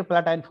greater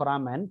palatine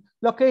foramen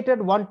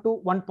located 1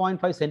 to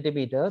 1.5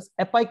 centimeters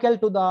apical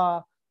to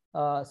the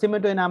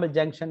cemento-enamel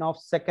junction of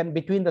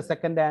between the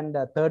second and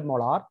third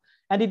molar,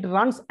 and it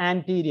runs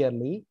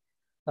anteriorly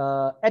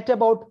at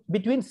about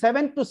between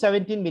 7 to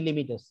 17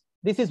 millimeters.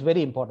 This is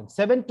very important,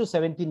 7 to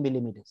 17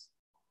 millimeters.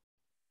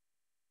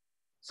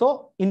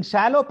 So in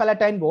shallow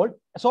palatine vault,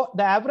 so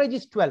the average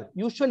is 12.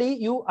 Usually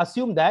you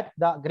assume that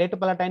the greater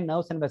palatine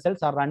nerves and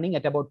vessels are running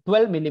at about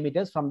 12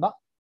 millimeters from the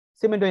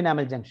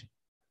cemento-enamel junction.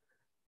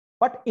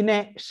 But in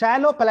a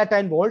shallow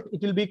palatine vault,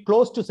 it will be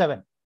close to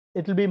 7.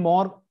 It will be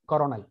more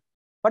coronal.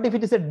 But if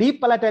it is a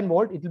deep palatine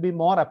vault, it will be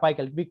more apical.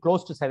 It will be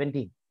close to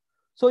 17.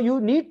 So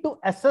you need to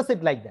assess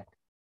it like that.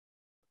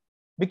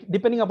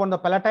 Depending upon the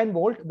palatine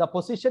vault, the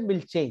position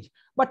will change.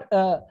 But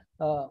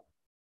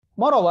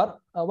moreover,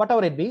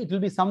 whatever it be, it will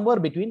be somewhere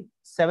between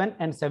 7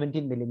 and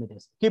 17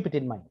 millimeters. Keep it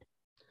in mind.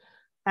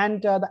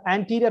 And the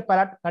anterior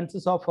palate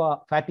consists of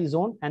fatty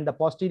zone and the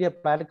posterior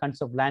palate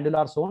consists of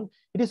glandular zone.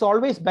 It is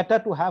always better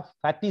to have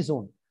fatty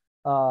zone,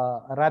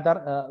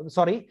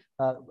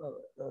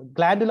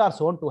 glandular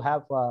zone to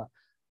have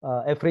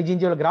a free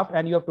gingival graft.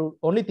 And you have to,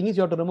 only thing is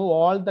you have to remove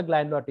all the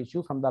glandular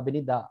tissue from the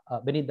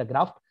beneath the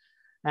graft.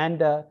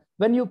 And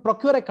when you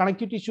procure a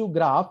connective tissue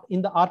graft,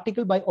 in the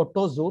article by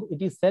Otto Zur,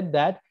 it is said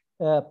that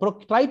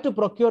try to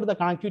procure the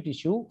connective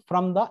tissue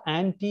from the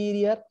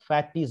anterior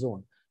fatty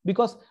zone.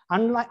 Because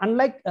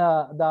unlike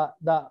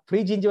the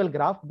free gingival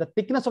graft, the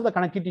thickness of the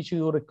connective tissue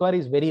you require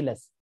is very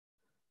less.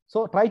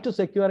 So try to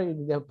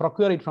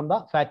procure it from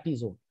the fatty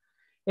zone.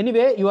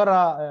 Anyway, your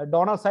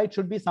donor site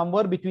should be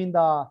somewhere between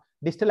the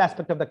distal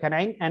aspect of the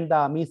canine and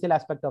the mesial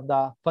aspect of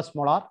the first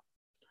molar.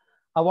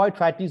 Avoid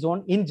fatty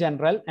zone in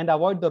general and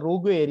avoid the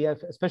rugu area,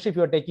 especially if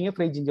you are taking a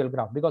free gingival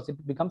graft, because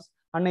it becomes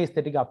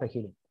unaesthetic after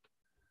healing.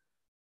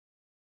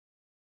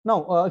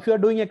 Now, if you are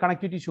doing a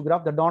connective tissue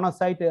graft, the donor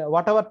site,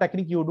 whatever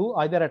technique you do,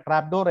 either a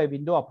trapdoor or a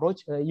window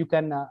approach, you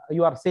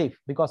are safe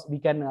because we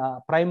can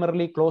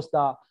primarily close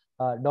the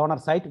donor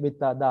site with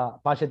the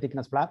partial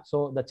thickness flap.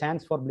 So the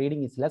chance for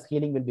bleeding is less.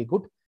 Healing will be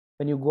good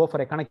when you go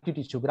for a connective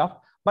tissue graft.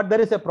 But there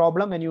is a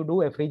problem when you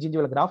do a free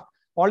gingival graft.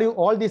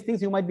 All these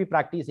things you might be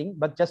practicing,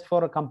 but just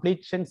for a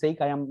completion's sake,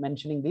 I am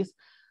mentioning this.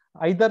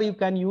 Either you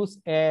can use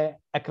a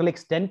acrylic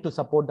stent to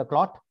support the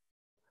clot,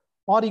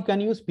 or you can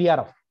use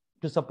PRF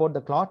to support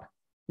the clot.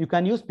 You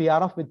can use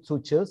PRF with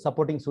sutures,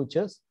 supporting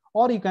sutures,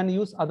 or you can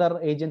use other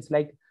agents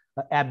like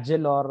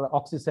Abgel or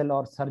Oxycel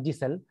or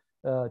Surgicel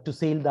to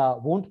seal the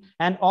wound.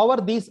 And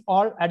over these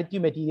all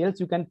additive materials,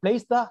 you can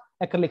place the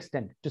acrylic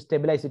stent to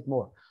stabilize it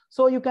more.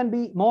 So you can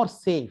be more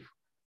safe.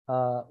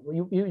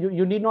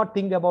 You need not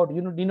think about,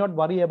 you need not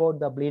worry about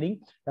the bleeding.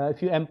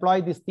 If you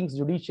employ these things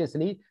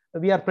judiciously,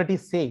 we are pretty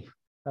safe.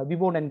 We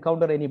won't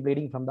encounter any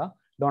bleeding from the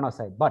donor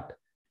side. But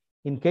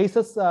in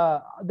cases,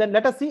 then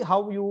let us see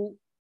how you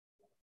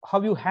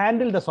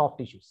handle the soft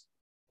tissues.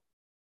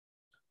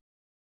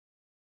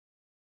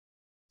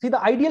 See,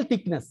 the ideal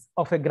thickness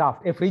of a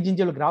graft, a free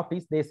gingival graft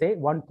is, they say,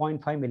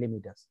 1.5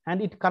 millimeters.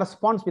 And it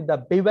corresponds with the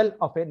bevel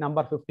of a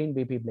number 15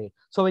 BP blade.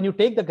 So when you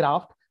take the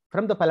graft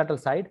from the palatal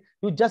side,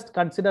 you just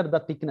consider the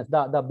thickness,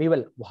 the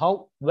bevel,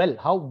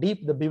 how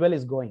deep the bevel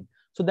is going.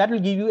 So that will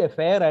give you a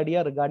fair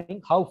idea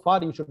regarding how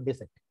far you should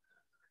dissect.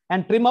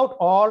 And trim out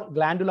all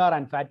glandular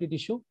and fatty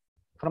tissue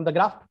from the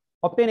graft.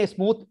 Obtain a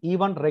smooth,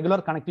 even,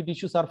 regular connective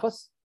tissue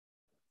surface.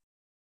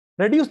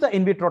 Reduce the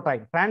in vitro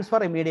time.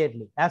 Transfer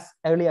immediately, as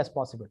early as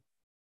possible.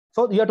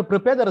 So you have to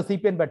prepare the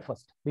recipient bed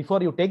first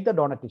before you take the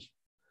donor tissue.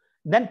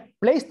 Then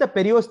place the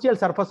periosteal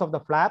surface of the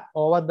flap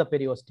over the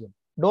periosteum.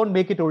 Don't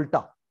make it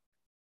ulta.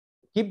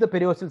 keep the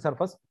periosteal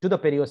surface to the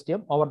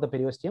periosteum, over the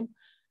periosteum,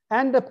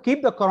 and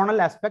keep the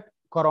coronal aspect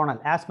coronal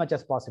as much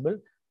as possible.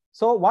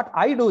 So what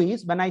I do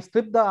is, when I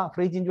strip the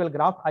free gingival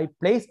graft, I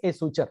place a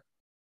suture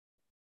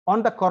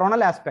on the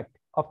coronal aspect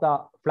of the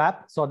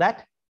flap so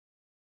that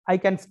I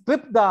can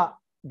strip the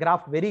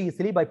graft very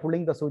easily by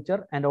pulling the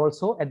suture, and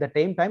also at the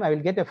same time I will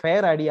get a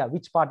fair idea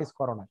which part is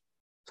coronal.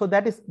 So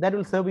that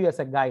will serve you as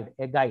a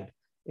guide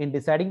in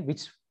deciding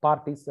which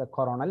part is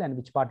coronal and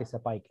which part is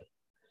apical.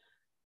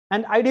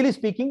 And ideally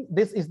speaking,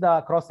 this is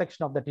the cross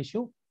section of the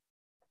tissue.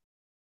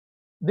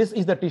 This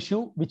is the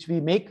tissue which we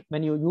make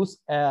when you use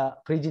a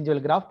free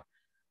gingival graft,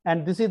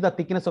 and this is the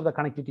thickness of the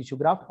connective tissue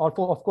graft.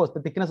 Also, of course,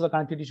 the thickness of the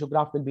connective tissue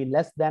graft will be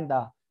less than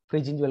the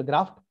free gingival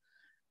graft,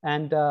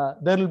 and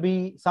there will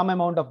be some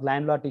amount of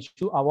glandular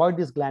tissue. Avoid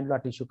this glandular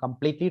tissue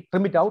completely,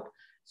 trim it out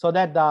so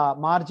that the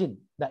margin,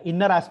 the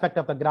inner aspect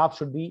of the graft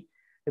should be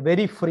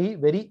very free,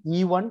 very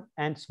even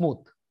and smooth.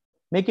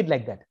 Make it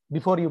like that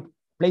before you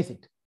place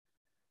it.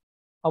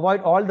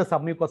 Avoid all the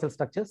submucosal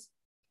structures.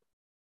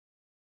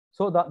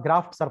 So the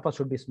graft surface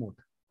should be smooth.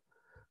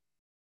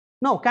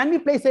 Now, can we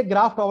place a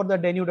graft over the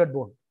denuded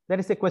bone? There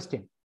is a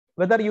question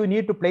whether you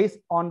need to place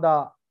on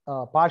the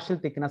partial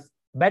thickness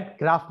bed,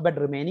 graft bed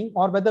remaining,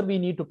 or whether we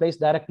need to place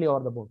directly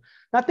over the bone.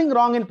 Nothing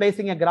wrong in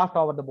placing a graft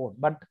over the bone,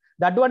 but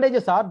the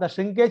advantages are the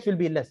shrinkage will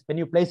be less when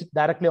you place it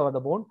directly over the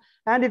bone,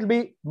 and it will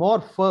be more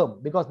firm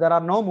because there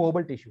are no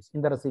movable tissues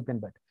in the recipient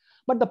bed.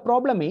 But the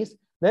problem is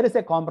there is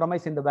a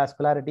compromise in the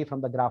vascularity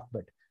from the graft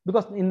bed,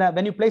 because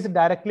when you place it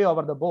directly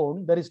over the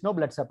bone, there is no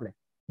blood supply.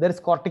 There is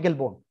cortical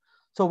bone.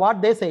 So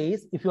what they say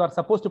is, if you are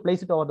supposed to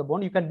place it over the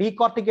bone, you can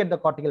decorticate the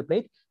cortical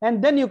plate,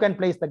 and then you can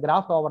place the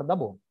graft over the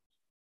bone.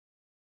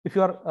 If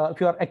you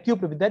are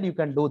equipped with that, you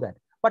can do that.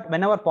 But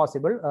whenever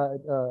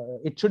possible,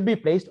 it should be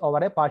placed over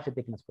a partial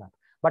thickness flap.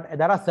 But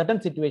there are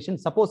certain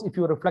situations. Suppose if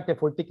you reflect a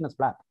full thickness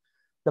flap,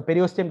 the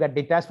periosteum get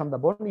detached from the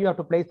bone, you have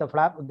to place the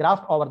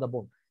graft over the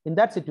bone. In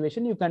that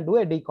situation, you can do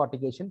a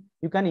decortication,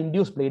 you can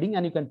induce bleeding,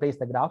 and you can place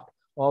the graft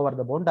over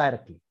the bone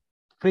directly.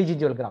 Free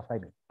gingival graft, I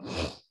mean.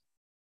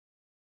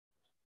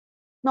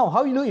 Now,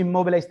 how you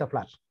immobilize the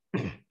flap?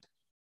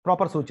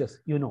 Proper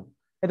sutures, you know.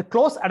 The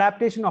close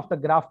adaptation of the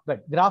graft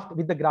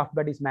with the graft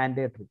bed is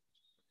mandatory.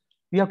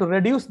 You have to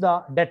reduce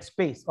the dead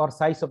space or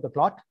size of the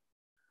clot.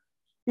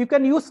 You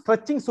can use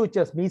stretching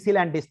sutures, mesial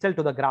and distal,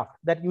 to the graft.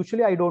 That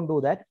usually I don't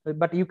do that,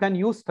 but you can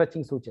use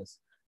stretching sutures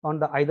on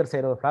the either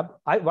side of the flap.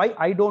 Why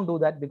I don't do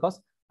that?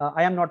 Because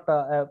I am not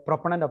a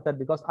proponent of that,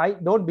 because I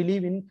don't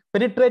believe in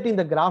penetrating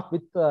the graft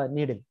with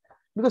needle.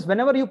 Because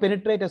whenever you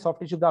penetrate a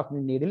soft tissue graft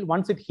with needle,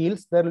 once it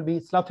heals, there will be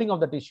sloughing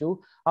of the tissue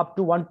up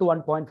to 1 to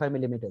 1.5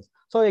 millimeters.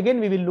 So again,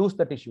 we will lose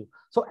the tissue.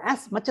 So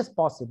as much as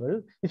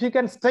possible, if you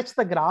can stretch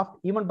the graft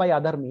even by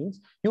other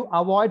means, you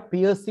avoid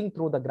piercing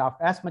through the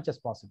graft as much as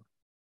possible.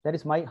 That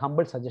is my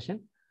humble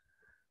suggestion.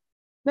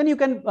 Then you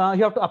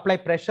have to apply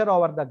pressure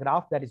over the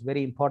graft. That is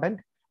very important.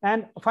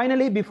 And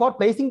finally, before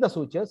placing the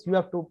sutures, you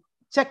have to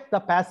check the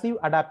passive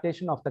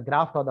adaptation of the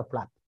graft or the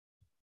flap.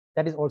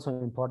 That is also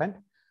important.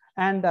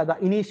 And the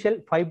initial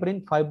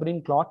fibrin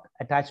clot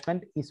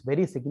attachment is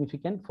very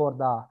significant for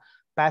the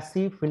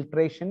passive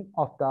filtration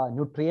of the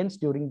nutrients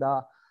during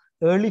the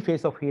early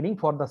phase of healing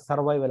for the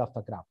survival of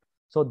the graft.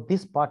 So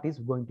this part is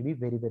going to be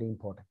very, very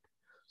important.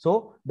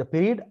 So the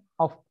period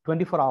of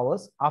 24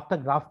 hours after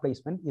graft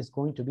placement is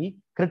going to be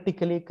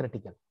critically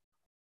critical.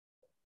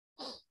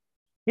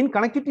 In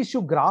connective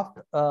tissue graft,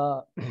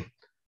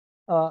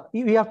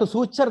 we have to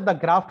suture the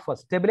graft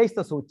first, stabilize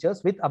the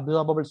sutures with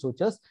absorbable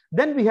sutures.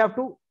 Then we have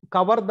to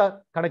cover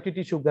the connective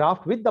tissue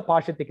graft with the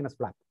partial thickness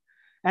flap.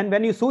 And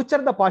when you suture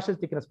the partial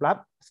thickness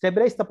flap,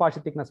 stabilize the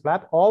partial thickness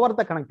flap over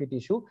the connective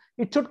tissue,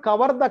 it should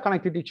cover the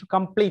connective tissue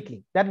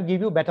completely. That will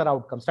give you better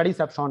outcomes. Studies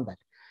have shown that.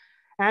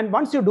 And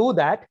once you do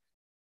that,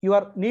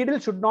 your needle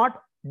should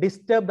not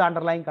disturb the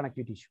underlying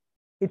connective tissue.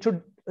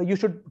 You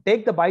should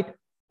take the bite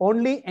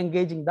only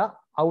engaging the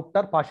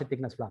outer partial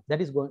thickness flap. That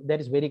is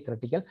very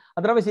critical.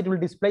 Otherwise, it will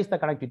displace the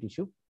connective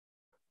tissue.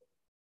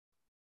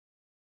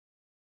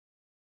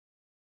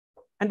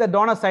 And the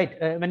donor side,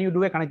 when you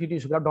do a connective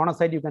tissue graft, donor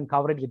side, you can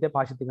cover it with a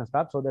partial thickness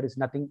flap. So there is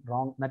nothing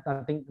wrong,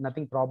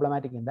 nothing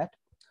problematic in that.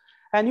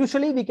 And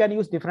usually we can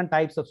use different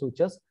types of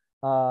sutures.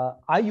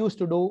 I used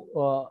to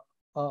do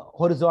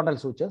horizontal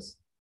sutures.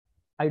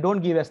 I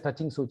don't give a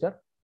stretching suture.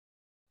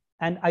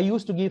 And I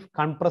used to give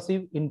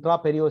compressive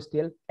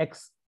intraperiosteal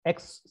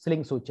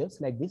X-sling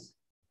sutures like this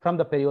from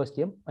the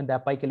periosteum and the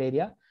apical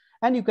area.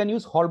 And you can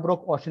use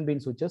Holbrook ocean bean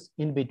sutures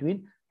in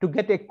between to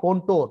get a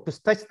contour, to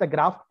stretch the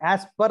graft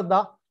as per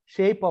the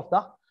shape of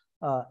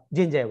the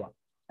gingiva,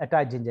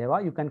 attached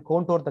gingiva. You can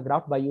contour the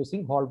graft by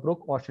using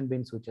Holbrook ocean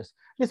bean sutures.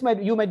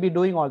 You might be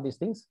doing all these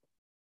things.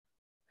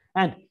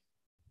 And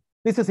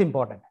this is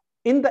important.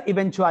 In the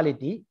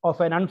eventuality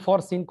of an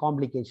unforeseen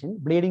complication,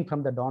 bleeding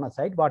from the donor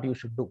side, what you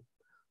should do?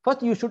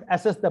 First, you should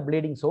assess the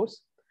bleeding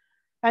source.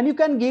 And you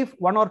can give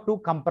 1 or 2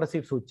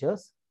 compressive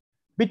sutures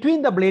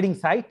between the bleeding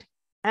site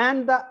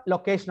and the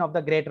location of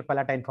the greater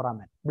palatine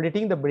foramen.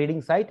 Between the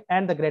bleeding site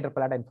and the greater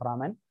palatine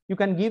foramen, you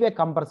can give a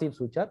compressive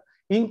suture,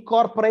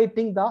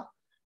 incorporating the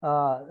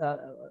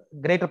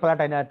greater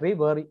palatine artery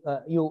where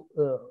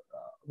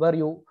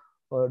you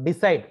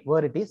decide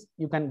where it is,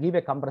 you can give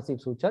a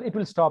compressive suture. It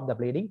will stop the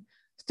bleeding.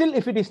 Still,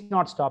 if it is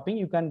not stopping,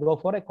 you can go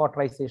for a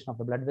cauterization of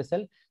the blood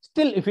vessel.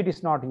 Still, if it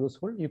is not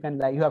useful, you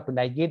have to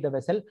ligate the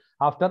vessel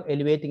after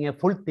elevating a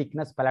full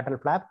thickness palatal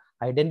flap,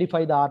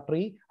 identify the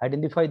artery,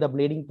 identify the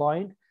bleeding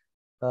point,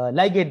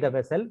 ligate the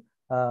vessel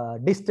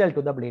distal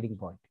to the bleeding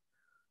point.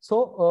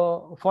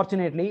 So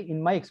fortunately,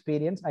 in my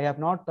experience, I have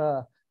not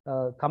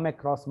come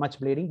across much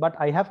bleeding, but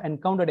I have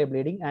encountered a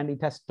bleeding and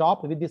it has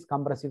stopped with these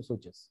compressive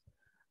sutures.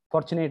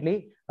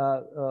 Fortunately,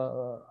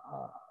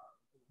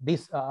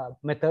 these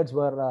methods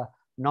were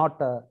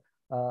not,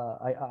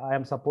 I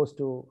am supposed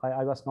to,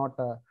 I was not,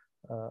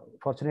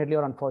 fortunately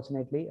or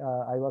unfortunately,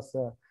 I was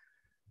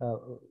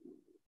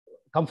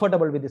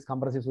comfortable with these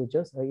compressive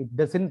sutures. It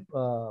doesn't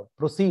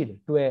proceed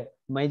to a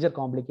major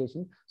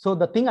complication. So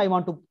the thing I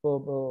want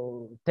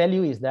to tell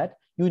you is that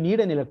you need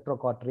an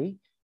electrocautery.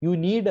 You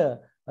need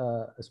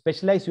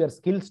specialize your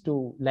skills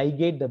to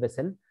ligate the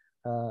vessel.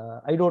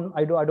 I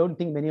don't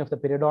think many of the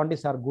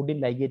periodontists are good in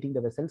ligating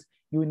the vessels.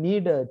 You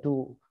need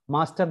to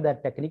master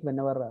that technique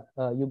whenever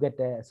you get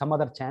some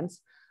other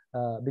chance,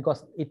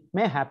 because it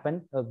may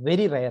happen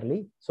very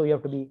rarely. So you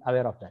have to be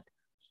aware of that.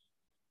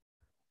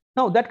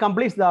 Now that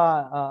completes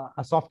the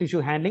soft tissue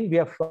handling. We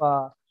have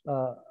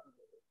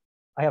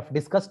I have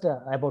discussed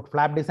about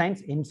flap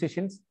designs,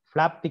 incisions,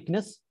 flap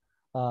thickness,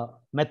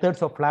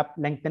 methods of flap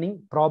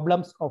lengthening,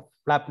 problems of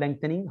flap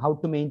lengthening, how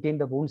to maintain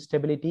the wound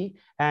stability,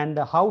 and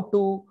how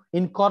to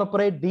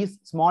incorporate these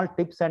small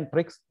tips and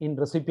tricks in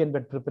recipient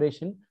bed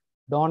preparation,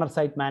 donor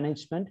site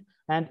management,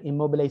 and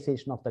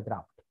immobilization of the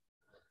graft.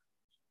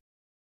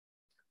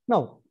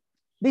 Now,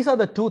 these are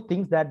the two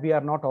things that we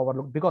are not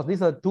overlooked, because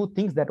these are two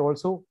things that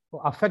also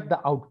affect the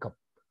outcome.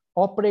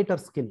 Operator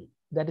skill,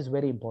 that is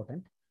very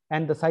important,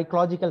 and the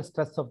psychological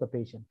stress of the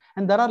patient.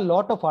 And there are a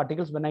lot of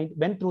articles, when I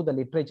went through the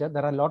literature,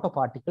 there are a lot of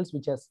articles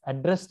which has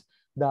addressed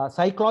the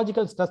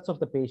psychological stress of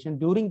the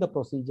patient during the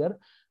procedure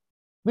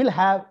will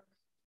have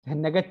a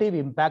negative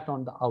impact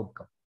on the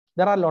outcome.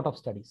 There are a lot of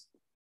studies.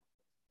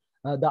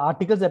 The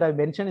articles that I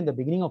mentioned in the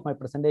beginning of my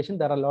presentation,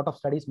 there are a lot of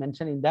studies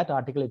mentioned in that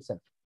article itself,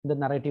 in the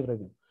narrative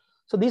review.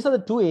 So these are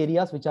the two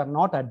areas which are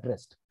not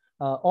addressed.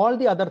 All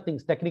the other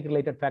things, technique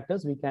related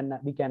factors, we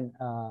can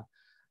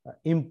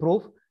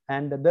improve,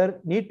 and there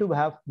need to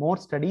have more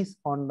studies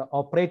on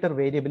operator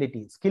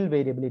variability, skill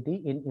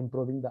variability in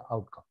improving the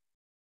outcome.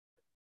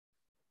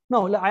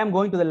 Now, I am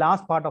going to the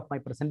last part of my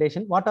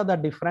presentation. What are the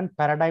different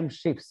paradigm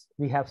shifts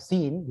we have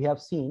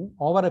seen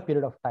over a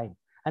period of time,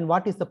 and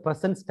what is the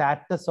present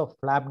status of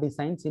flap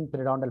designs in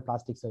periodontal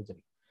plastic surgery?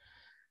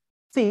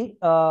 See,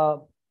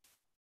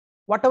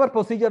 whatever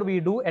procedure we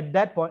do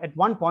at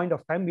one point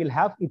of time will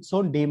have its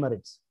own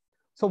demerits.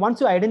 So once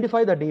you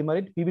identify the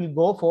demerit, we will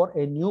go for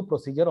a new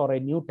procedure or a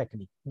new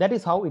technique. That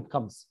is how it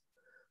comes.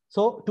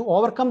 So to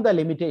overcome the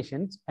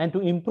limitations and to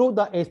improve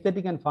the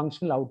aesthetic and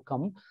functional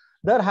outcome,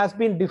 there has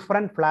been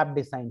different flap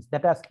designs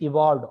that has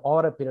evolved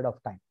over a period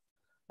of time.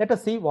 Let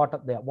us see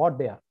what they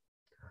are.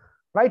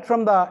 Right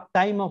from the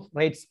time of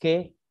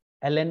Reitske,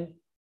 Ellen,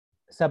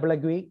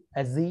 Sabelagui,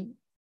 Azzi,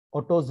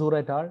 Otto Zur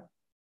et al.,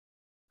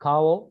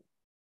 Kao,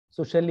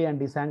 Sushelli and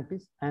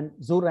DeSantis, and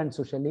Zur and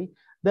Sushelli,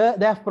 they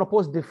have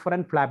proposed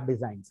different flap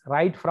designs,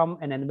 right from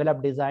an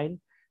envelope design,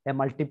 a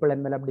multiple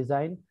envelope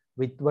design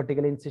with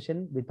vertical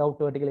incision, without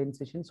vertical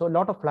incision. So a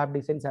lot of flap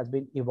designs has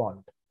been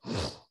evolved.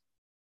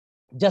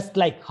 Just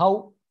like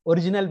how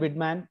original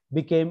Widman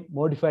became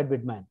modified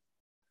Widman.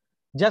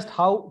 Just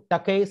how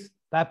Takei's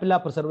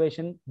papilla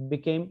preservation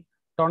became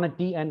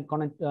Tonetti and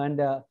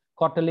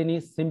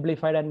Cortellini's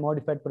simplified and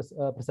modified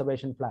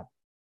preservation flap.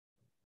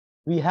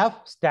 We have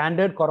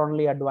standard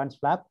coronally advanced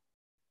flap,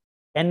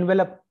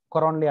 envelope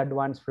coronally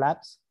advanced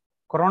flaps,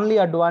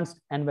 coronally advanced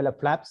envelope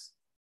flaps,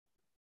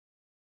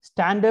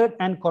 standard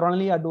and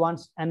coronally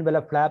advanced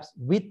envelope flaps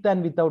with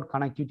and without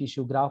connective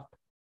tissue graft,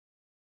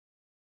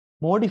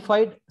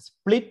 modified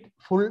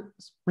full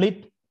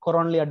split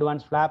coronally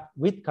advanced flap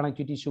with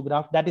connective tissue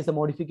graft. That is a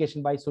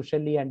modification by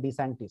Sushelli and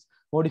DeSantis.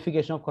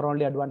 Modification of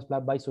coronally advanced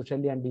flap by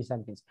Sushelli and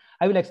DeSantis.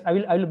 I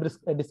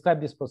will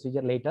describe this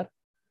procedure later.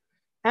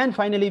 And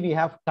finally, we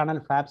have tunnel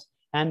flaps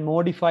and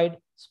modified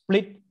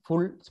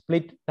full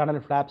split tunnel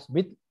flaps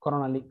with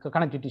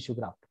connective tissue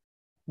graft.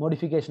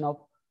 Modification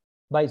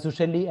by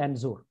Sushelli and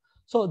Zur.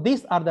 So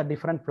these are the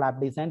different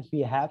flap designs we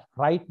have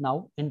right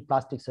now in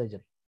plastic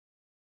surgery.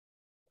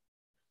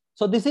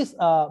 So this is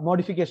a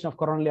modification of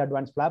coronally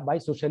advanced flap by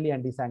Sushelli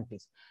and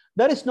DeSantis.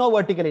 There is no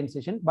vertical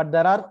incision, but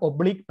there are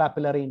oblique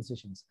papillary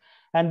incisions.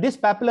 And these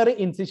papillary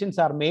incisions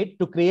are made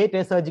to create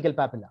a surgical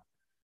papilla.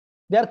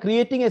 They are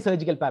creating a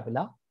surgical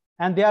papilla,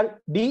 and they are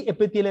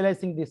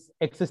de-epithelializing this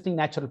existing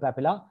natural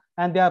papilla,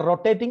 and they are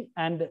rotating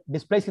and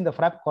displacing the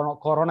flap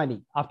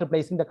coronally after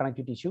placing the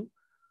connective tissue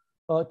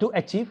to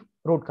achieve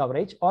root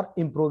coverage or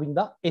improving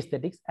the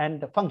aesthetics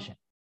and function.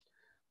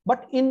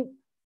 But in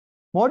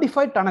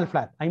modified tunnel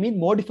flap, I mean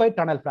modified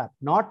tunnel flap,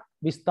 not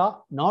Vista,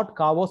 not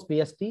Kavos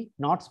PST,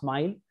 not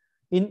Smile,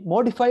 In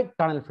modified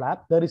tunnel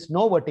flap, there is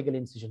no vertical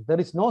incision. There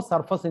is no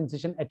surface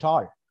incision at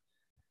all.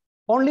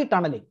 Only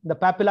tunneling. The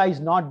papilla is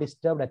not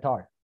disturbed at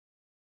all.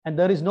 And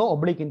there is no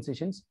oblique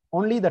incisions,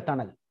 only the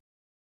tunnel.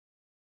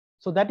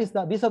 So that is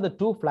these are the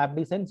two flap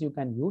designs you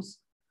can use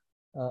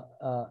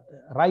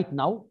right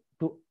now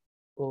to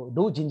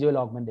do gingival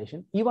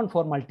augmentation, even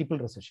for multiple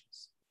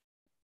recessions.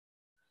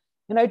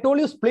 And I told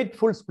you split,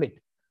 full split.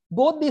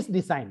 Both these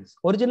designs,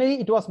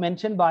 originally it was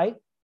mentioned by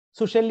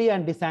Sushelli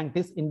and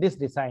DeSantis in this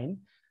design.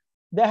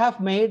 They have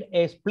made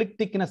a split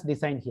thickness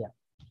design here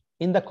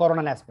in the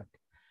coronal aspect.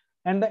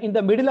 And in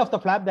the middle of the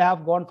flap, they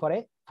have gone for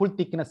a full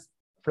thickness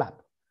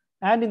flap.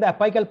 And in the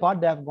apical part,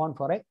 they have gone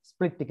for a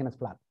split thickness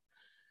flap.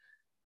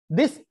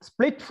 This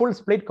split, full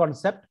split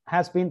concept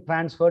has been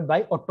transferred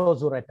by Otto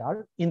Zur et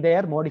al. In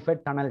their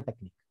modified tunnel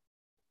technique.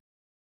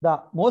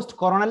 The most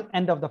coronal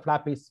end of the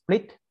flap is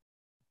split.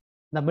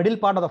 The middle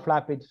part of the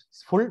flap is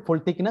full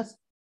thickness.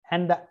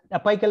 And the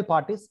apical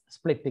part is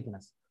split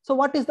thickness. So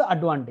what is the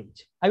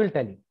advantage? I will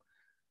tell you.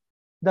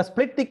 The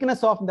split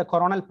thickness of the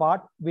coronal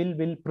part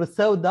will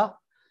preserve the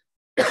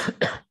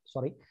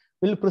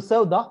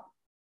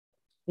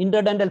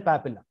interdental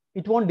papilla.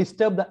 It won't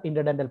disturb the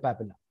interdental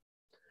papilla.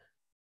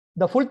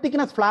 The full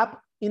thickness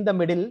flap in the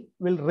middle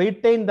will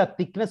retain the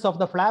thickness of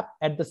the flap.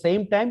 At the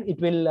same time,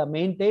 it will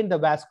maintain the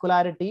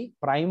vascularity,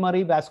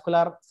 primary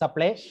vascular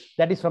supply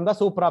that is from the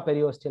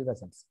supraperiosteal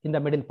vessels in the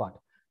middle part.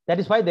 That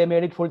is why they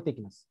made it full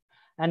thickness.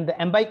 And the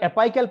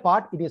apical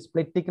part, it is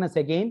split thickness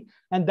again,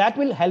 and that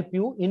will help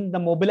you in the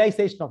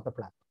mobilization of the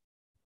flap.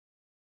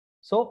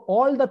 So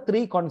all the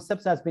three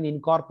concepts has been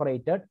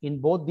incorporated in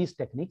both these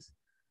techniques,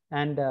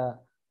 and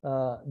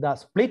the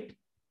split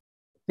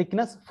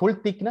thickness, full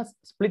thickness,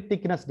 split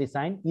thickness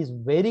design is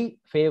very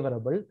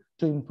favorable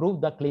to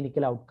improve the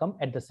clinical outcome.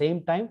 At the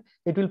same time,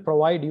 it will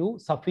provide you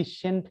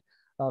sufficient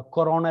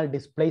coronal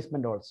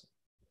displacement also.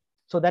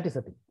 So that is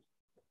the thing.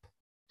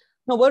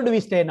 Now, where do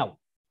we stay now?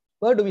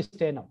 Where do we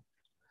stay now?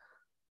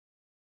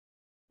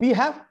 We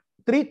have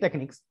three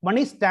techniques. One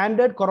is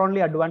standard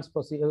coronally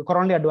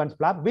advanced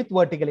flap with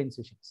vertical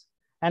incisions.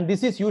 And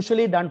this is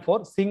usually done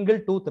for single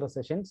tooth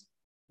recessions,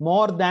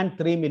 more than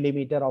 3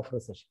 millimeters of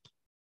recession.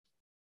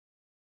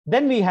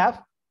 Then we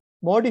have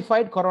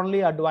modified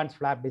coronally advanced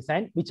flap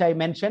design, which I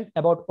mentioned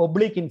about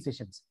oblique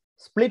incisions,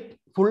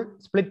 full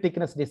split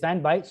thickness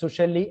design by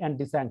Sushelli and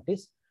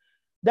DeSantis.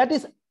 That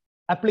is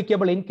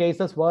applicable in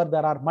cases where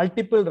there are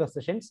multiple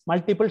recessions,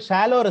 multiple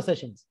shallow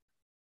recessions,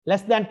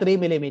 less than 3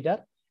 millimeters.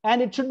 And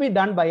it should be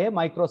done by a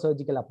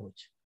microsurgical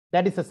approach.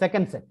 That is the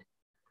second set.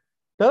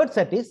 Third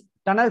set is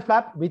tunnel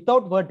flap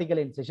without vertical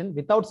incision,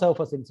 without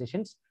surface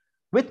incisions,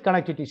 with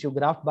connective tissue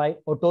graft by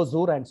Otto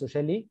Zur and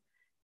Sushelli.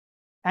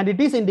 And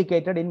it is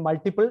indicated in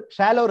multiple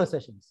shallow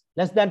recessions,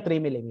 less than 3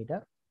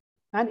 millimeters.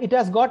 And it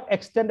has got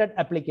extended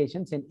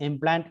applications in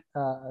implant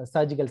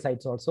surgical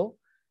sites also.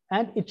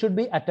 And it should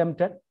be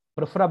attempted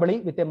preferably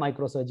with a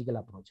microsurgical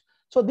approach.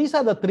 So these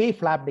are the three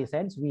flap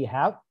designs we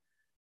have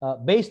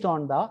based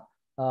on the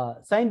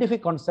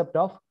scientific concept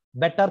of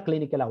better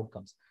clinical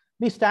outcomes.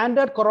 The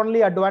standard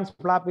coronally advanced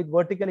flap with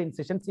vertical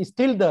incisions is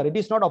still there. It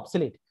is not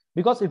obsolete,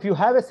 because if you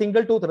have a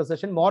single tooth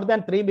recession, more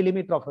than 3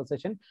 millimeters of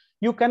recession,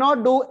 you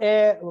cannot do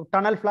a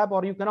tunnel flap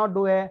or you cannot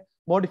do a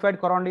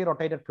modified coronally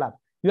rotated flap.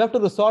 You have to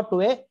resort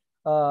to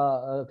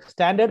a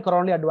standard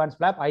coronally advanced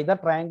flap, either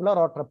triangular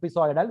or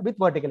trapezoidal with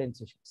vertical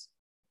incisions.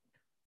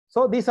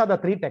 So these are the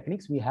three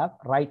techniques we have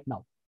right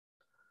now.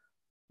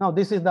 Now,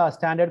 this is the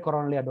standard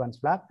coronally advanced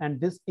flap, and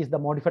this is the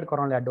modified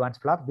coronally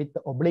advanced flap with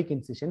the oblique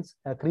incisions,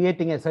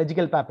 creating a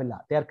surgical papilla.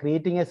 They are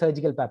creating a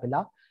surgical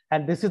papilla,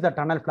 and this is the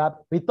tunnel flap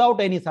without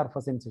any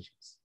surface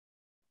incisions.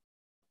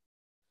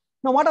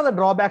 Now, what are the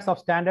drawbacks of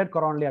standard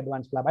coronally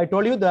advanced flap? I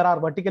told you there are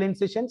vertical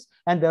incisions,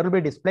 and there will be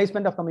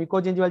displacement of the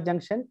mucogingival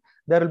junction.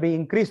 There will be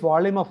increased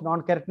volume of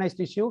non-keratinized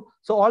tissue.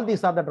 So all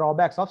these are the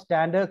drawbacks of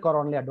standard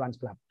coronally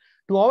advanced flap.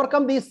 To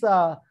overcome these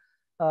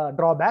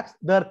drawbacks,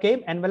 there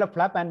came envelope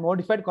flap and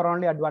modified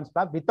coronally advanced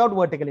flap without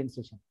vertical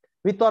incision,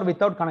 with or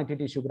without connective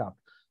tissue graft.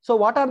 So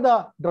what are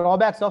the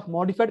drawbacks of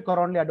modified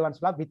coronally advanced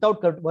flap without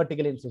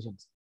vertical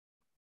incisions?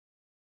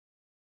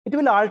 It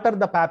will alter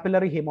the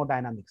papillary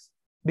hemodynamics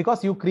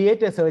because you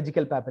create a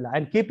surgical papilla.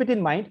 And keep it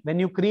in mind, when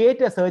you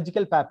create a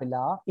surgical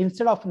papilla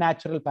instead of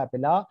natural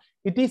papilla,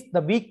 it is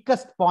the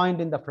weakest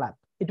point in the flap.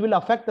 It will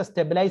affect the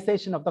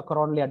stabilization of the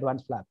coronally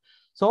advanced flap.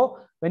 So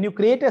when you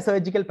create a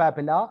surgical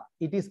papilla,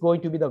 it is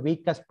going to be the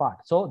weakest part.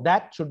 So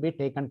that should be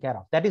taken care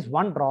of. That is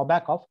one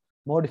drawback of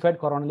modified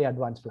coronally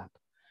advanced flap.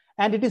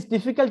 And it is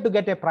difficult to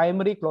get a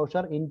primary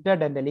closure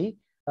interdentally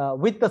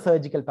with the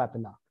surgical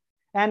papilla.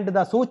 And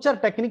the suture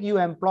technique you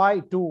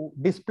employ to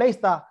displace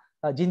the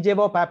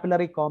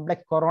gingivo-papillary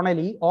complex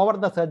coronally over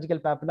the surgical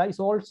papilla is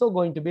also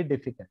going to be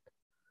difficult.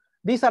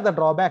 These are the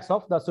drawbacks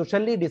of the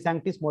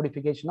Sushelli-DeSantis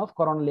modification of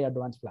coronally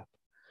advanced flap.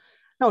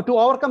 Now, to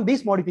overcome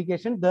these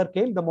modifications, there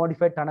came the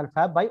modified tunnel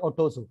flap by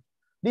Otto Zur.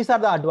 These are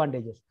the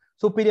advantages: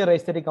 superior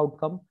aesthetic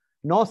outcome,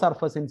 no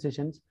surface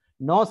incisions,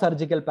 no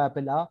surgical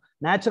papilla,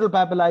 natural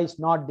papilla is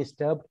not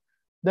disturbed,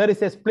 There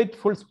is a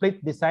full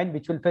split design,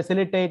 which will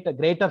facilitate a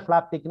greater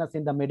flap thickness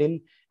in the middle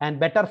and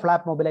better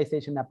flap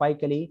mobilization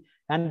apically,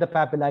 and the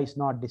papilla is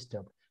not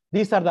disturbed.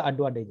 These are the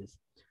advantages.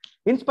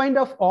 In spite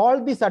of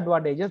all these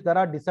advantages, there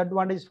are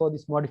disadvantages for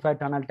this modified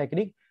tunnel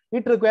technique.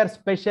 It requires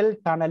special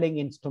tunneling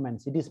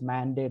instruments. It is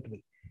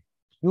mandatory.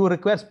 You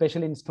require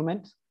special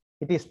instruments.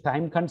 It is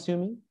time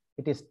consuming.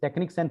 It is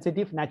technique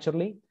sensitive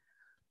naturally.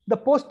 The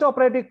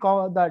post-operative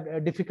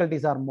the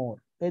difficulties are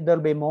more. There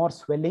will be more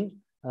swelling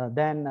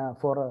than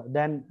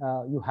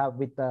you have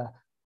with the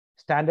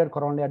standard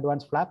coronally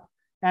advanced flap.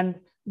 And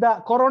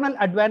the coronal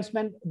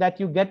advancement that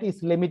you get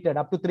is limited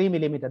up to 3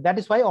 millimeters. That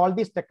is why all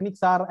these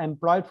techniques are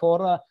employed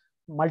for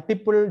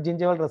multiple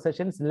gingival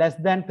recessions less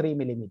than 3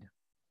 millimeters.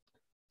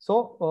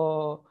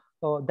 So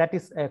that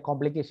is a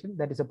complication,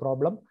 that is a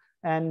problem.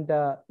 And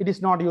it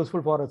is not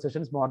useful for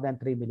recessions more than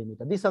 3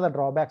 millimeters. These are the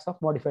drawbacks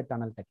of modified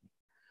tunnel technique.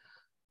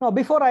 Now,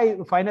 before I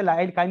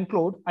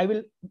conclude, I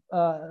will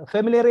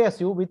familiarize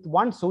you with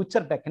one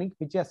suture technique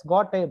which has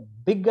got a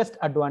biggest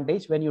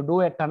advantage when you do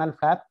a tunnel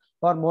flap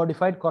or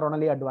modified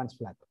coronally advanced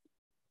flap.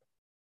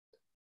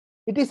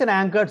 It is an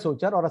anchored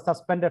suture or a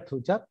suspended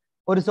suture,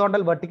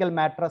 horizontal vertical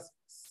mattress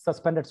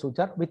suspended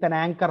suture with an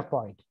anchor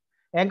point.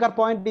 Anchor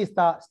point is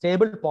the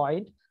stable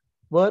point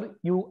where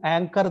you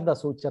anchor the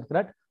suture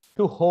thread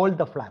to hold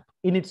the flap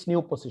in its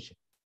new position.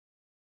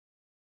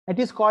 It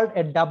is called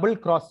a double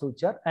cross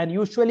suture, and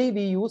usually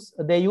they use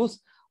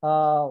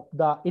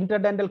the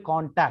interdental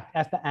contact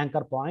as the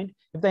anchor point.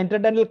 If the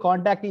interdental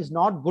contact is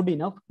not good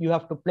enough, you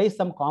have to place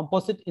some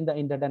composite in the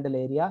interdental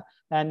area,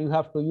 and you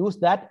have to use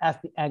that as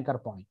the anchor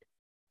point.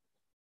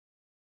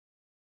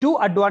 Two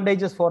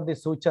advantages for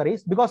this suture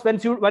is because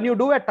when you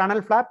do a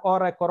tunnel flap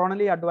or a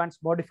coronally advanced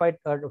modified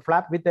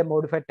flap with a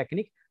modified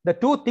technique, the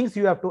two things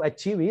you have to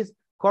achieve is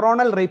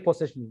coronal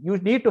repositioning. You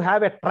need to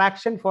have a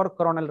traction for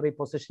coronal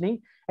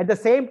repositioning. At the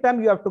same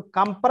time, you have to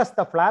compress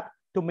the flap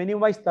to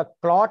minimize the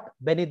clot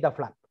beneath the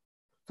flap.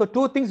 So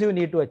two things you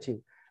need to achieve.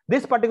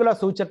 This particular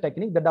suture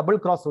technique, the double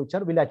cross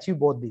suture, will achieve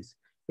both these.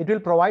 It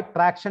will provide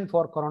traction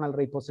for coronal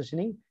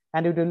repositioning,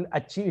 and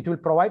it will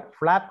provide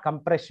flap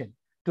compression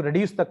to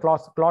reduce the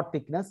clot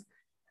thickness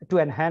to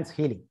enhance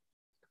healing.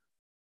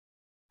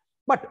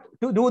 But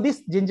to do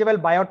this, gingival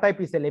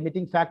biotype is a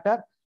limiting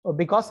factor,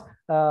 because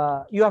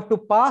you have to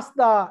pass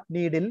the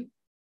needle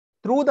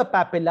through the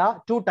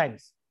papilla 2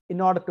 times in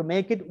order to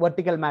make it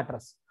vertical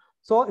mattress.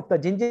 So if the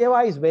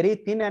gingiva is very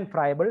thin and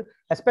friable,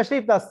 especially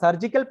if the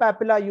surgical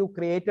papilla you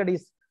created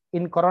is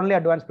in coronally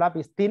advanced flap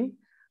is thin,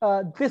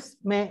 this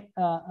may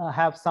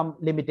have some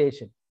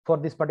limitation for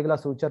this particular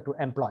suture to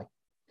employ.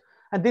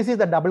 And this is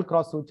the double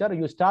cross suture.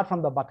 You start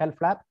from the buccal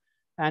flap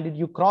and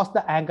you cross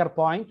the anchor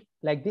point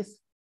like this,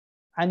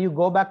 and you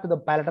go back to the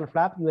palatal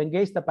flap, you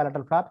engage the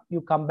palatal flap, you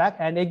come back,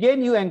 and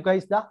again you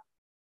engage the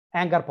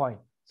anchor point.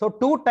 So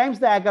 2 times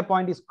the anchor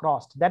point is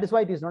crossed. That is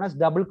why it is known as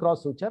double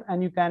cross suture,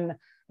 and you can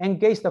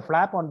engage the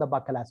flap on the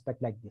buccal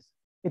aspect like this.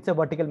 It's a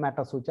vertical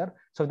mattress suture.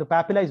 So if the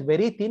papilla is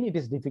very thin, it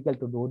is difficult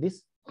to do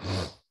this.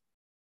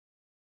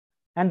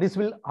 And this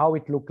will how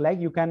it look like.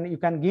 You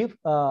can give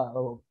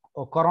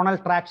coronal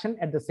traction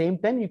at the same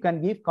time. You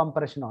can give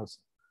compression also.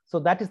 So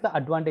that is the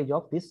advantage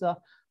of this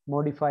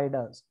modified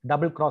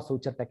double cross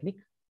suture technique.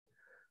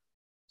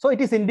 So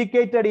it is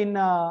indicated in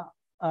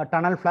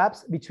tunnel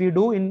flaps, which we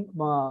do in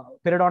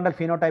periodontal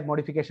phenotype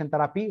modification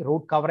therapy,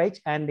 root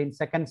coverage, and in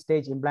second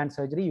stage implant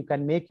surgery. You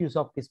can make use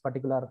of this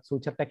particular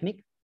suture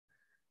technique.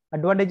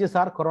 Advantages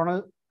are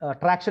coronal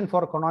traction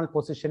for coronal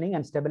positioning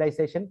and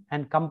stabilization,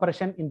 and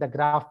compression in the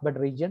graft bed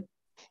region.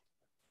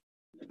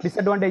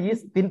 Disadvantage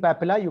is thin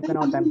papilla. You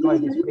cannot employ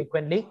this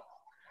frequently.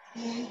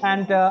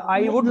 And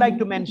I would like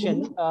to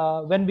mention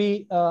when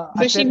we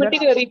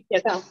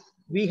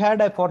we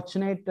had a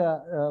fortunate,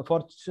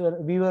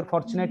 we were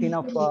fortunate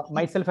enough,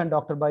 myself and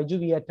Dr. Baiju,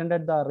 we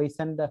attended the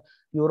recent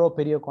Euro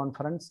Perio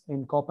conference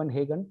in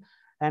Copenhagen.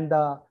 And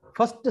the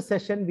first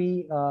session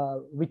we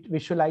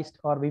visualized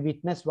or we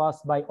witnessed was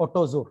by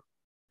Otto Zur.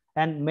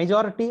 And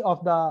majority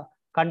of the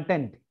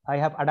content I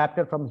have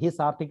adapted from his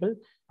article.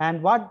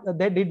 And what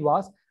they did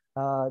was,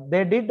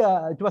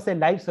 it was a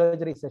live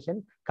surgery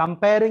session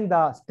comparing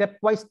the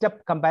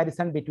step-by-step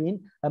comparison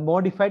between a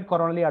modified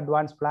coronally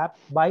advanced flap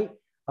by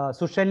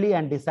Sushelli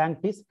and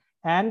DeSantis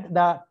and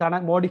the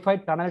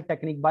modified tunnel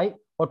technique by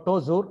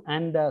Otto Zur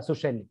and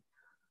Sushelli.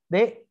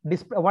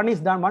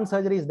 One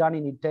surgery is done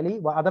in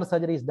Italy, other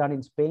surgery is done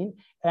in Spain,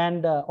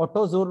 and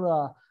Otto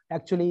Zur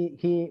actually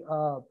he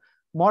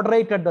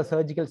moderated the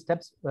surgical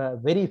steps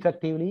very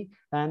effectively,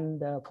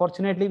 and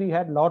fortunately we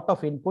had a lot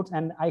of inputs,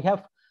 and I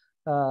have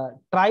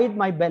tried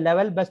my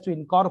level best to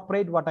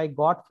incorporate what I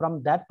got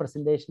from that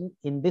presentation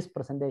in this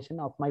presentation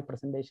of my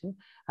presentation,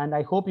 and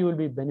I hope you will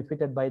be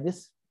benefited by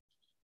this.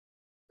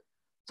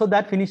 So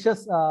that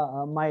finishes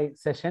my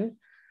session.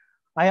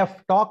 I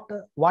have talked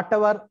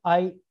whatever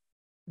I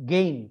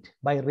gained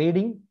by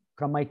reading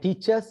from my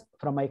teachers,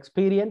 from my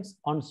experience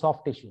on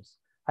soft tissues.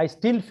 I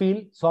still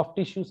feel soft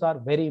tissues are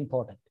very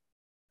important.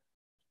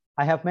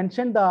 I have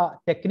mentioned the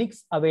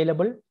techniques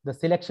available, the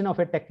selection of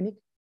a technique,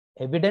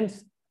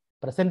 evidence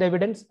present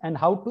evidence, and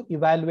how to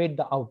evaluate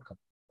the outcome.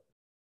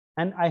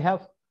 And I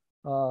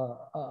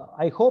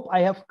hope I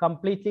have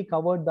completely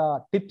covered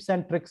the tips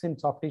and tricks in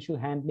soft tissue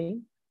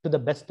handling to the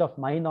best of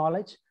my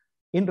knowledge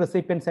in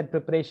recipient site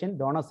preparation,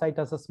 donor site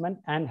assessment,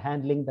 and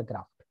handling the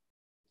graft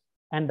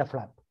and the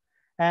flap.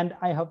 And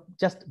I have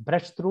just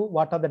brushed through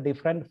what are the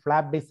different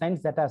flap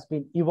designs that has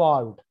been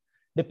evolved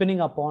depending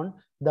upon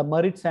the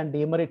merits and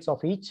demerits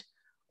of each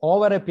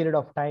over a period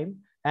of time,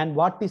 and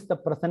what is the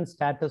present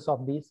status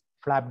of these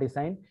flap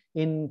design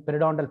in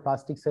periodontal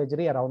plastic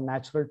surgery around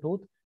natural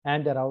tooth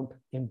and around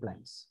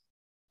implants.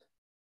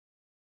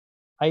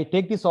 I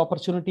take this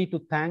opportunity to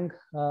thank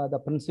the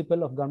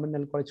principal of Government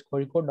Dental College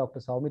Kozhikode, Dr.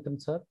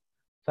 Saumitran sir,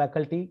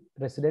 faculty,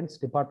 residents,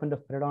 Department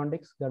of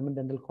Periodontics, Government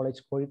Dental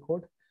College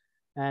Kozhikode.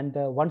 And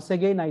once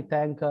again, I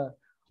thank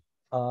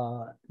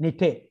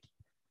Nitte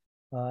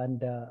and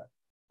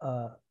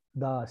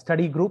the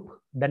study group,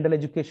 Dental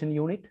Education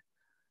Unit,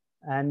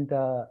 and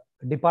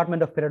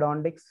Department of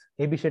Periodontics,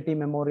 ABSMIDS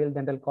Memorial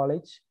Dental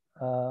College,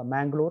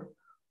 Mangalore,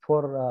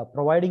 for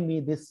providing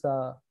me this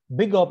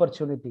big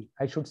opportunity,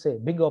 I should say,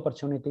 big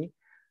opportunity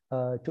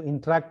to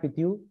interact with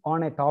you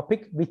on a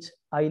topic which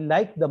I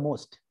like the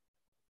most.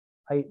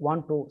 I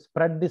want to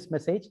spread this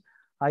message.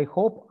 I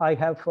hope I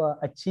have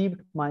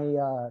achieved my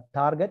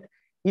target.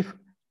 If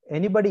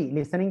anybody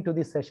listening to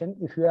this session,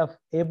 if you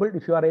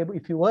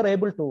were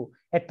able to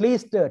at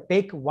least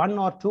take 1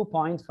 or 2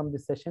 points from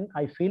this session,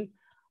 I feel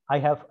I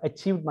have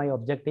achieved my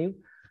objective.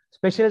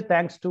 Special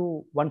thanks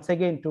to once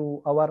again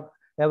to our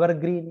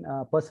evergreen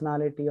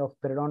personality of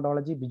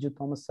periodontology, Biju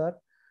Thomas sir.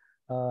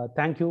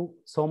 Thank you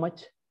so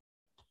much.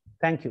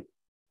 Thank you.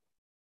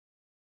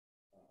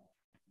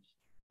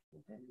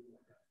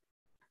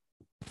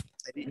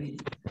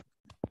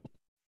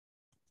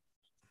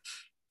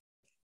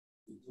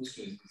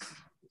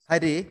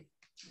 Hari.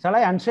 Shall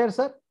I unshare,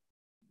 sir?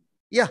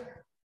 Yeah,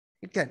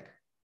 you can.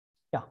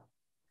 Yeah.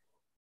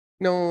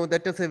 No,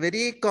 that was a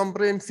very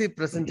comprehensive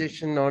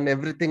presentation on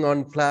everything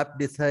on flap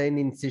design,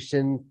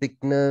 incision,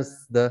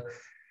 thickness, the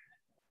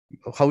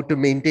how to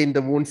maintain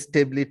the wound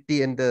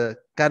stability, and the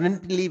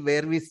currently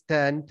where we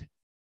stand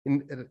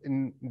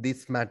in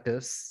these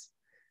matters.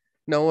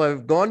 Now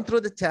I've gone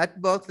through the chat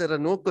box. There are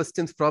no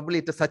questions. Probably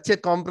it is such a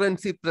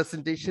comprehensive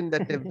presentation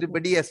that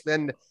everybody has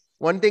been.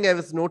 One thing I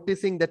was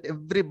noticing that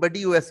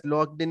everybody who has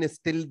logged in is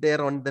still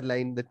there on the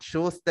line. That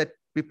shows that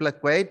people are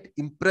quite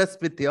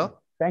impressed with your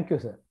Thank you,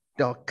 sir.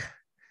 talk.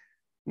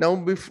 Now,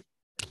 before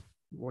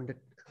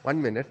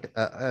 1 minute,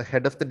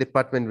 head of the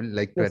department will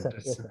like to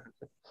address. Yes, sir.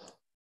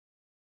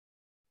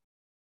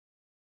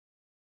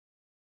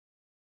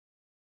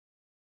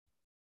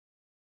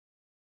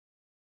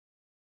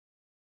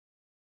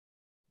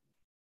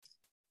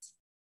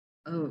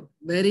 A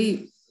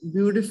very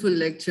beautiful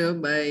lecture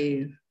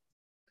by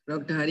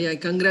Dr. Hari. I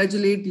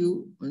congratulate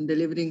you on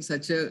delivering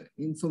such an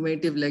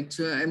informative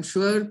lecture. I'm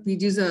sure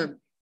PGs have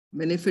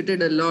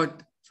benefited a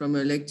lot from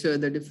your lecture.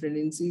 The different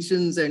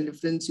incisions and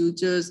different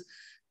sutures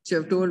which you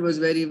have told was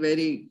very,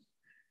 very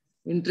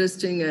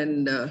interesting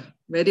and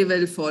very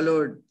well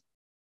followed.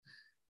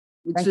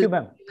 Thank you,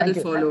 ma'am. Well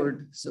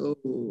followed.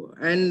 So,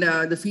 and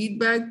the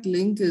feedback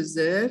link is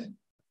there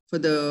for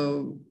the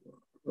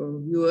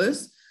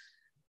viewers.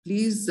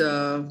 Please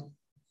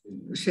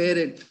share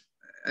it.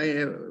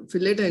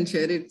 Fill it and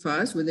share it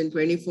fast within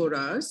 24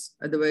 hours.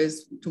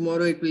 Otherwise,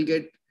 tomorrow it will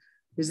get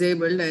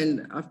disabled.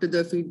 And after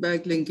the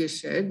feedback link is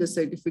shared, the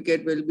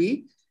certificate will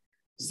be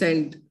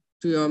sent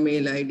to your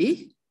mail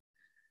ID.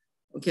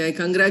 Okay, I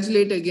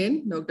congratulate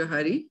again, Dr.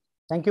 Hari.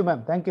 Thank you,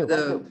 ma'am. Thank you. For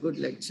the good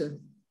lecture.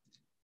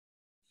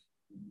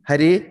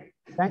 Hari,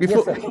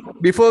 yes,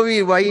 before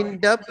we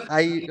wind up,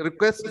 I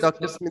request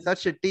Dr. Smita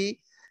Shetty,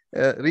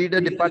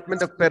 Reader,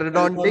 Department of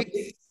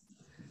Periodontics,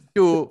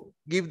 to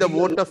give the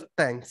vote of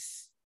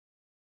thanks.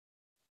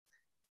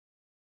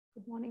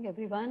 Good morning,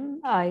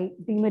 everyone. I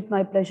deem it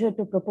my pleasure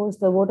to propose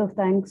the vote of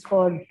thanks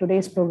for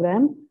today's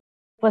program.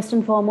 First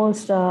and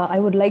foremost, I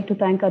would like to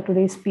thank our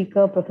today's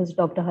speaker, Professor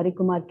Dr. Hari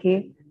Kumar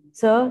K.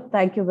 Sir,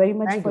 thank you very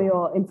much for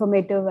your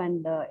informative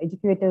and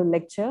educative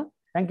lecture.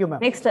 Thank you, ma'am.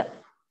 Next,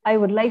 I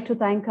would like to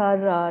thank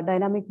our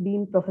dynamic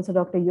dean, Professor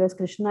Dr. U.S.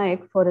 Krishna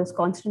Nayak, for his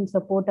constant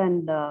support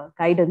and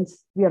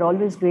guidance. We are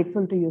always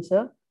grateful to you,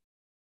 sir.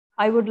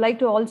 I would like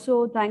to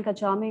also thank our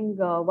charming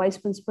Vice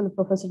Principal,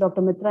 Professor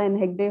Dr. Mitra and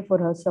Hegde, for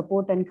her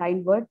support and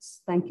kind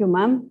words. Thank you,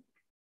 ma'am.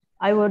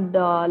 I would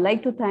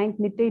like to thank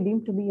Nitte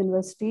Deemed to be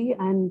University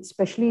and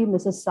especially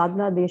Mrs.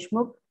 Sadhana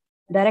Deshmukh,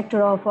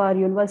 Director of our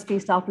University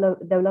Staff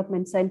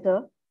Development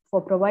Center, for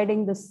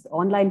providing this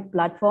online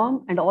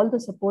platform and all the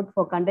support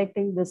for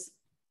conducting this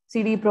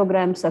CD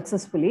program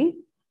successfully.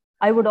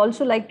 I would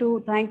also like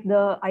to thank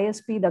the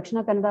ISP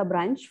Dakshina Kannada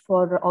branch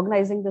for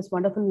organizing this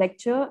wonderful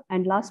lecture.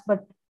 And last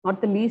but not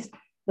the least,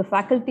 the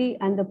faculty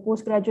and the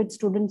postgraduate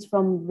students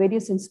from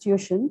various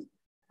institutions,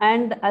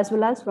 and as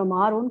well as from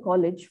our own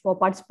college, for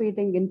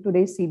participating in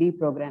today's CD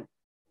program.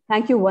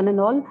 Thank you, one and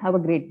all. Have a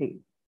great day.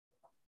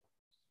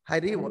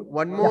 Hari,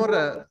 one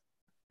more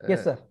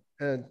yes, sir.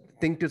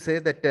 Thing to say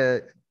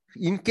that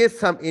in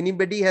case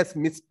anybody has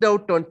missed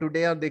out on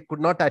today or they could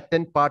not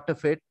attend part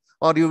of it,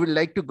 or you would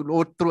like to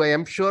go through, I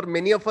am sure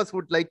many of us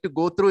would like to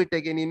go through it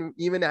again.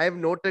 Even I have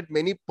noted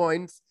many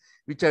points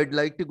which I'd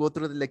like to go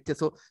through the lecture.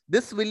 So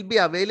this will be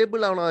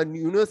available on our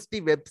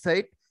university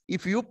website.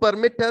 If you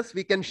permit us,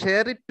 we can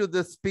share it to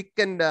the SPIC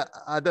and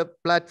other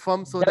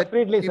platforms. So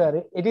definitely,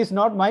 sir. It is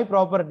not my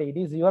property. It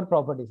is your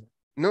property, sir.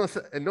 No,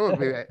 sir, no.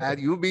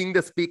 You being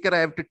the speaker, I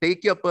have to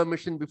take your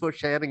permission before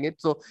sharing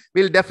it. So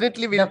we'll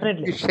definitely be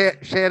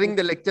sharing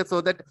the lecture so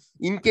that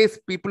in case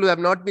people who have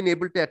not been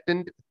able to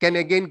attend can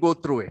again go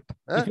through it.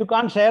 If you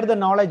can't share the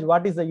knowledge,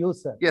 what is the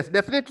use, sir? Yes,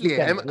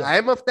 definitely. I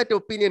am of that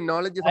opinion.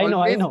 Knowledge is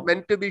always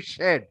meant to be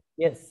shared.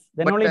 Yes,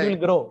 then only it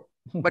will grow.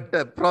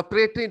 But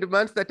proprietary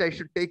demands that I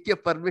should take your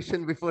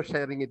permission before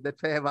sharing it.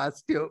 That's why I have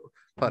asked you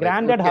for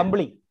Granted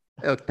humbly.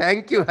 Oh,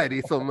 thank you,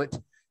 Hari, so much.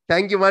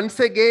 Thank you once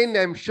again.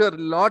 I'm sure a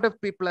lot of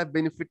people have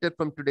benefited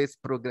from today's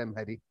program,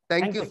 Hari.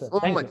 Thank you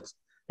so much.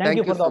 Thank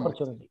you for the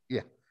opportunity.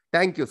 Yeah,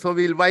 thank you. So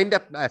we'll wind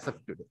up as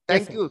of today.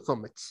 Thank you so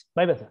much.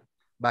 Bye-bye, sir.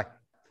 Bye.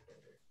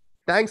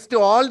 Thanks to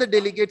all the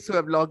delegates who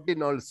have logged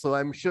in also.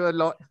 I'm sure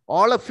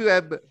all of you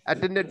have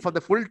attended for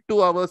the full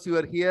 2 hours you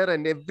are here,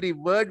 and every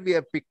word we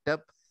have picked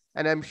up.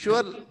 And I'm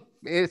sure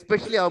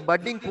especially our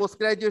budding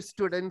postgraduate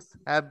students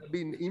have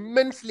been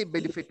immensely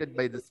benefited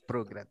by this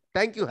program.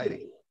 Thank you,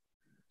 Hari.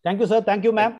 Thank you, sir. Thank you, ma'am.